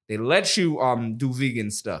fire. They let you do vegan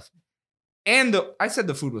stuff. And I said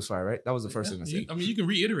the food was fire, right? That was the first thing I said. I mean, you can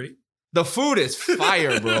reiterate. The food is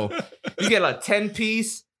fire, bro. You get a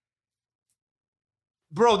 10-piece.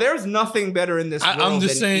 Bro, there's nothing better in this world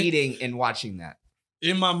than eating and watching that.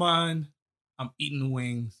 In my mind, I'm eating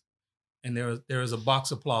wings, and there is a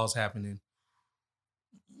box applause happening.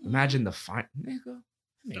 Imagine the nigga.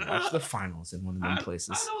 Watch the finals in one of them places.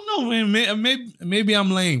 I don't know, man. Maybe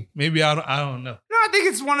I'm lame. Maybe I don't know. No, I think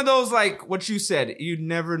it's one of those, like what you said. You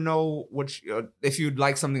never know if you'd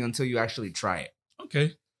like something until you actually try it.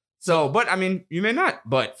 Okay. So, but I mean, you may not.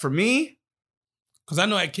 But for me, because I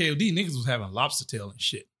know at KOD niggas was having lobster tail and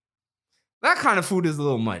shit. That kind of food is a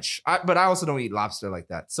little much. But I also don't eat lobster like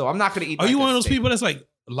that. So I'm not going to eat. Are you one of those people that's like,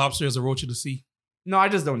 lobster is a roach of the sea? No, I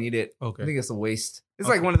just don't eat it. Okay. I think it's a waste. It's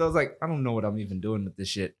like one of those, like, I don't know what I'm even doing with this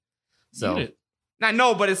shit. So, eat it. I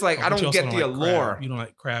know, but it's like, I don't get the allure. You don't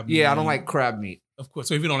like crab meat? Yeah, I don't like crab meat. Of course.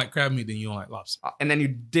 So if you don't like crab meat, then you don't like lobster. And then you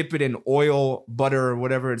dip it in oil, butter, or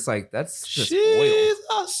whatever. It's like, that's just oil.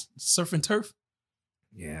 Surf and turf.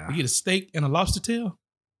 Yeah. You get a steak and a lobster tail,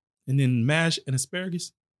 and then mash and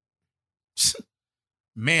asparagus.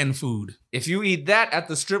 Man food. If you eat that at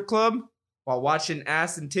the strip club while watching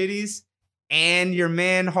ass and titties and your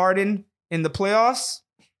man Harden in the playoffs,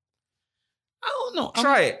 I don't know.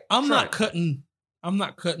 Try it. I'm not cutting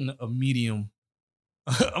a medium.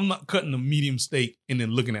 I'm not cutting a medium steak and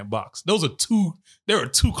then looking at box. They are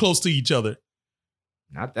too close to each other.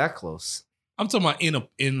 Not that close. I'm talking about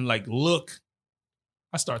in like look.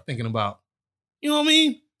 I start thinking about, you know what I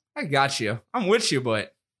mean? I got you. I'm with you,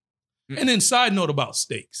 but. And then side note about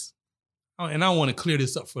steaks. And I want to clear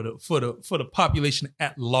this up for the population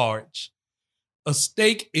at large. A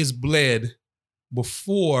steak is bled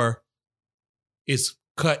before it's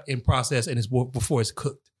cut and processed, and it's before it's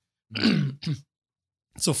cooked.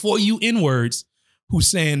 So for you N-words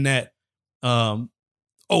who's saying that, the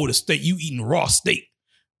steak, you eating raw steak.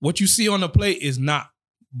 What you see on the plate is not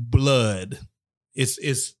blood.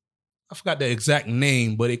 It's I forgot the exact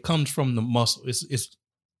name, but it comes from the muscle. It's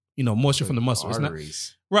moisture from the muscle. Arteries.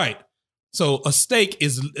 It's not right. So a steak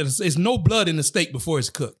is no blood in the steak before it's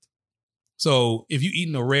cooked. So if you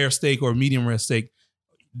eating a rare steak or a medium rare steak,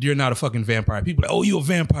 you're not a fucking vampire. People are like, oh, you a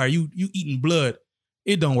vampire. You eating blood.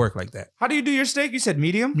 It don't work like that. How do you do your steak? You said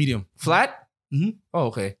medium? Medium. Flat? Mhm. Oh,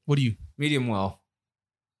 okay. What do you? Medium well.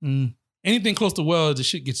 Anything close to well, the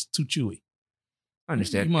shit gets too chewy. I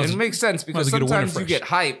understand. You might It as- makes sense because might as well get a sometimes winter you fresh. get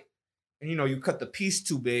hype and you cut the piece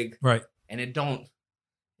too big Right. and it don't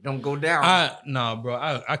go down. Nah, bro.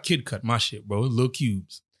 I kid cut my shit, bro. Little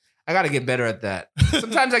cubes. I got to get better at that.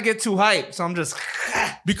 Sometimes I get too hyped, so I'm just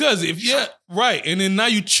Because right. And then now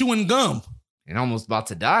you chewing gum. and almost about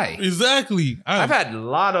to die. Exactly. I've had a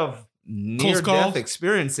lot of Close calls? near-death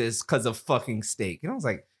experiences because of fucking steak. And I was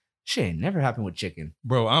like, shit, it never happened with chicken.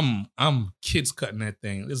 Bro, I'm kids cutting that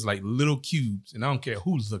thing. It's like little cubes, and I don't care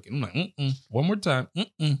who's looking. I'm like, one more time.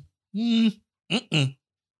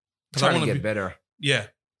 Trying to get better. Yeah.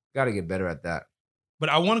 Got to get better at that. But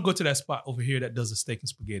I want to go to that spot over here that does the steak and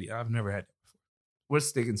spaghetti. I've never had that before. What's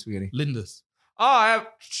steak and spaghetti? Linda's. Oh, I have...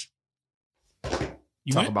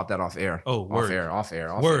 You Talk went? about that off air. Oh, word. Off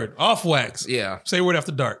air. Word. Off wax. Yeah. Say word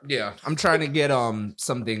after dark. Yeah. I'm trying to get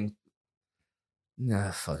something. Nah,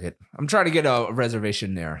 fuck it. I'm trying to get a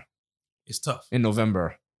reservation there It's tough. in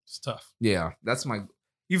November. It's tough. Yeah. That's my...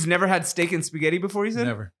 You've never had steak and spaghetti before, you said?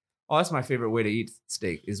 Never. Oh, that's my favorite way to eat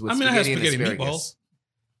steak is with I mean, I had spaghetti and spaghetti asparagus.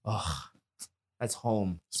 meatballs. Oh, that's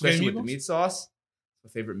home. Spaghetti Especially with the meatballs? meat sauce. My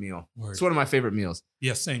favorite meal. Word. It's one of my favorite meals.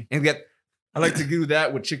 Yeah, same. And I like to do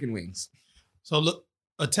that with chicken wings. So look,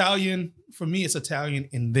 Italian, for me, it's Italian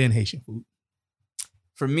and then Haitian food.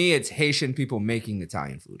 For me, it's Haitian people making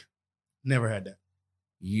Italian food. Never had that.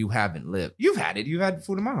 You haven't lived. You've had it. You've had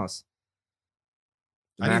food in my house.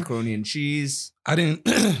 I didn't- Macaroni and cheese. I didn't,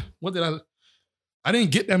 I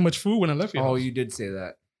didn't get that much food when I left here. Oh, you did say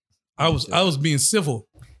that. I was being civil.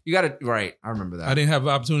 You got it right. I remember that. I didn't have the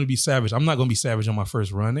opportunity to be savage. I'm not gonna be savage on my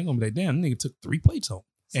first run. They're gonna be like, damn, nigga took 3 plates home.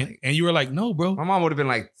 It's like- And you were like, no, bro. my mom would have been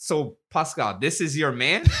like, so Pascal, this is your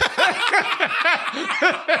man?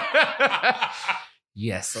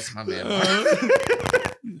 Yes, that's my man.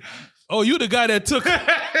 Oh, you the guy that took.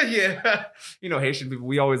 Yeah. You know, Haitian people,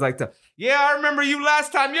 we always like to, yeah, I remember you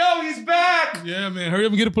last time. Yo, he's back. Yeah, man, hurry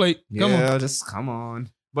up and get a plate. Come on. Yeah, just come on.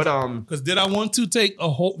 But Because did I want to take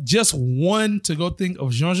just one to go think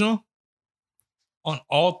of Jean-Jean on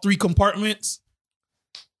all 3 compartments?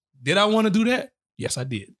 Did I want to do that? Yes, I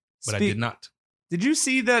did. But I did not. Did you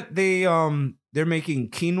see that they're making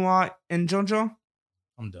quinoa in Jojo?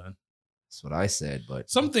 I'm done. That's what I said, but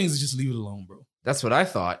Some things just leave it alone, bro. that's what I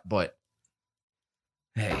thought. But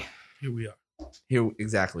hey, Here we are. Here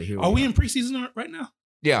Are we in preseason right now?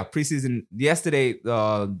 Yeah, preseason. Yesterday,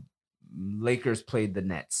 Lakers played the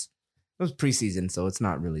Nets. It was preseason, so it's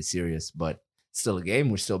not really serious, but still a game.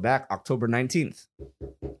 We're still back. October 19th.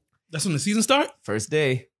 That's when the season start? First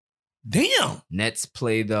day. Damn. Nets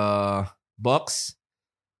play the Bucks.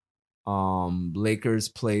 Lakers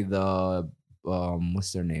play the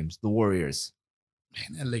what's their names? The Warriors.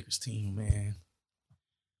 Man, that Lakers team, man.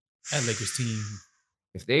 That Lakers team.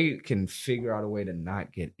 If they can figure out a way to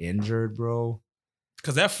not get injured, bro,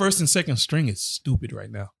 Because that first and second string is stupid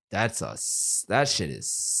right now. that shit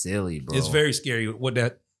is silly, bro. It's very scary what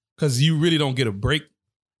that, because you really don't get a break.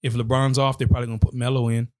 If LeBron's off, they're probably going to put Melo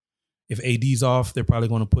in. If AD's off, they're probably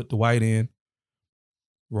going to put Dwight in.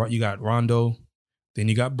 You got Rondo. Then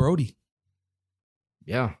you got Brody.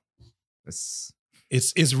 Yeah.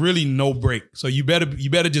 It's really no break. So you better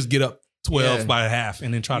just get up 12 Yeah. by a half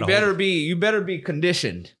and then try You to hold it. you better be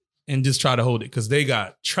conditioned. And just try to hold it because they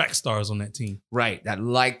got track stars on that team. Right, that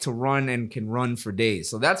like to run and can run for days.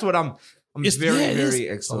 So that's what I'm very it's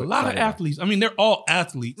excited. a lot of about. athletes. I mean, they're all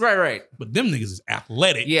athletes, Right. but them niggas is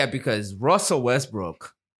athletic. Yeah, because Russell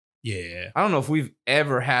Westbrook, Yeah. I don't know if we've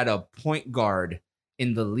ever had a point guard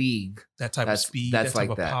in the league. That type of speed, that's that type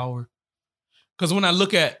like of that. power. Because when I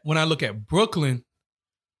look at Brooklyn,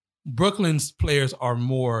 Brooklyn's players are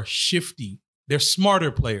more shifty. They're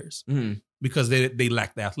smarter players Mm-hmm. because they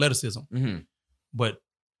lack the athleticism. Mm-hmm. But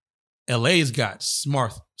LA's got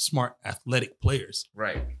smart athletic players,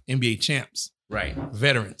 Right. NBA champs, Right.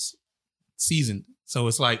 veterans, seasoned. So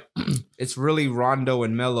it's like, It's really Rondo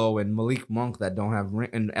and Melo and Malik Monk that don't have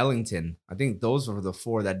and Ellington. I think those are the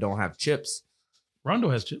 4 that don't have chips. Rondo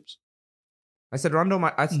has chips. I said Rondo.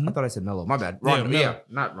 I Mhm. thought I said Melo. My bad. Rondo. Melo. Yeah,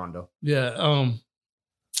 not Rondo. Yeah.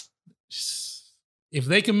 If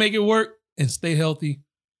they can make it work and stay healthy,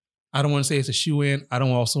 I don't want to say it's a shoe in. I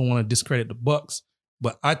don't also want to discredit the Bucks,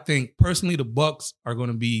 but I think personally the Bucks are going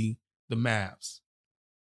to be the Mavs.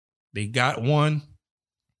 They got one,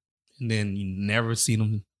 and then you never see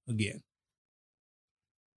them again.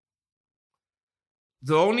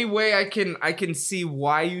 The only way I can see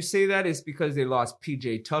why you say that is because they lost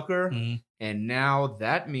PJ Tucker, and now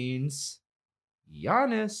that means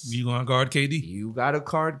Giannis. You gonna guard KD? You got to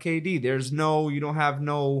guard KD. You don't have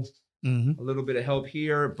a little bit of help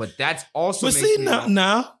here, but that's also. But see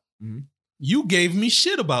now, Mhm. you gave me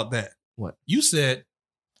shit about that. What? You said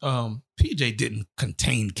PJ didn't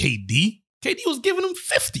contain KD. KD was giving him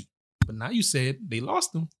 50, but now you said they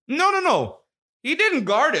lost him. No. He didn't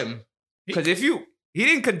guard him because he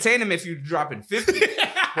didn't contain him if you drop in 50.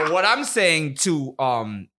 But what I'm saying to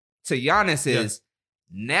Giannis is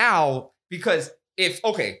now, because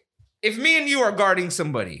if me and you are guarding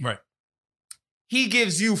somebody, right, he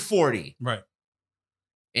gives you 40, right,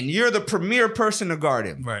 and you're the premier person to guard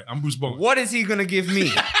him, right. I'm Bruce Bowen. What is he gonna give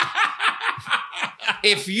me?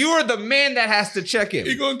 If you're the man that has to check him,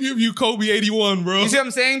 He gonna give you Kobe 81, bro. you see what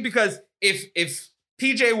I'm saying? Because if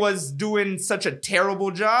PJ was doing such a terrible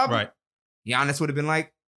job, Right. Giannis would have been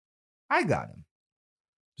like, I got him.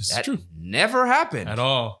 This That is true. never happened. At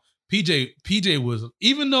all. PJ was,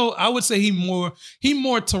 even though I would say he more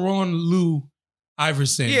Teron Lou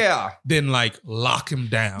Iverson than like lock him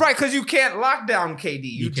down. Right, because you can't lock down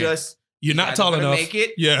KD. You're not tall enough. Make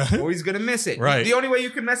it, Yeah. or he's gonna miss it. Right. The only way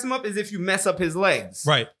you can mess him up is if you mess up his legs.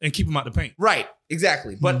 Right. And keep him out the paint. Right.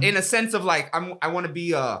 Exactly. But in a sense of like, I want to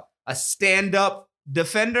be a stand-up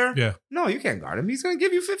defender. Yeah. No, you can't guard him. He's gonna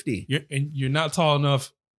give you 50. You're not tall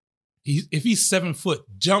enough. If he's 7 foot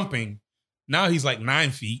jumping, now he's like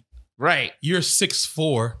 9 feet. Right. You're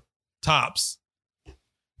 6'4" tops.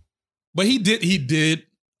 But he did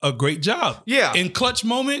a great job. Yeah. In clutch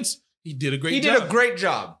moments, he did a great job. He did a great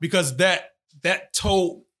job. Because that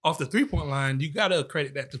toe off the 3-point line, you gotta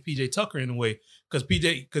credit that to PJ Tucker in a way. Because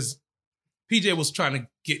PJ was trying to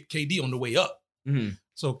get KD on the way up. Mm-hmm.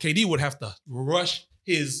 So KD would have to rush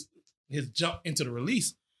his jump into the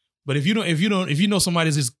release. But if you know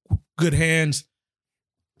somebody's just good hands,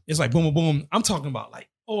 it's like boom, boom, boom. I'm talking about like,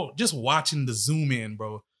 just watching the zoom in,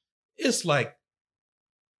 bro. It's like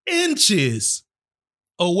inches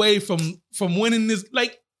away from winning this,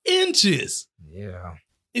 like inches. Yeah.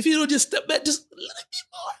 If you don't just step back, just let it be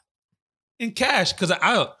more. In cash, because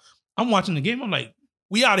I'm watching the game. I'm like,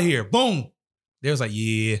 we out of here. Boom. They was like,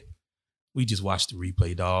 yeah, we just watched the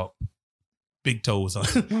replay, dog. Big toe was on.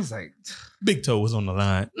 I was like, big toe was on the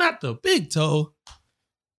line. Not the big toe.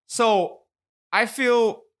 So I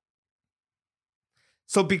feel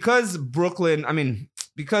because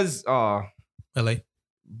LA.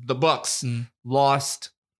 the Bucks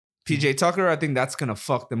lost PJ Tucker, I think that's gonna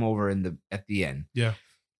fuck them over at the end. Yeah.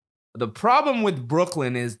 The problem with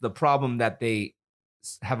Brooklyn is the problem that they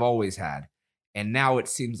have always had, and now it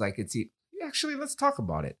seems like it's actually. Let's talk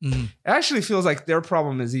about it. It actually feels like their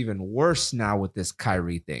problem is even worse now with this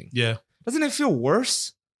Kyrie thing. Yeah. Doesn't it feel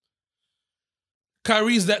worse?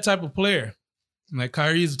 Kyrie's that type of player. Like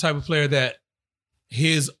Kyrie's the type of player that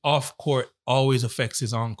his off court always affects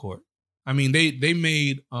his on court. I mean, they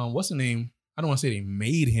made what's the name? I don't want to say they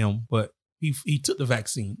made him, but he took the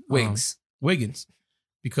vaccine. Wiggins.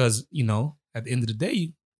 Because, at the end of the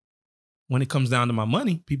day, when it comes down to my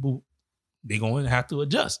money, people, they're going to have to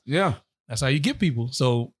adjust. Yeah. That's how you get people.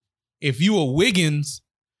 So if you are Wiggins,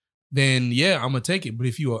 then yeah, I'm going to take it. But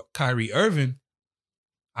if you are Kyrie Irving,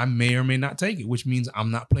 I may or may not take it, which means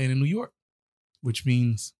I'm not playing in New York, which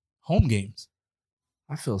means home games.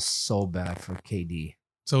 I feel so bad for KD.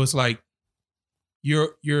 So it's like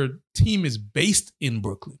your team is based in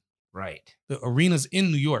Brooklyn. Right. The arena's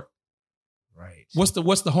in New York. Right. What's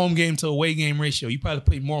the home game to away game ratio? You probably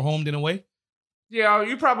play more home than away? Yeah,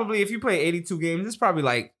 you probably, if you play 82 games, it's probably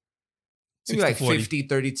like 50,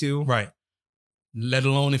 32. Right. Let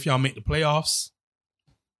alone if y'all make the playoffs.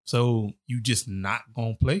 So you just not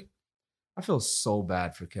going to play? I feel so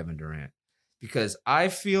bad for Kevin Durant because I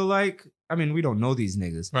feel like, we don't know these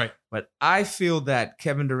niggas. Right. But I feel that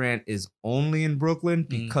Kevin Durant is only in Brooklyn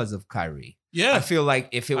because of Kyrie. Yeah. I feel like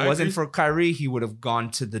if it wasn't for Kyrie, he would have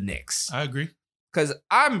gone to the Knicks. I agree. Because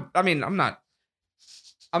I'm not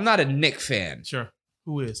a Knicks fan. Sure.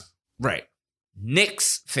 Who is? Right.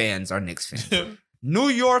 Knicks fans are Knicks fans. New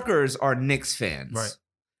Yorkers are Knicks fans. Right.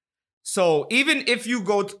 So even if you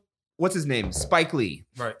go to, what's his name? Spike Lee.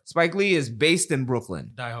 Right. Spike Lee is based in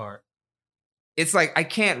Brooklyn. Die hard. It's like I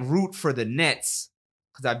can't root for the Nets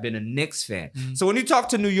because I've been a Knicks fan. So when you talk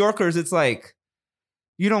to New Yorkers, it's like,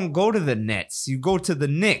 you don't go to the Nets. You go to the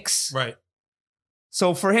Knicks. Right.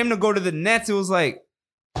 So for him to go to the Nets, it was like,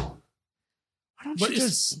 why don't you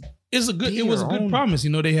just... It was a good promise.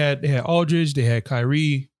 They had Aldridge, they had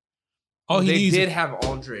Kyrie. They did have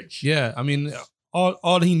Aldridge. Yeah,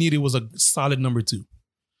 all he needed was a solid number 2,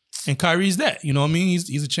 and Kyrie's that.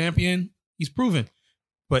 He's a champion. He's proven.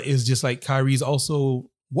 But it's just like Kyrie's also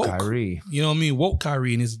woke. Kyrie. You know what I mean? Woke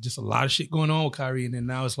Kyrie. And there's just a lot of shit going on with Kyrie. And then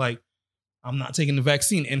now it's like, I'm not taking the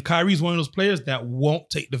vaccine. And Kyrie's one of those players that won't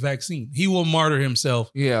take the vaccine. He will martyr himself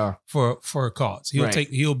Yeah. for a cause. Right.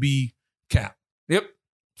 He'll be capped. Yep.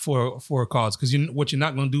 For a cause. Because what you're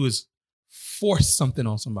not going to do is force something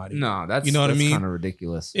on somebody. No, that's, you know what I mean? Kind of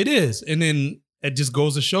ridiculous. It is. And then it just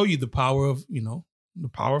goes to show you the power of, the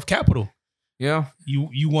power of capital. Yeah.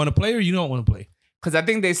 You want to play or you don't want to play? Because I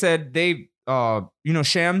think they said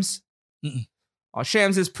Shams?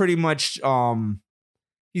 Shams is pretty much,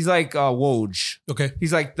 he's like Woj. Okay.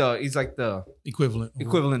 He's like the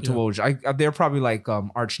Equivalent to yeah. Woj. They're probably like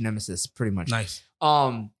arch nemesis, pretty much. Nice.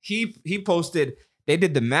 He posted, they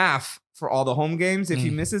did the math for all the home games. If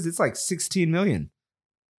he misses, it's like 16 million.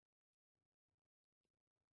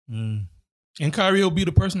 And Kyrie will be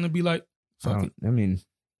the person to be like, fuck it. I mean,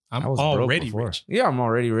 I'm I was already broke rich. Yeah, I'm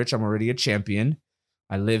already rich. I'm already a champion.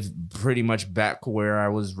 I live pretty much back where I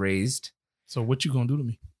was raised. So what you gonna do to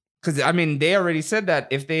me? Because, I mean, they already said that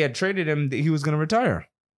if they had traded him, he was going to retire.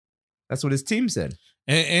 That's what his team said.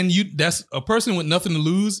 And that's a person with nothing to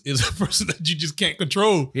lose is a person that you just can't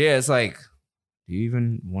control. Yeah, it's like, do you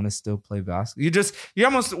even want to still play basketball? Feel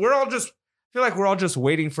like we're all just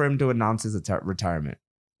waiting for him to announce his retirement.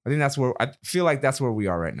 I feel like that's where we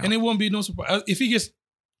are right now. And it won't be no surprise. If he gets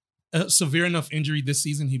a severe enough injury this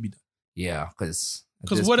season, he'd be done. Yeah, because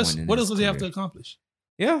what else does he have to accomplish?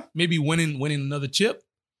 Yeah. Maybe winning another chip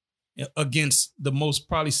against the most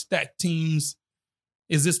probably stacked teams.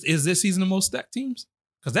 Is this season the most stacked teams?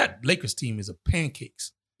 Because that Lakers team is a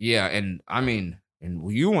pancakes. Yeah, and I mean,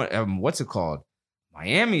 and you want what's it called?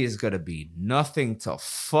 Miami is gonna be nothing to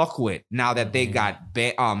fuck with now that they got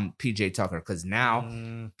PJ Tucker, because now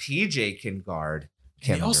PJ can guard.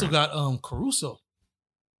 They also got Caruso.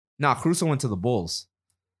 Nah, Caruso went to the Bulls.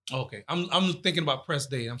 Okay, I'm thinking about press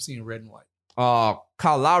day. I'm seeing red and white.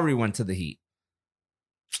 Kyle Lowry went to the Heat.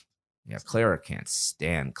 Yeah, Clara can't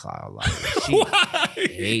stand Kyle Lowry.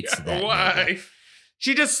 She hates that. Why? Nigga.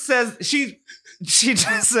 She just says she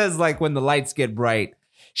just says like when the lights get bright,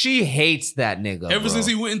 she hates that nigga. Ever since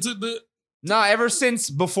he went into the ever since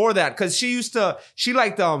before that, because she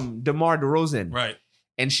liked DeMar DeRozan, right,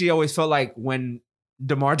 and she always felt like when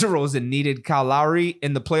DeMar DeRozan needed Kyle Lowry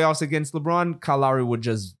in the playoffs against LeBron, Kyle Lowry would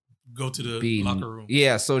just go to the locker room.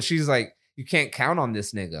 Yeah, so she's like, you can't count on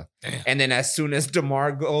this nigga. Damn. And then as soon as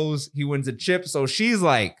DeMar goes, he wins a chip. So she's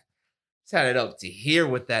like, set it up to here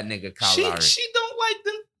with that nigga Kyle Lowry. She don't like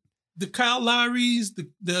the Kyle Lowrys,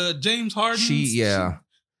 the James Hardens.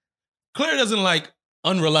 Claire doesn't like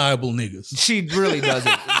unreliable niggas. She really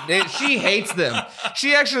doesn't. She hates them.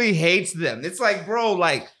 She actually hates them. It's like, bro,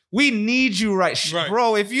 like, we need you right.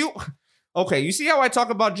 Bro, if you... Okay, you see how I talk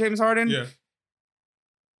about James Harden? Yeah.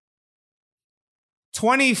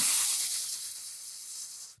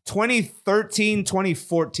 2013,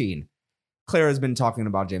 2014, Claire has been talking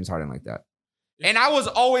about James Harden like that. And I was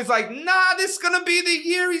always like, nah, this is going to be the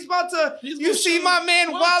year he's about to... You see my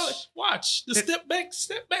man... Watch. The step back,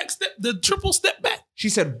 the triple step back. She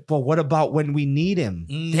said, but what about when we need him?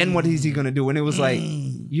 Then what is he going to do? And it was like,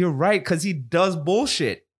 you're right, because he does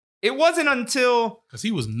bullshit. It wasn't until... Because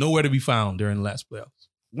he was nowhere to be found during the last playoffs.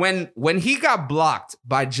 When he got blocked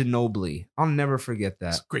by Ginobili, I'll never forget that.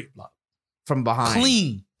 It's a great block. From behind.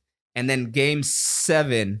 Clean. And then game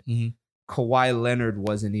 7, Kawhi Leonard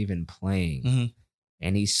wasn't even playing.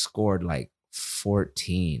 And he scored like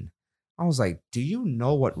 14. I was like, do you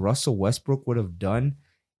know what Russell Westbrook would have done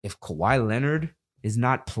if Kawhi Leonard is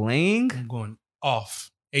not playing? I'm going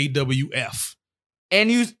off. AWF.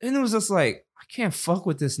 And it was just like, I can't fuck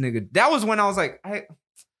with this nigga. That was when I was like, I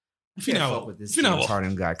can't fuck with this James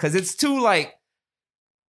Harden guy. Because it's too like,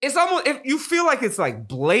 it's almost, if you feel like it's like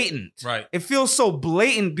blatant. Right. It feels so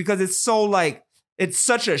blatant because it's so like, it's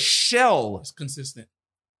such a shell. It's consistent.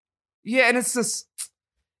 Yeah, and it's just,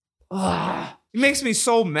 it makes me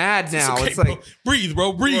so mad now. It's, okay, it's like, bro. Breathe,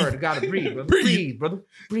 bro. Breathe. Lord, gotta breathe, brother. Breathe, brother.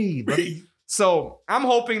 Breathe, brother. So I'm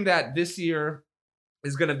hoping that this year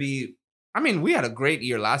is gonna be. I mean, we had a great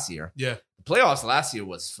year last year. Yeah. The playoffs last year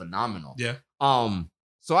was phenomenal. Yeah.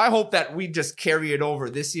 So I hope that we just carry it over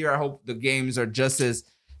this year. I hope the games are just as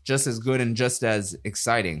good and just as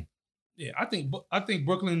exciting. Yeah, I think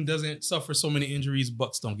Brooklyn doesn't suffer so many injuries.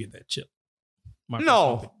 Bucks don't get that chip.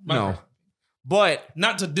 No. But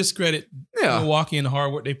not to discredit Milwaukee and the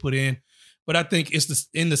hard work they put in, but I think it's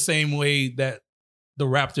in the same way that the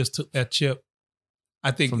Raptors took that chip.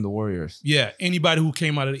 I think from the Warriors. Yeah, anybody who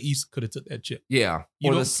came out of the East could have took that chip. Yeah,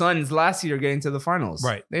 or the Suns last year getting to the finals.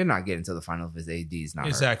 Right, they're not getting to the finals if AD's not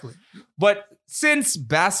exactly. Hurt. But since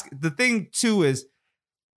the thing too is,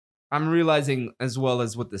 I'm realizing as well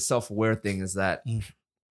as with the self-aware thing is that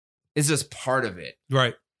it's just part of it.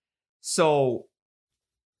 Right. So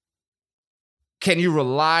can you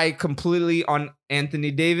rely completely on Anthony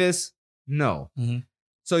Davis? No. Mm-hmm.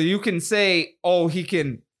 So you can say, oh, he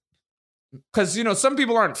can, because, you know, some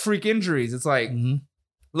people aren't freak injuries. It's like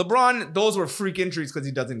LeBron, those were freak injuries because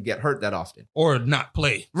he doesn't get hurt that often. Or not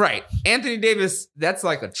play. Right. Anthony Davis, that's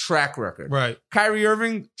like a track record. Right. Kyrie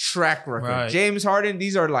Irving, track record. Right. James Harden,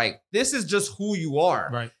 these are like, this is just who you are.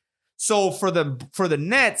 Right. So for the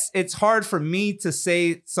Nets, it's hard for me to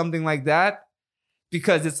say something like that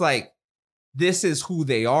because it's like, this is who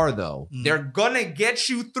they are, though. They're going to get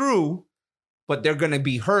you through, but they're going to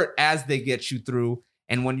be hurt as they get you through.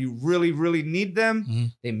 And when you really, really need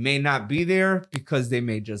them, they may not be there because they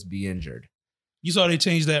may just be injured. You saw they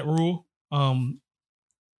changed that rule.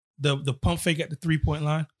 The pump fake at the 3-point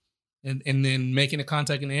line and then making the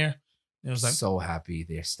contact in the air. It was like, so happy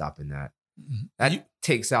they're stopping that. That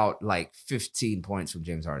takes out like 15 points from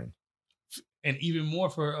James Harden. And even more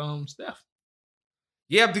for Steph.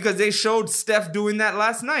 Yeah, because they showed Steph doing that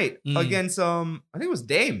last night against I think it was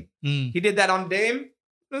Dame. He did that on Dame.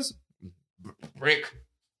 Just break.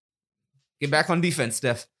 Get back on defense,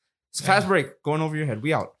 Steph. It's a fast break going over your head.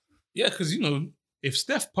 We out. Yeah, because you know, if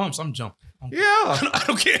Steph pumps, I'm jumping. Yeah. I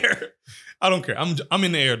don't care. I don't care. I'm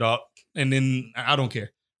in the air, dog. And then I don't care.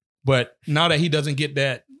 But now that he doesn't get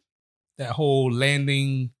that whole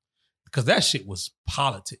landing, because that shit was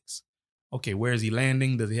politics. Okay, where is he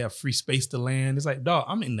landing? Does he have free space to land? It's like, dog,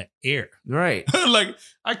 I'm in the air. Right. Like,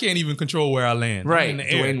 I can't even control where I land. Right. I'm in the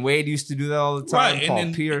air. Dwayne Wade used to do that all the time. Right.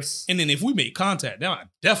 Paul Pierce. And then if we make contact, then I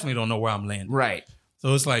definitely don't know where I'm landing. Right.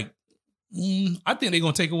 So it's like, I think they're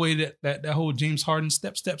going to take away that whole James Harden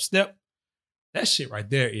step. That shit right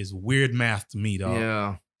there is weird math to me, dog.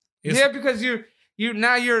 Yeah. Yeah, because you're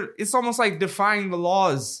it's almost like defying the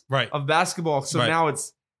laws of basketball. So now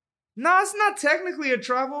it's not technically a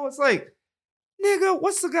travel. It's like, nigga,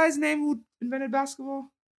 what's the guy's name who invented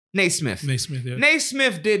basketball? Naismith. Yeah.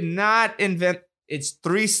 Naismith did not invent it's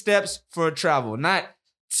 3 steps for a travel, not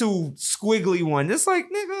 2 squiggly ones. It's like,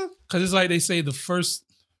 nigga. Because it's like they say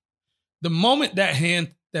the moment that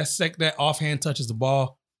offhand touches the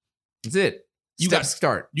ball, that's it.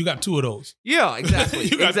 Start. You got 2 of those. Yeah, exactly.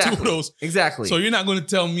 You got 2 of those. Exactly. So you're not going to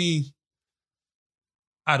tell me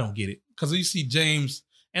I don't get it. Because you see James,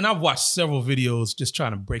 and I've watched several videos just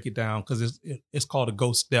trying to break it down because it's called a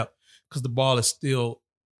ghost step because the ball is still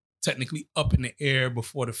technically up in the air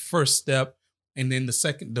before the first step. And then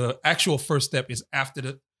the actual first step is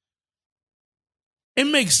after it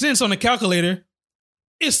makes sense on the calculator.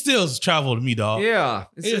 It still is travel to me, dog. Yeah.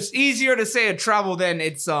 It's just easier to say a travel than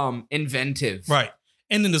it's inventive. Right.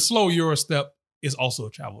 And then the slow Euro step is also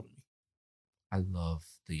a travel to me. I love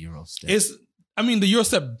the Euro step. The Euro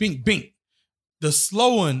step, bink, bink. The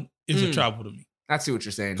slow one is a travel to me. I see what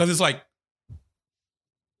you're saying. Because it's like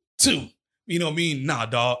 2. You know what I mean? Nah,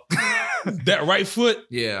 dog. That right foot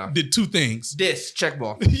did 2 things. This, check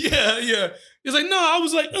ball. Yeah. It's like, no, I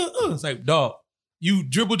was like, It's like, dog, you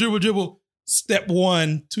dribble. Step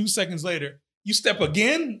 1, 2 seconds later, you step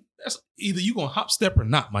again. That's either you gonna hop step or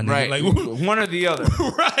not, my nigga. Right. Like one or the other.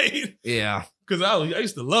 Right. Yeah. Because I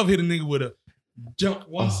used to love hitting a nigga with a jump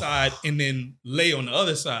one side and then lay on the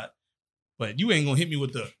other side. But you ain't gonna hit me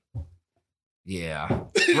with the. Yeah.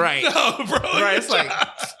 Right. No, bro. Right. It's like,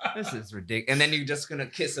 this is ridiculous. And then you're just gonna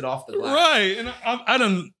kiss it off the glass. Right. And I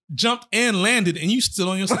done jumped and landed, and you still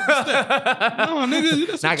on your second step. No,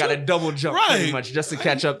 nigga. Now I got to double jump pretty much just to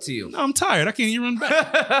catch up to you. No, I'm tired. I can't even run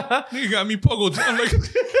back. Nigga got me pogo. I'm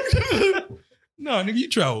like, no, nigga, you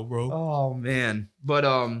travel, bro. Oh man. But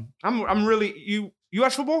I'm really you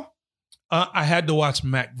watch football? I had to watch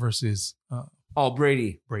Mac versus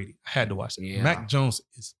Brady. I had to watch it. Yeah. Mac Jones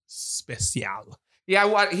is special.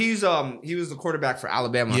 Yeah, he was the quarterback for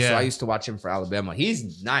Alabama, so I used to watch him for Alabama.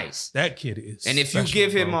 He's nice. That kid is. And if you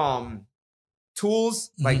give him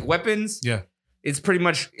tools like weapons, it's pretty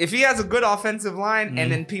much if he has a good offensive line and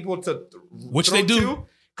then people to which they do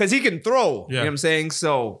because he can throw. You know what I'm saying?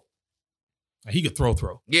 So he could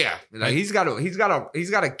throw. Yeah, like he's got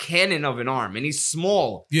a cannon of an arm, and he's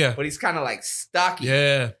small. Yeah, but he's kind of like stocky.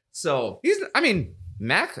 Yeah. So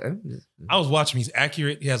Mac. I was watching. He's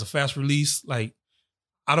accurate. He has a fast release. Like.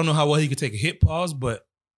 I don't know how well he could take a hit pause, but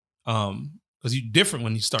because you're different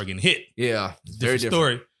when you start getting hit. Yeah, it's very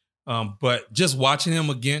different story. But just watching him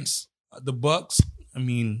against the Bucks, I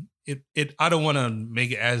mean, it. I don't want to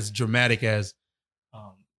make it as dramatic as,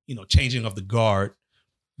 changing of the guard.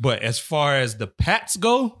 But as far as the Pats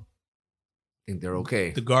go, I think they're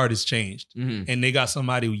okay. The guard has changed, and they got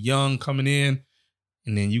somebody young coming in,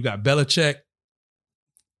 and then you got Belichick.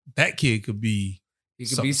 that kid could be He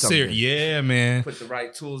could be something. serious. Yeah, man. Put the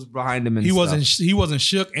right tools behind him and He wasn't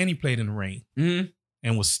shook, and he played in the rain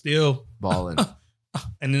and was still balling.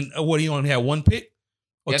 And then he only had one pick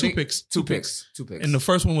or two picks? Two picks. And the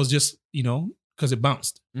first one was just, because it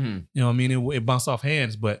bounced. Mm-hmm. You know what I mean? It bounced off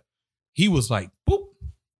hands, but he was like, boop,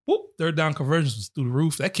 boop. Third down conversions was through the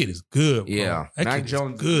roof. That kid is good, bro. Yeah. That Mac kid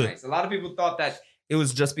Jones is good. is nice. A lot of people thought that it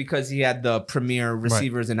was just because he had the premier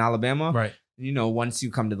receivers in Alabama. Right. Once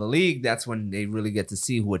you come to the league, that's when they really get to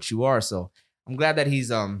see what you are. So I'm glad that he's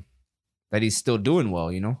still doing well,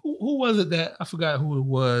 Who was it that, I forgot who it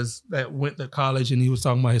was, that went to college and he was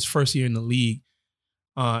talking about his first year in the league.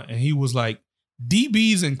 And he was like,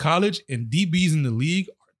 DBs in college and DBs in the league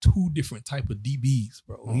are two different type of DBs,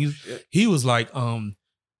 bro. He was like,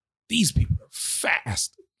 these people are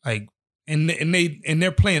fast. Like, and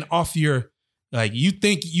they're playing off your, like, you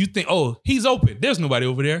think, oh, he's open. There's nobody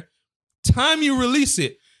over there. Time you release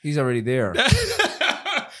it, he's already there.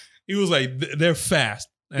 He was like, they're fast.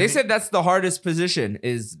 They said that's the hardest position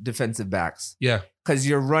is defensive backs. Yeah. Because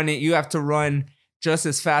you have to run just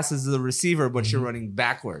as fast as the receiver, but you're running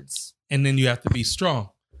backwards. And then you have to be strong.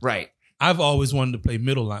 Right. I've always wanted to play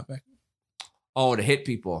middle linebacker. Oh, to hit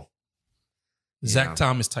people. Zach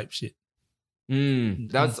Thomas type shit.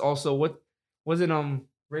 That's also what was it?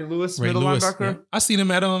 Ray Lewis, Ray middle Lewis, linebacker. Yeah. I seen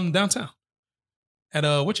him at downtown. At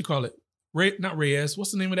what you call it? Not Reyes.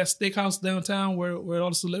 What's the name of that steakhouse downtown where all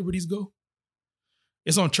the celebrities go?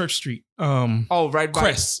 It's on Church Street. Right by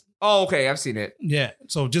Crest. Oh, okay, I've seen it. Yeah.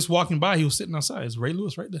 So just walking by, he was sitting outside. It's Ray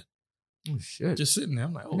Lewis right there. Oh shit! Just sitting there.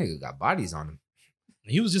 I'm like, oh, that nigga got bodies on him.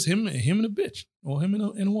 He was just him and a bitch, or him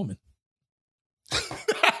and a woman.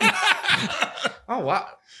 Oh wow!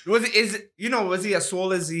 Was he as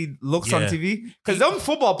swole as he looks on TV? Because them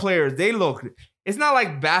football players, they look. It's not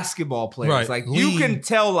like basketball players. Right. Like Lean. you can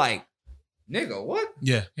tell, like, nigga, what?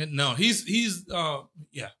 Yeah. No, he's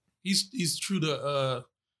true to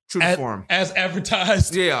form as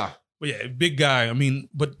advertised. Yeah. But yeah, big guy. I mean,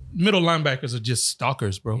 but middle linebackers are just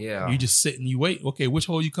stalkers, bro. Yeah. You just sit and you wait. Okay, which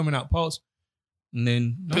hole you coming out? Pause. And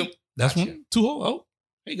then that's Gotcha. one. Two hole. Oh,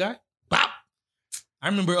 hey guy. Bop. I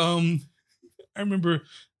remember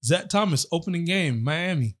Zach Thomas opening game,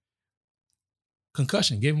 Miami.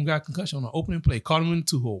 Concussion. Gave him a guy concussion on the opening play. Caught him in the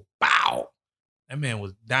two hole. Bow. That man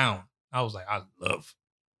was down. I was like, I love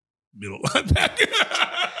middle linebacker.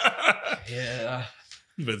 Yeah.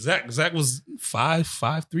 But Zach was 5'3",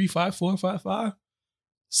 5'4", 5'5".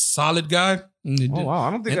 Solid guy. Oh wow,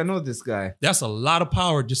 I don't think I know this guy. That's a lot of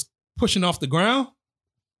power just pushing off the ground.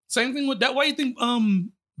 Same thing with that. Why you think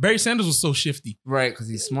Barry Sanders was so shifty? Right, because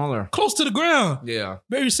he's smaller. Close to the ground. Yeah.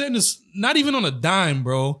 Barry Sanders, not even on a dime,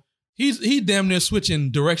 bro. He damn near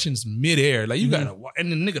switching directions midair. Like you gotta,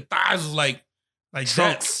 and the nigga thighs was like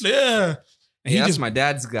Trunks. that. Yeah. And that's my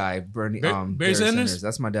dad's guy, Barry Sanders.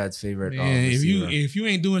 That's my dad's favorite. Man, if you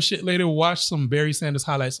ain't doing shit later, watch some Barry Sanders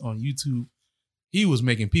highlights on YouTube. He was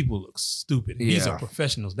making people look stupid. Yeah. These are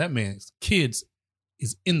professionals. That man's kids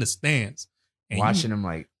is in the stands. And watching him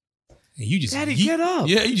like, and you just Daddy, get up.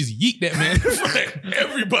 Yeah, you just yeet that man in front of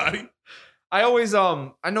everybody. I always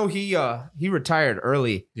I know he retired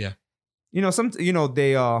early. Yeah. They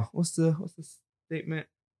what's the statement?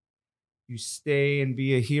 You stay and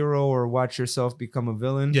be a hero or watch yourself become a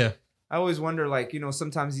villain. Yeah. I always wonder, like,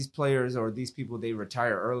 sometimes these players or these people, they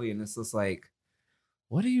retire early and it's just like,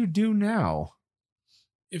 what do you do now?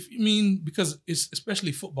 Because it's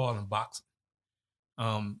especially football and boxing.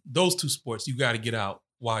 Those two sports, you got to get out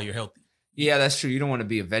while you're healthy. Yeah, that's true. You don't want to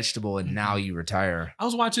be a vegetable and now you retire. I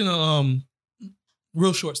was watching a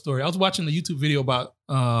real short story. I was watching a YouTube video about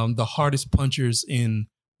the hardest punchers in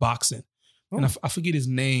boxing. Oh. And I forget his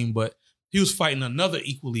name, but he was fighting another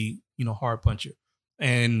equally, hard puncher.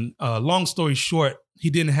 And long story short, he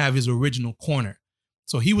didn't have his original corner.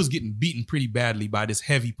 So he was getting beaten pretty badly by this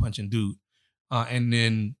heavy punching dude. And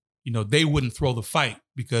then, they wouldn't throw the fight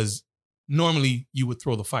because normally you would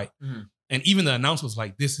throw the fight. Mm-hmm. And even the announcer was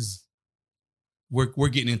like, we're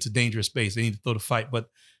getting into dangerous space. They need to throw the fight. But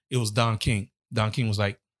it was Don King. Don King was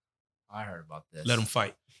like, I heard about this. Let him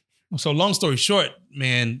fight. So long story short,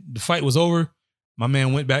 man, the fight was over. My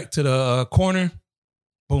man went back to the corner.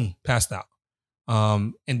 Boom, passed out.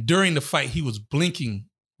 And during the fight, he was blinking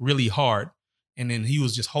really hard. And then he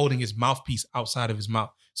was just holding his mouthpiece outside of his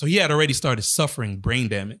mouth. So he had already started suffering brain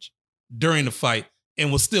damage during the fight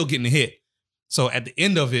and was still getting hit. So at the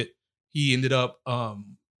end of it, he ended up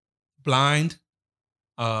blind,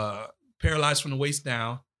 paralyzed from the waist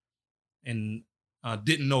down, and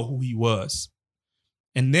didn't know who he was.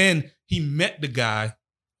 And then he met the guy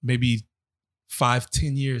maybe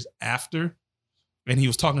 5-10 years after, and he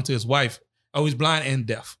was talking to his wife. Oh, he's blind and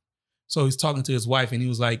deaf. So he's talking to his wife, and he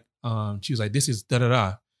was like, she was like, "This is da da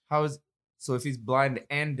da." So if he's blind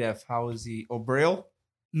and deaf, how is he? Oh, Braille?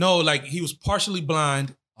 No, like he was partially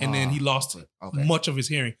blind, and then he lost much of his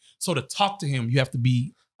hearing. So to talk to him, you have to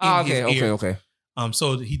be in his ear. Okay.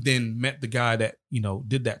 So he then met the guy that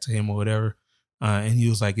did that to him or whatever, and he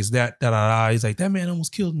was like, "Is that da da da?" He's like, "That man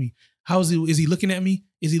almost killed me. How is he? Is he looking at me?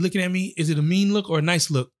 Is he looking at me? Is it a mean look or a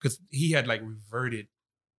nice look?" Because he had like reverted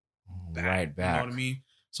back. You know what I mean?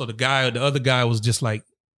 So the other guy was just like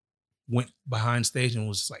went behind stage and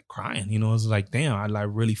was just like crying. It was like, damn, I like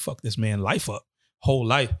really fucked this man's life up, whole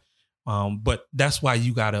life. But that's why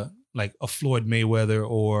you gotta like a Floyd Mayweather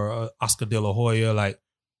or a Oscar De La Hoya, like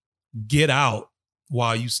get out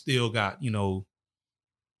while you still got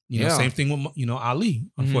same thing with Ali.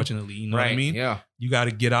 Unfortunately, you know what I mean? Yeah, you got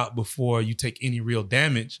to get out before you take any real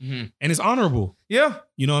damage, and it's honorable. Yeah,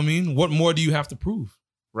 you know what I mean? What more do you have to prove?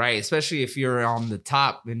 Right, especially if you're on the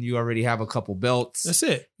top and you already have a couple belts. That's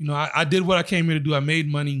it. I did what I came here to do. I made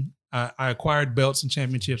money. I acquired belts and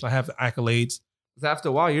championships. I have the accolades. After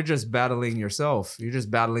a while, you're just battling yourself. You're just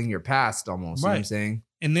battling your past almost. Right. You know what I'm saying?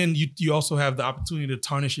 And then you also have the opportunity to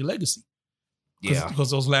tarnish your legacy. Yeah. Because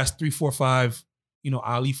those last 3, 4, 5,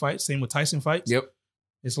 Ali fights, same with Tyson fights. Yep.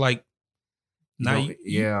 It's like now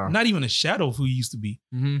you're not even a shadow of who you used to be.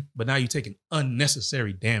 Mm-hmm. But now you're taking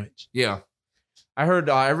unnecessary damage. Yeah. I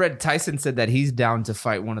read Tyson said that he's down to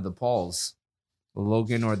fight one of the Pauls,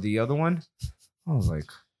 Logan or the other one. I was like,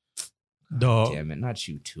 dog, damn it, not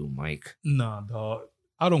you too, Mike. Nah, dog.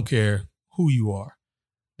 I don't care who you are.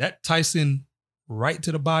 That Tyson right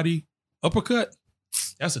to the body uppercut,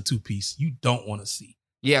 that's a 2-piece you don't want to see.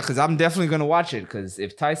 Yeah, because I'm definitely gonna watch it. Because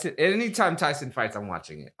if anytime Tyson fights, I'm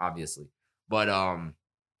watching it, obviously. But I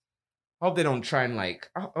hope they don't try and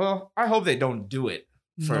I hope they don't do it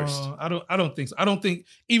first. No, I don't think so. I don't think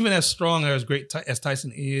even as strong or as great as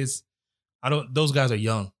Tyson is, those guys are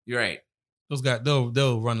young. You're right. Those guys,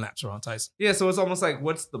 they'll run laps around Tyson. Yeah, so it's almost like,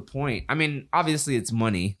 what's the point? I mean, obviously it's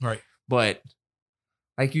money, right? But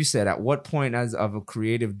like you said, at what point as of a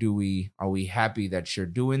creative are we happy that you're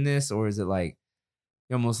doing this, or is it like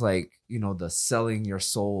almost like the selling your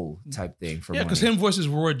soul type thing for money? Yeah, because him versus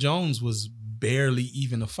Roy Jones was barely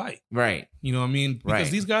even a fight, right? You know what I mean?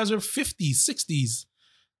 Because these guys are 50s, 60s.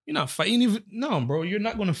 You're not fighting even. No, bro, you're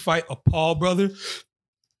not going to fight a Paul brother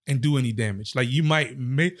and do any damage. Like you might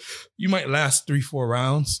last 3-4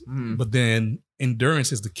 rounds, but then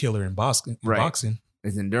endurance is the killer in boxing.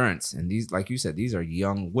 It's endurance, and these, like you said, these are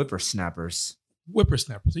young whippersnappers.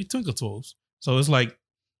 These twinkle toes. So it's like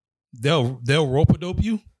they'll rope-a-dope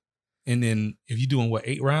you, and then if you're doing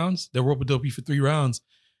 8 rounds, they'll rope-a-dope you for 3 rounds.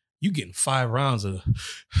 You getting 5 rounds of.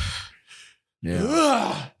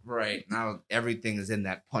 Yeah. Right. Now everything is in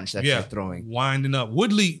that punch that you're throwing. Winding up.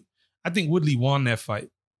 I think Woodley won that fight.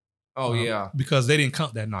 Oh, yeah. Because they didn't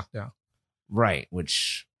count that knockdown. Right.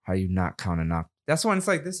 Which, how you not count a knock? That's when it's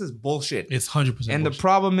like, this is bullshit. It's 100% And bullshit. the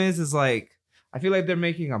problem is like, I feel like they're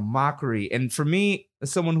making a mockery. And for me,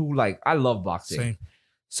 as someone who I love boxing. Same.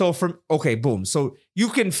 So boom. So you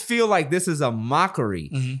can feel like this is a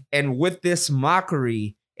mockery. Mm-hmm. And with this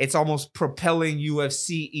mockery, it's almost propelling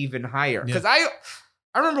UFC even higher. Because I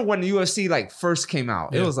remember when the UFC first came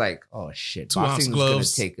out, it was like, oh shit, 2 ounce boxing gloves.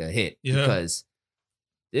 was gonna take a hit because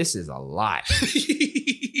this is a lot.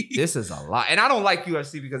 This is a lot. And I don't like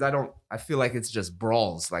UFC because I feel like it's just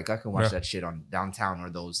brawls. Like I can watch that shit on Downtown or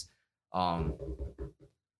those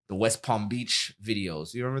the West Palm Beach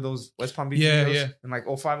videos. You remember those West Palm Beach videos? Yeah.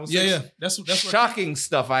 In 05, 06? Yeah. That's shocking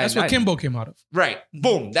stuff. That's what Kimbo came out of. Right.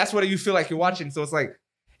 Boom. That's what you feel like you're watching. So it's like,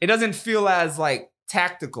 it doesn't feel as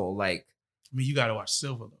tactical. Like, I mean, you gotta watch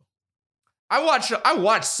Silva though. I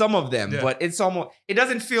watch some of them, but it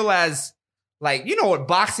doesn't feel as what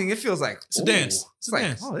boxing, it feels like. It's a dance. It's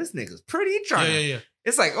like, oh, this nigga's pretty trying. Yeah.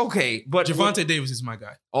 It's like, okay, but Gervonta Davis is my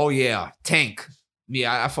guy. Oh yeah, Tank.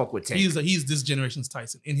 Yeah, I fuck with Tank. He's this generation's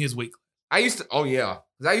Tyson in his weight class. I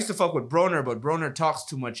used to fuck with Broner, but Broner talks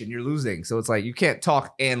too much and you're losing. So it's like you can't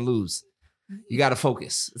talk and lose. You got to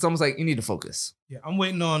focus. It's almost like you need to focus. Yeah, I'm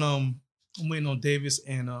waiting on Davis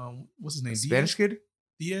and what's his name? Spanish kid?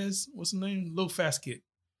 Diaz. What's his name? Little fast kid.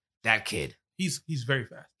 That kid. He's very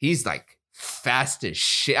fast. He's fast as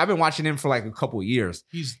shit. I've been watching him for a couple of years.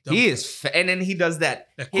 He is and then he does that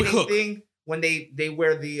quick hook thing when they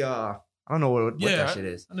wear the I don't know what that shit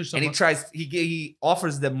is. And he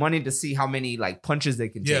offers them money to see how many punches they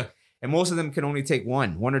can take. And most of them can only take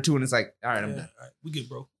one or two, and it's like, all right, I'm done. All right, we good,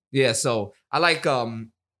 bro. Yeah, so I like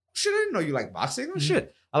shit, I didn't know you like boxing. Oh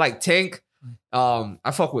shit. I like Tank.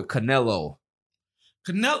 I fuck with Canelo.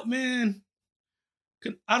 Canelo, man.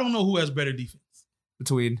 I don't know who has better defense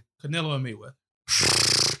between Canelo and Mayweather.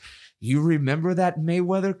 You remember that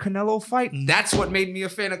Mayweather Canelo fight? That's what made me a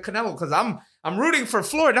fan of Canelo because I'm rooting for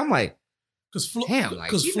Floyd. I'm like, Because damn, like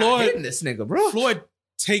he's not hitting this nigga, bro. Floyd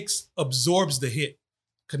absorbs the hit.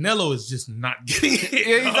 Canelo is just not getting hit.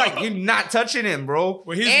 Yeah, he's like, you're not touching him, bro.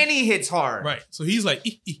 And he hits hard. Right. So he's like,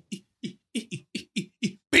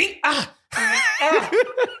 bing, ah.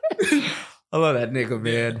 I love that nigga,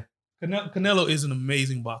 man. Canelo is an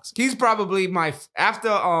amazing boxer. He's probably after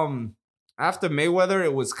Mayweather,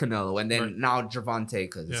 it was Canelo, and then now Gervonta,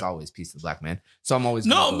 because it's always peace of the black man. So I'm always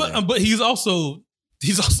but he's also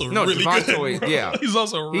really good. Bro. Yeah, he's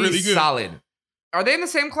also really good, solid. Are they in the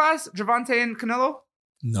same class, Gervonta and Canelo?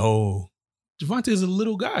 No, Gervonta is a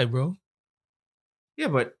little guy, bro. Yeah,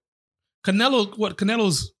 but if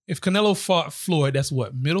Canelo fought Floyd, that's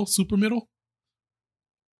what, middle, super middle.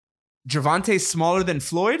 Gervonta's smaller than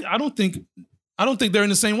Floyd? I don't think they're in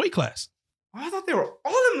the same weight class. I thought they were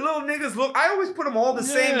all them little niggas. Look, I always put them all the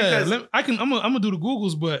same because I'm gonna do the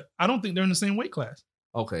Googles, but I don't think they're in the same weight class.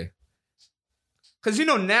 Okay. Because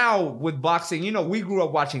now with boxing, we grew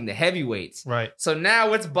up watching the heavyweights, right? So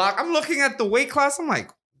now it's I'm looking at the weight class. I'm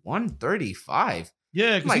like 135.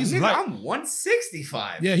 Yeah, I'm like, nigga, I'm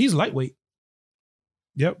 165. Yeah, he's lightweight.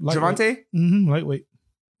 Yep, Gervonta. Lightweight.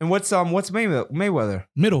 And what's Mayweather?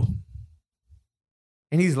 Middle.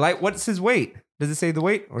 And he's light. What's his weight? Does it say the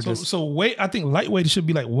weight or so weight? I think lightweight should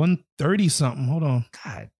be like 130 something. Hold on.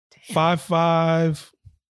 God damn. 5'5".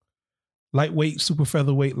 Lightweight, super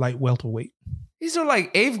featherweight, light welterweight. These are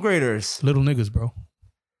like 8th graders. Little niggas, bro.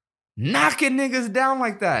 Knocking niggas down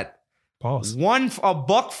like that. Pause.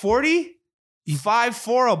 $140?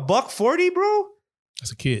 5'4", $140, bro?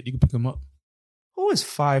 That's a kid. You can pick him up. Who is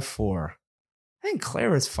 5'4"? I think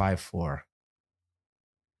Claire is 5'4".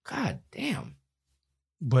 God damn.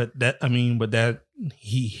 But that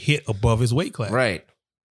he hit above his weight class. Right.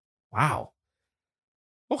 Wow.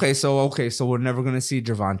 Okay, so we're never gonna see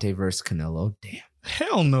Gervonta versus Canelo. Damn.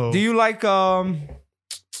 Hell no. Do you like the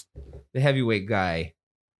heavyweight guy?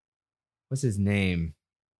 What's his name?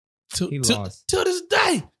 He lost. To this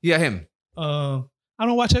day. Yeah, him. I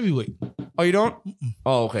don't watch heavyweight. Oh, you don't?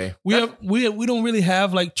 Oh, okay. We don't really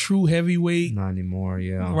have like true heavyweight. Not anymore,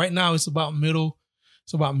 yeah. Right now it's about middle.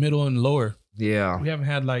 It's about middle and lower. Yeah. We haven't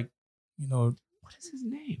had like, what is his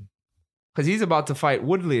name? Because he's about to fight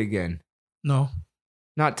Woodley again. No.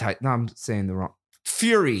 Not No, I'm saying the wrong.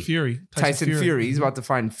 Fury. Tyson Fury. He's about to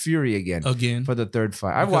fight Fury again for the third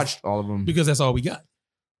fight. I watched all of them. Because that's all we got.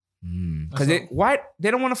 Because they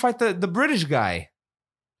don't want to fight the British guy.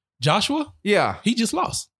 Joshua? Yeah. He just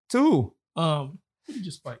lost. To who? Who did he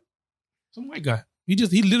just fight? Some white guy. He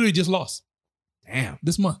literally just lost. Damn.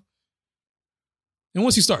 This month. And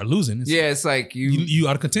once you start losing, it's like you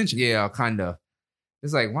out of contention. Yeah, kind of.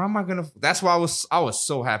 It's like, why am I gonna? That's why I was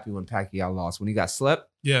so happy when Pacquiao lost when he got slept.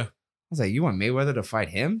 Yeah, I was like, you want Mayweather to fight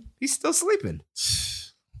him? He's still sleeping.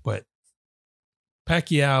 But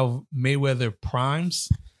Pacquiao Mayweather primes.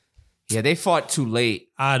 Yeah, they fought too late.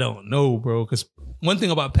 I don't know, bro. Because one thing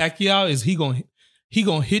about Pacquiao is he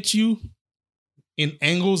gonna hit you in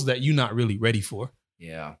angles that you're not really ready for.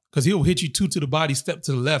 Yeah. Because he'll hit you 2 to the body, step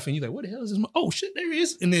to the left, and you're like, what the hell is this? Oh, shit, there he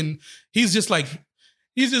is. And then he's just like,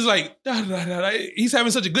 he's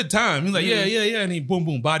having such a good time. He's like, yeah. And he boom,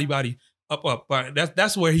 boom, body, up.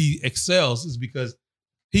 That's where he excels, is because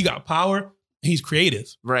he got power. He's creative.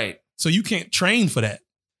 Right. So you can't train for that.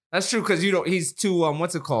 That's true, because he's too,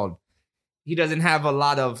 what's it called? He doesn't have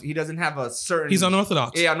a certain. He's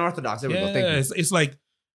unorthodox. Yeah, unorthodox. There we go. Thank you. It's like,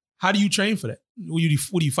 how do you train for that?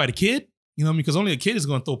 Would you fight a kid? You know what I mean? Because only a kid is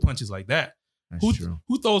going to throw punches like that. That's true.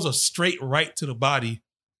 Who throws a straight right to the body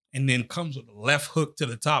and then comes with a left hook to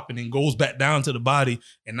the top and then goes back down to the body,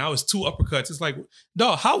 and now it's 2 uppercuts? It's like,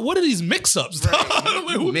 dog, what are these mix-ups? Right.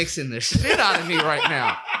 You're mixing the shit out of me right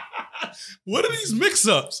now. What are these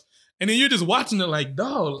mix-ups? And then you're just watching it like,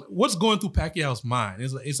 dog, what's going through Pacquiao's mind?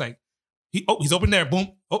 It's like he's open there,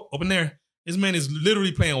 boom, open there. This man is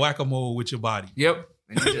literally playing whack-a-mole with your body. Yep.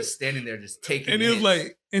 And you're just standing there just taking and it was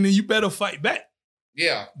like, and then you better fight back.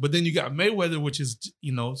 Yeah. But then you got Mayweather, which is,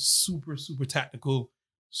 super, super tactical,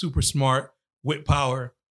 super smart, with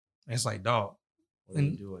power. And it's like, dog. What are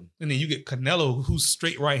you doing? And then you get Canelo, whose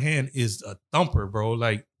straight right hand is a thumper, bro.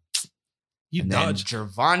 Like, you dodge.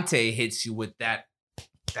 Gervonta hits you with that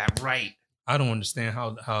right. I don't understand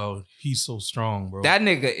how he's so strong, bro. That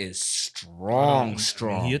nigga is strong.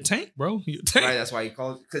 He a tank, bro. He a tank. Right, that's why he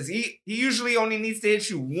calls, because he usually only needs to hit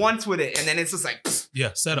you once with it, and then it's just like, yeah,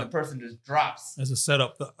 the setup. person just drops. That's a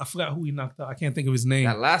setup. I forgot who he knocked out. I can't think of his name.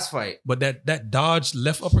 That last fight. But that dodge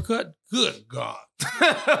left uppercut, good God.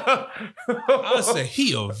 I said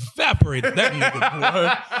he evaporated that nigga,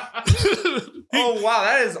 boy. Oh, wow,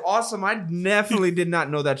 that is awesome. I definitely did not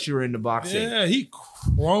know that you were into boxing. Yeah, he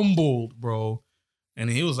crumbled, bro. And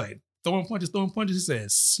he was like throwing punches. He said,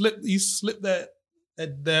 he slipped that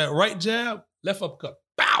right jab, left uppercut.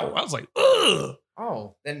 Bow. I was like, ugh.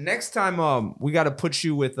 Oh, then next time we got to put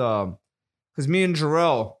you with because me and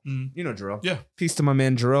Jarrell, you know Jarrell. Yeah. Peace to my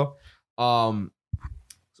man Jarrell.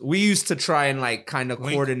 We used to try and like kind of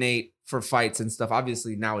coordinate for fights and stuff.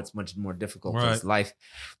 Obviously now it's much more difficult because life.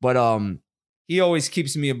 But he always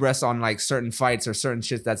keeps me abreast on like certain fights or certain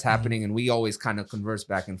shit that's happening, and we always kind of converse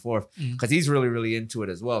back and forth because he's really, really into it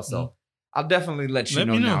as well. So I'll definitely let you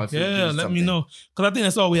know now. If let me know, because I think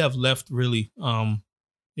that's all we have left really.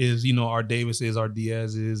 Is our Davises, our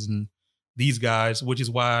Diazes, and these guys, which is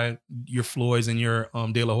why your Floyds and your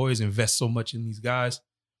De La Hoyas invest so much in these guys.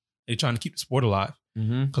 They're trying to keep the sport alive.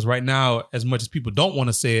 Because right now, as much as people don't want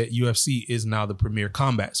to say it, UFC is now the premier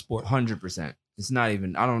combat sport. 100%. It's not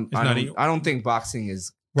even. I don't think boxing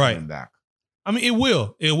is coming back. I mean, it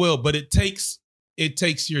will, but it takes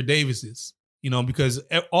your Davises, because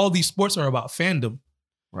all these sports are about fandom.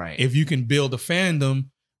 Right. If you can build a fandom,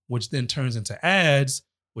 which then turns into ads,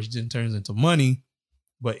 which then turns into money.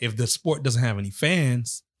 But if the sport doesn't have any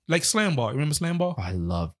fans, like Slam Ball, remember Slam Ball? I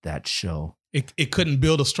loved that show. It couldn't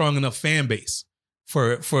build a strong enough fan base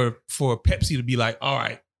for Pepsi to be like, all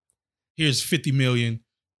right, here's 50 million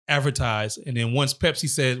advertised. And then once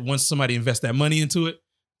somebody invests that money into it,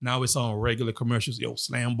 now it's on regular commercials. Yo,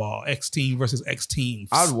 Slam Ball, X team versus X team.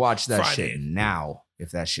 I'd watch that shit now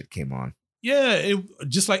if that shit came on. Yeah,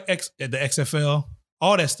 just like the XFL,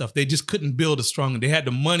 all that stuff. They just couldn't build a strong. They had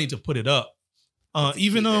the money to put it up.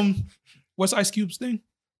 What's Ice Cube's thing?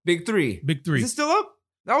 Big Three. Is it still up?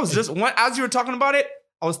 That was just one. As you were talking about it,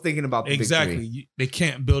 I was thinking about the Big Three. They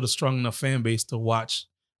can't build a strong enough fan base to watch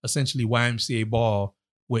essentially YMCA ball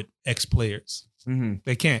with ex-players.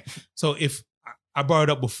 They can't. So if I brought it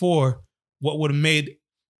up before, what would have made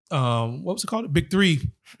what was it called? Big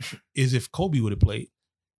Three is if Kobe would have played.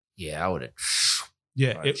 Yeah, I would have.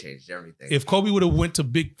 Yeah, it changed everything. If Kobe would have went to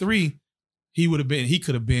Big Three, he could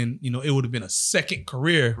have been, it would have been a second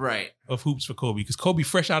career of hoops for Kobe. Because Kobe,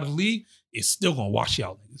 fresh out of the league, is still gonna wash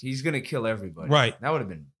y'all niggas. He's gonna kill everybody. Right. That would have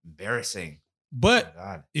been embarrassing. But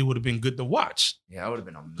it would have been good to watch. Yeah, it would have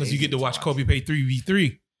been amazing. Because you get to watch Kobe play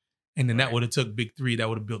 3v3. And then that would have took Big Three. That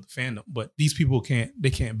would have built the fandom. But these people can't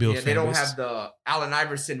build. Yeah, they don't have the Allen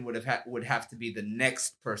Iverson would have to be the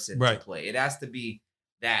next person to play. It has to be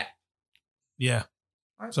that. Yeah.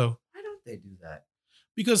 Why don't they do that?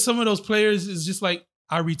 Because some of those players is just like,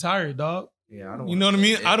 I retired, dog. Yeah, I don't. You know what I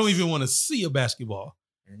mean? I don't even want to see a basketball.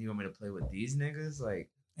 And you want me to play with these niggas, like,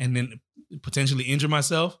 and then potentially injure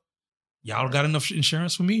myself? Y'all got enough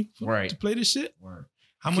insurance for me to play this shit?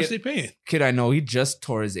 How much they paying? Kid, I know he just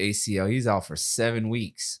tore his ACL. He's out for 7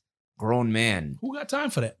 weeks. Grown man. Who got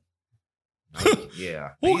time for that? Yeah.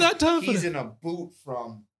 Who got time for that? He's in a boot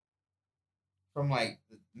from like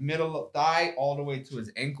the middle of thigh all the way to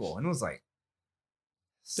his ankle, and it was like.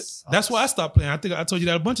 That's why I stopped playing. I think I told you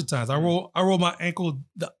that a bunch of times. I roll my ankle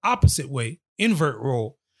the opposite way, invert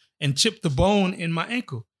roll, and chip the bone in my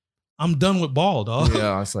ankle. I'm done with ball, dog.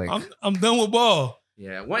 Yeah, I was like, I'm done with ball.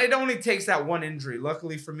 Yeah, well, it only takes that one injury.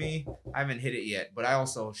 Luckily for me, I haven't hit it yet. But I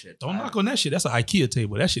also don't knock on that shit. That's an IKEA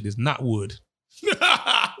table. That shit is not wood.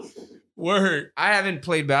 Word. I haven't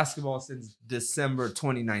played basketball since December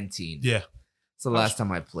 2019. Yeah, it's the last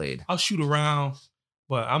time I played. I'll shoot around,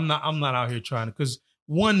 but I'm not out here trying to, because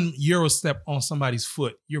one Euro step on somebody's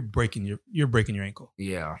foot, you're breaking your ankle.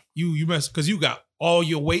 Yeah, you mess, because you got all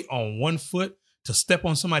your weight on one foot to step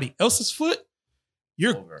on somebody else's foot.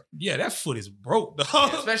 You're over. Yeah, that foot is broke, dog.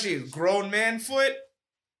 Yeah, especially a grown man foot.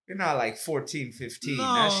 You're not like 14, 15. No,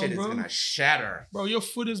 that shit is gonna shatter. Bro, your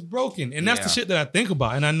foot is broken. And that's the shit that I think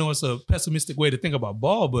about. And I know it's a pessimistic way to think about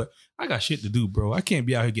ball, but I got shit to do, bro. I can't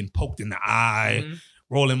be out here getting poked in the eye,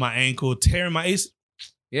 rolling my ankle, tearing my ace.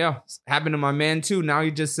 Yeah, happened to my man too. Now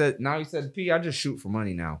he said, P, I just shoot for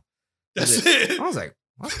money now. That's it. I was like,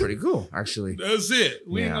 that's pretty cool, actually. That's it.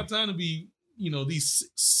 We ain't got time to be, these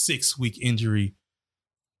 6-week injury.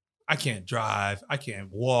 I can't drive. I can't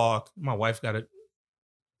walk. My wife got it.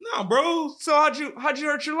 No, bro. So how'd you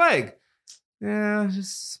hurt your leg? Yeah,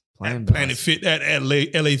 just playing. Planet Fit at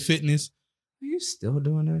LA Fitness. Are you still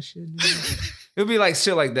doing that shit? It'll be like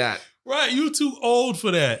shit like that. Right, you too old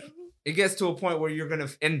for that. It gets to a point where you're gonna,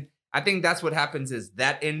 and I think that's what happens is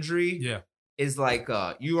that injury is like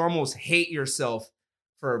you almost hate yourself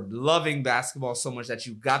for loving basketball so much that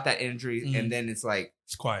you got that injury, and then it's like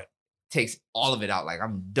it's quiet. Takes all of it out. Like,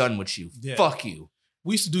 I'm done with you. Yeah. Fuck you.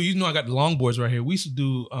 We used to do, I got the longboards right here. We used to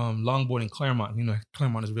do longboard in Claremont.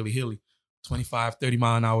 Claremont is really hilly, 25, 30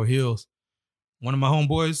 mile an hour hills. One of my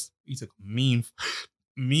homeboys, he took a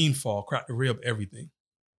mean fall, cracked the rib, everything.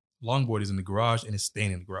 Longboard is in the garage and it's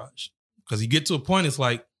staying in the garage. Because you get to a point, it's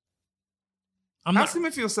like, Ask him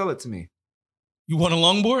if he'll sell it to me. You want a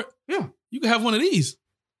longboard? Yeah. You can have one of these.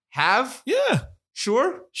 Have? Yeah.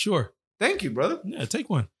 Sure? Sure. Thank you, brother. Yeah, take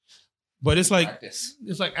one. But it's like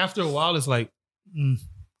after a while, it's like,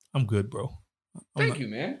 I'm good, bro. Thank you,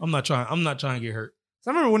 man. I'm not trying to get hurt.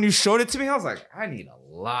 So I remember when you showed it to me, I was like, I need a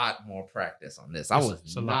lot more practice on this. I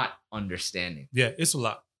was not understanding. Yeah, it's a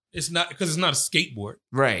lot. It's not because it's not a skateboard.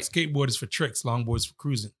 Right. Skateboard is for tricks. Longboard is for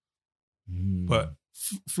cruising. But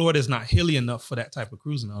Florida is not hilly enough for that type of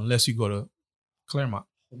cruising unless you go to Claremont.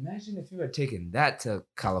 Imagine if you had taken that to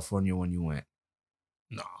California when you went.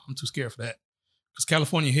 No, I'm too scared for that. Because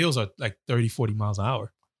California hills are like 30, 40 miles an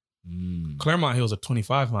hour. Claremont hills are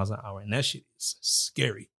 25 miles an hour. And that shit is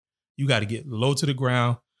scary. You got to get low to the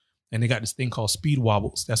ground. And they got this thing called speed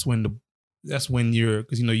wobbles. That's when you're,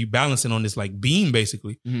 because you balancing on this like beam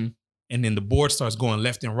basically. And then the board starts going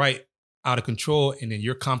left and right out of control. And then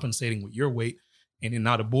you're compensating with your weight. And then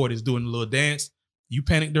now the board is doing a little dance. You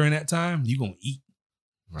panic during that time, you're going to eat.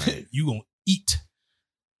 Right. You're going to eat.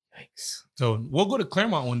 Yikes. So we'll go to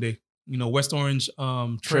Claremont one day. West Orange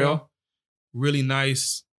Trail. Really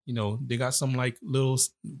nice. They got some like little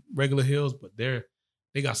regular hills, but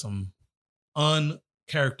they got some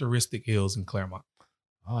uncharacteristic hills in Claremont.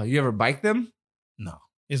 Oh, you ever bike them? No,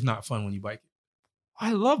 it's not fun when you bike it.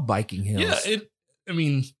 I love biking hills. Yeah,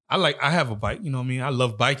 I have a bike, you know what I mean? I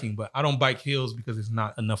love biking, but I don't bike hills because it's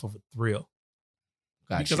not enough of a thrill.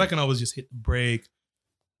 Gotcha. Because I can always just hit the brake,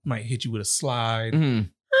 might hit you with a slide. You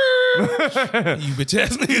bitch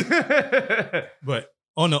ass niggas. But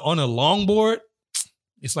on a longboard,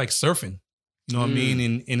 it's like surfing. You know what I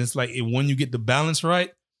mean? And it's like when you get the balance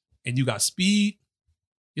right and you got speed,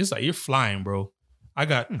 it's like you're flying, bro. I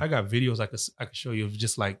got videos I could show you of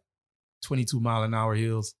just like 22 mile an hour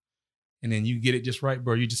hills. And then you get it just right,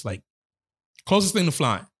 bro. You just like closest thing to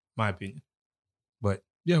flying, my opinion. But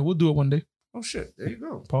yeah, we'll do it one day. Oh shit. There you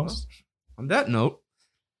go. Pause. On that note,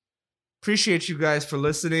 appreciate you guys for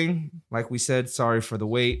listening. Like we said, sorry for the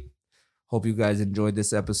wait. Hope you guys enjoyed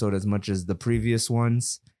this episode as much as the previous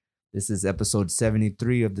ones. This is episode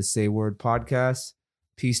 73 of the Say Word podcast.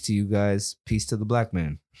 Peace to you guys. Peace to the black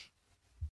man.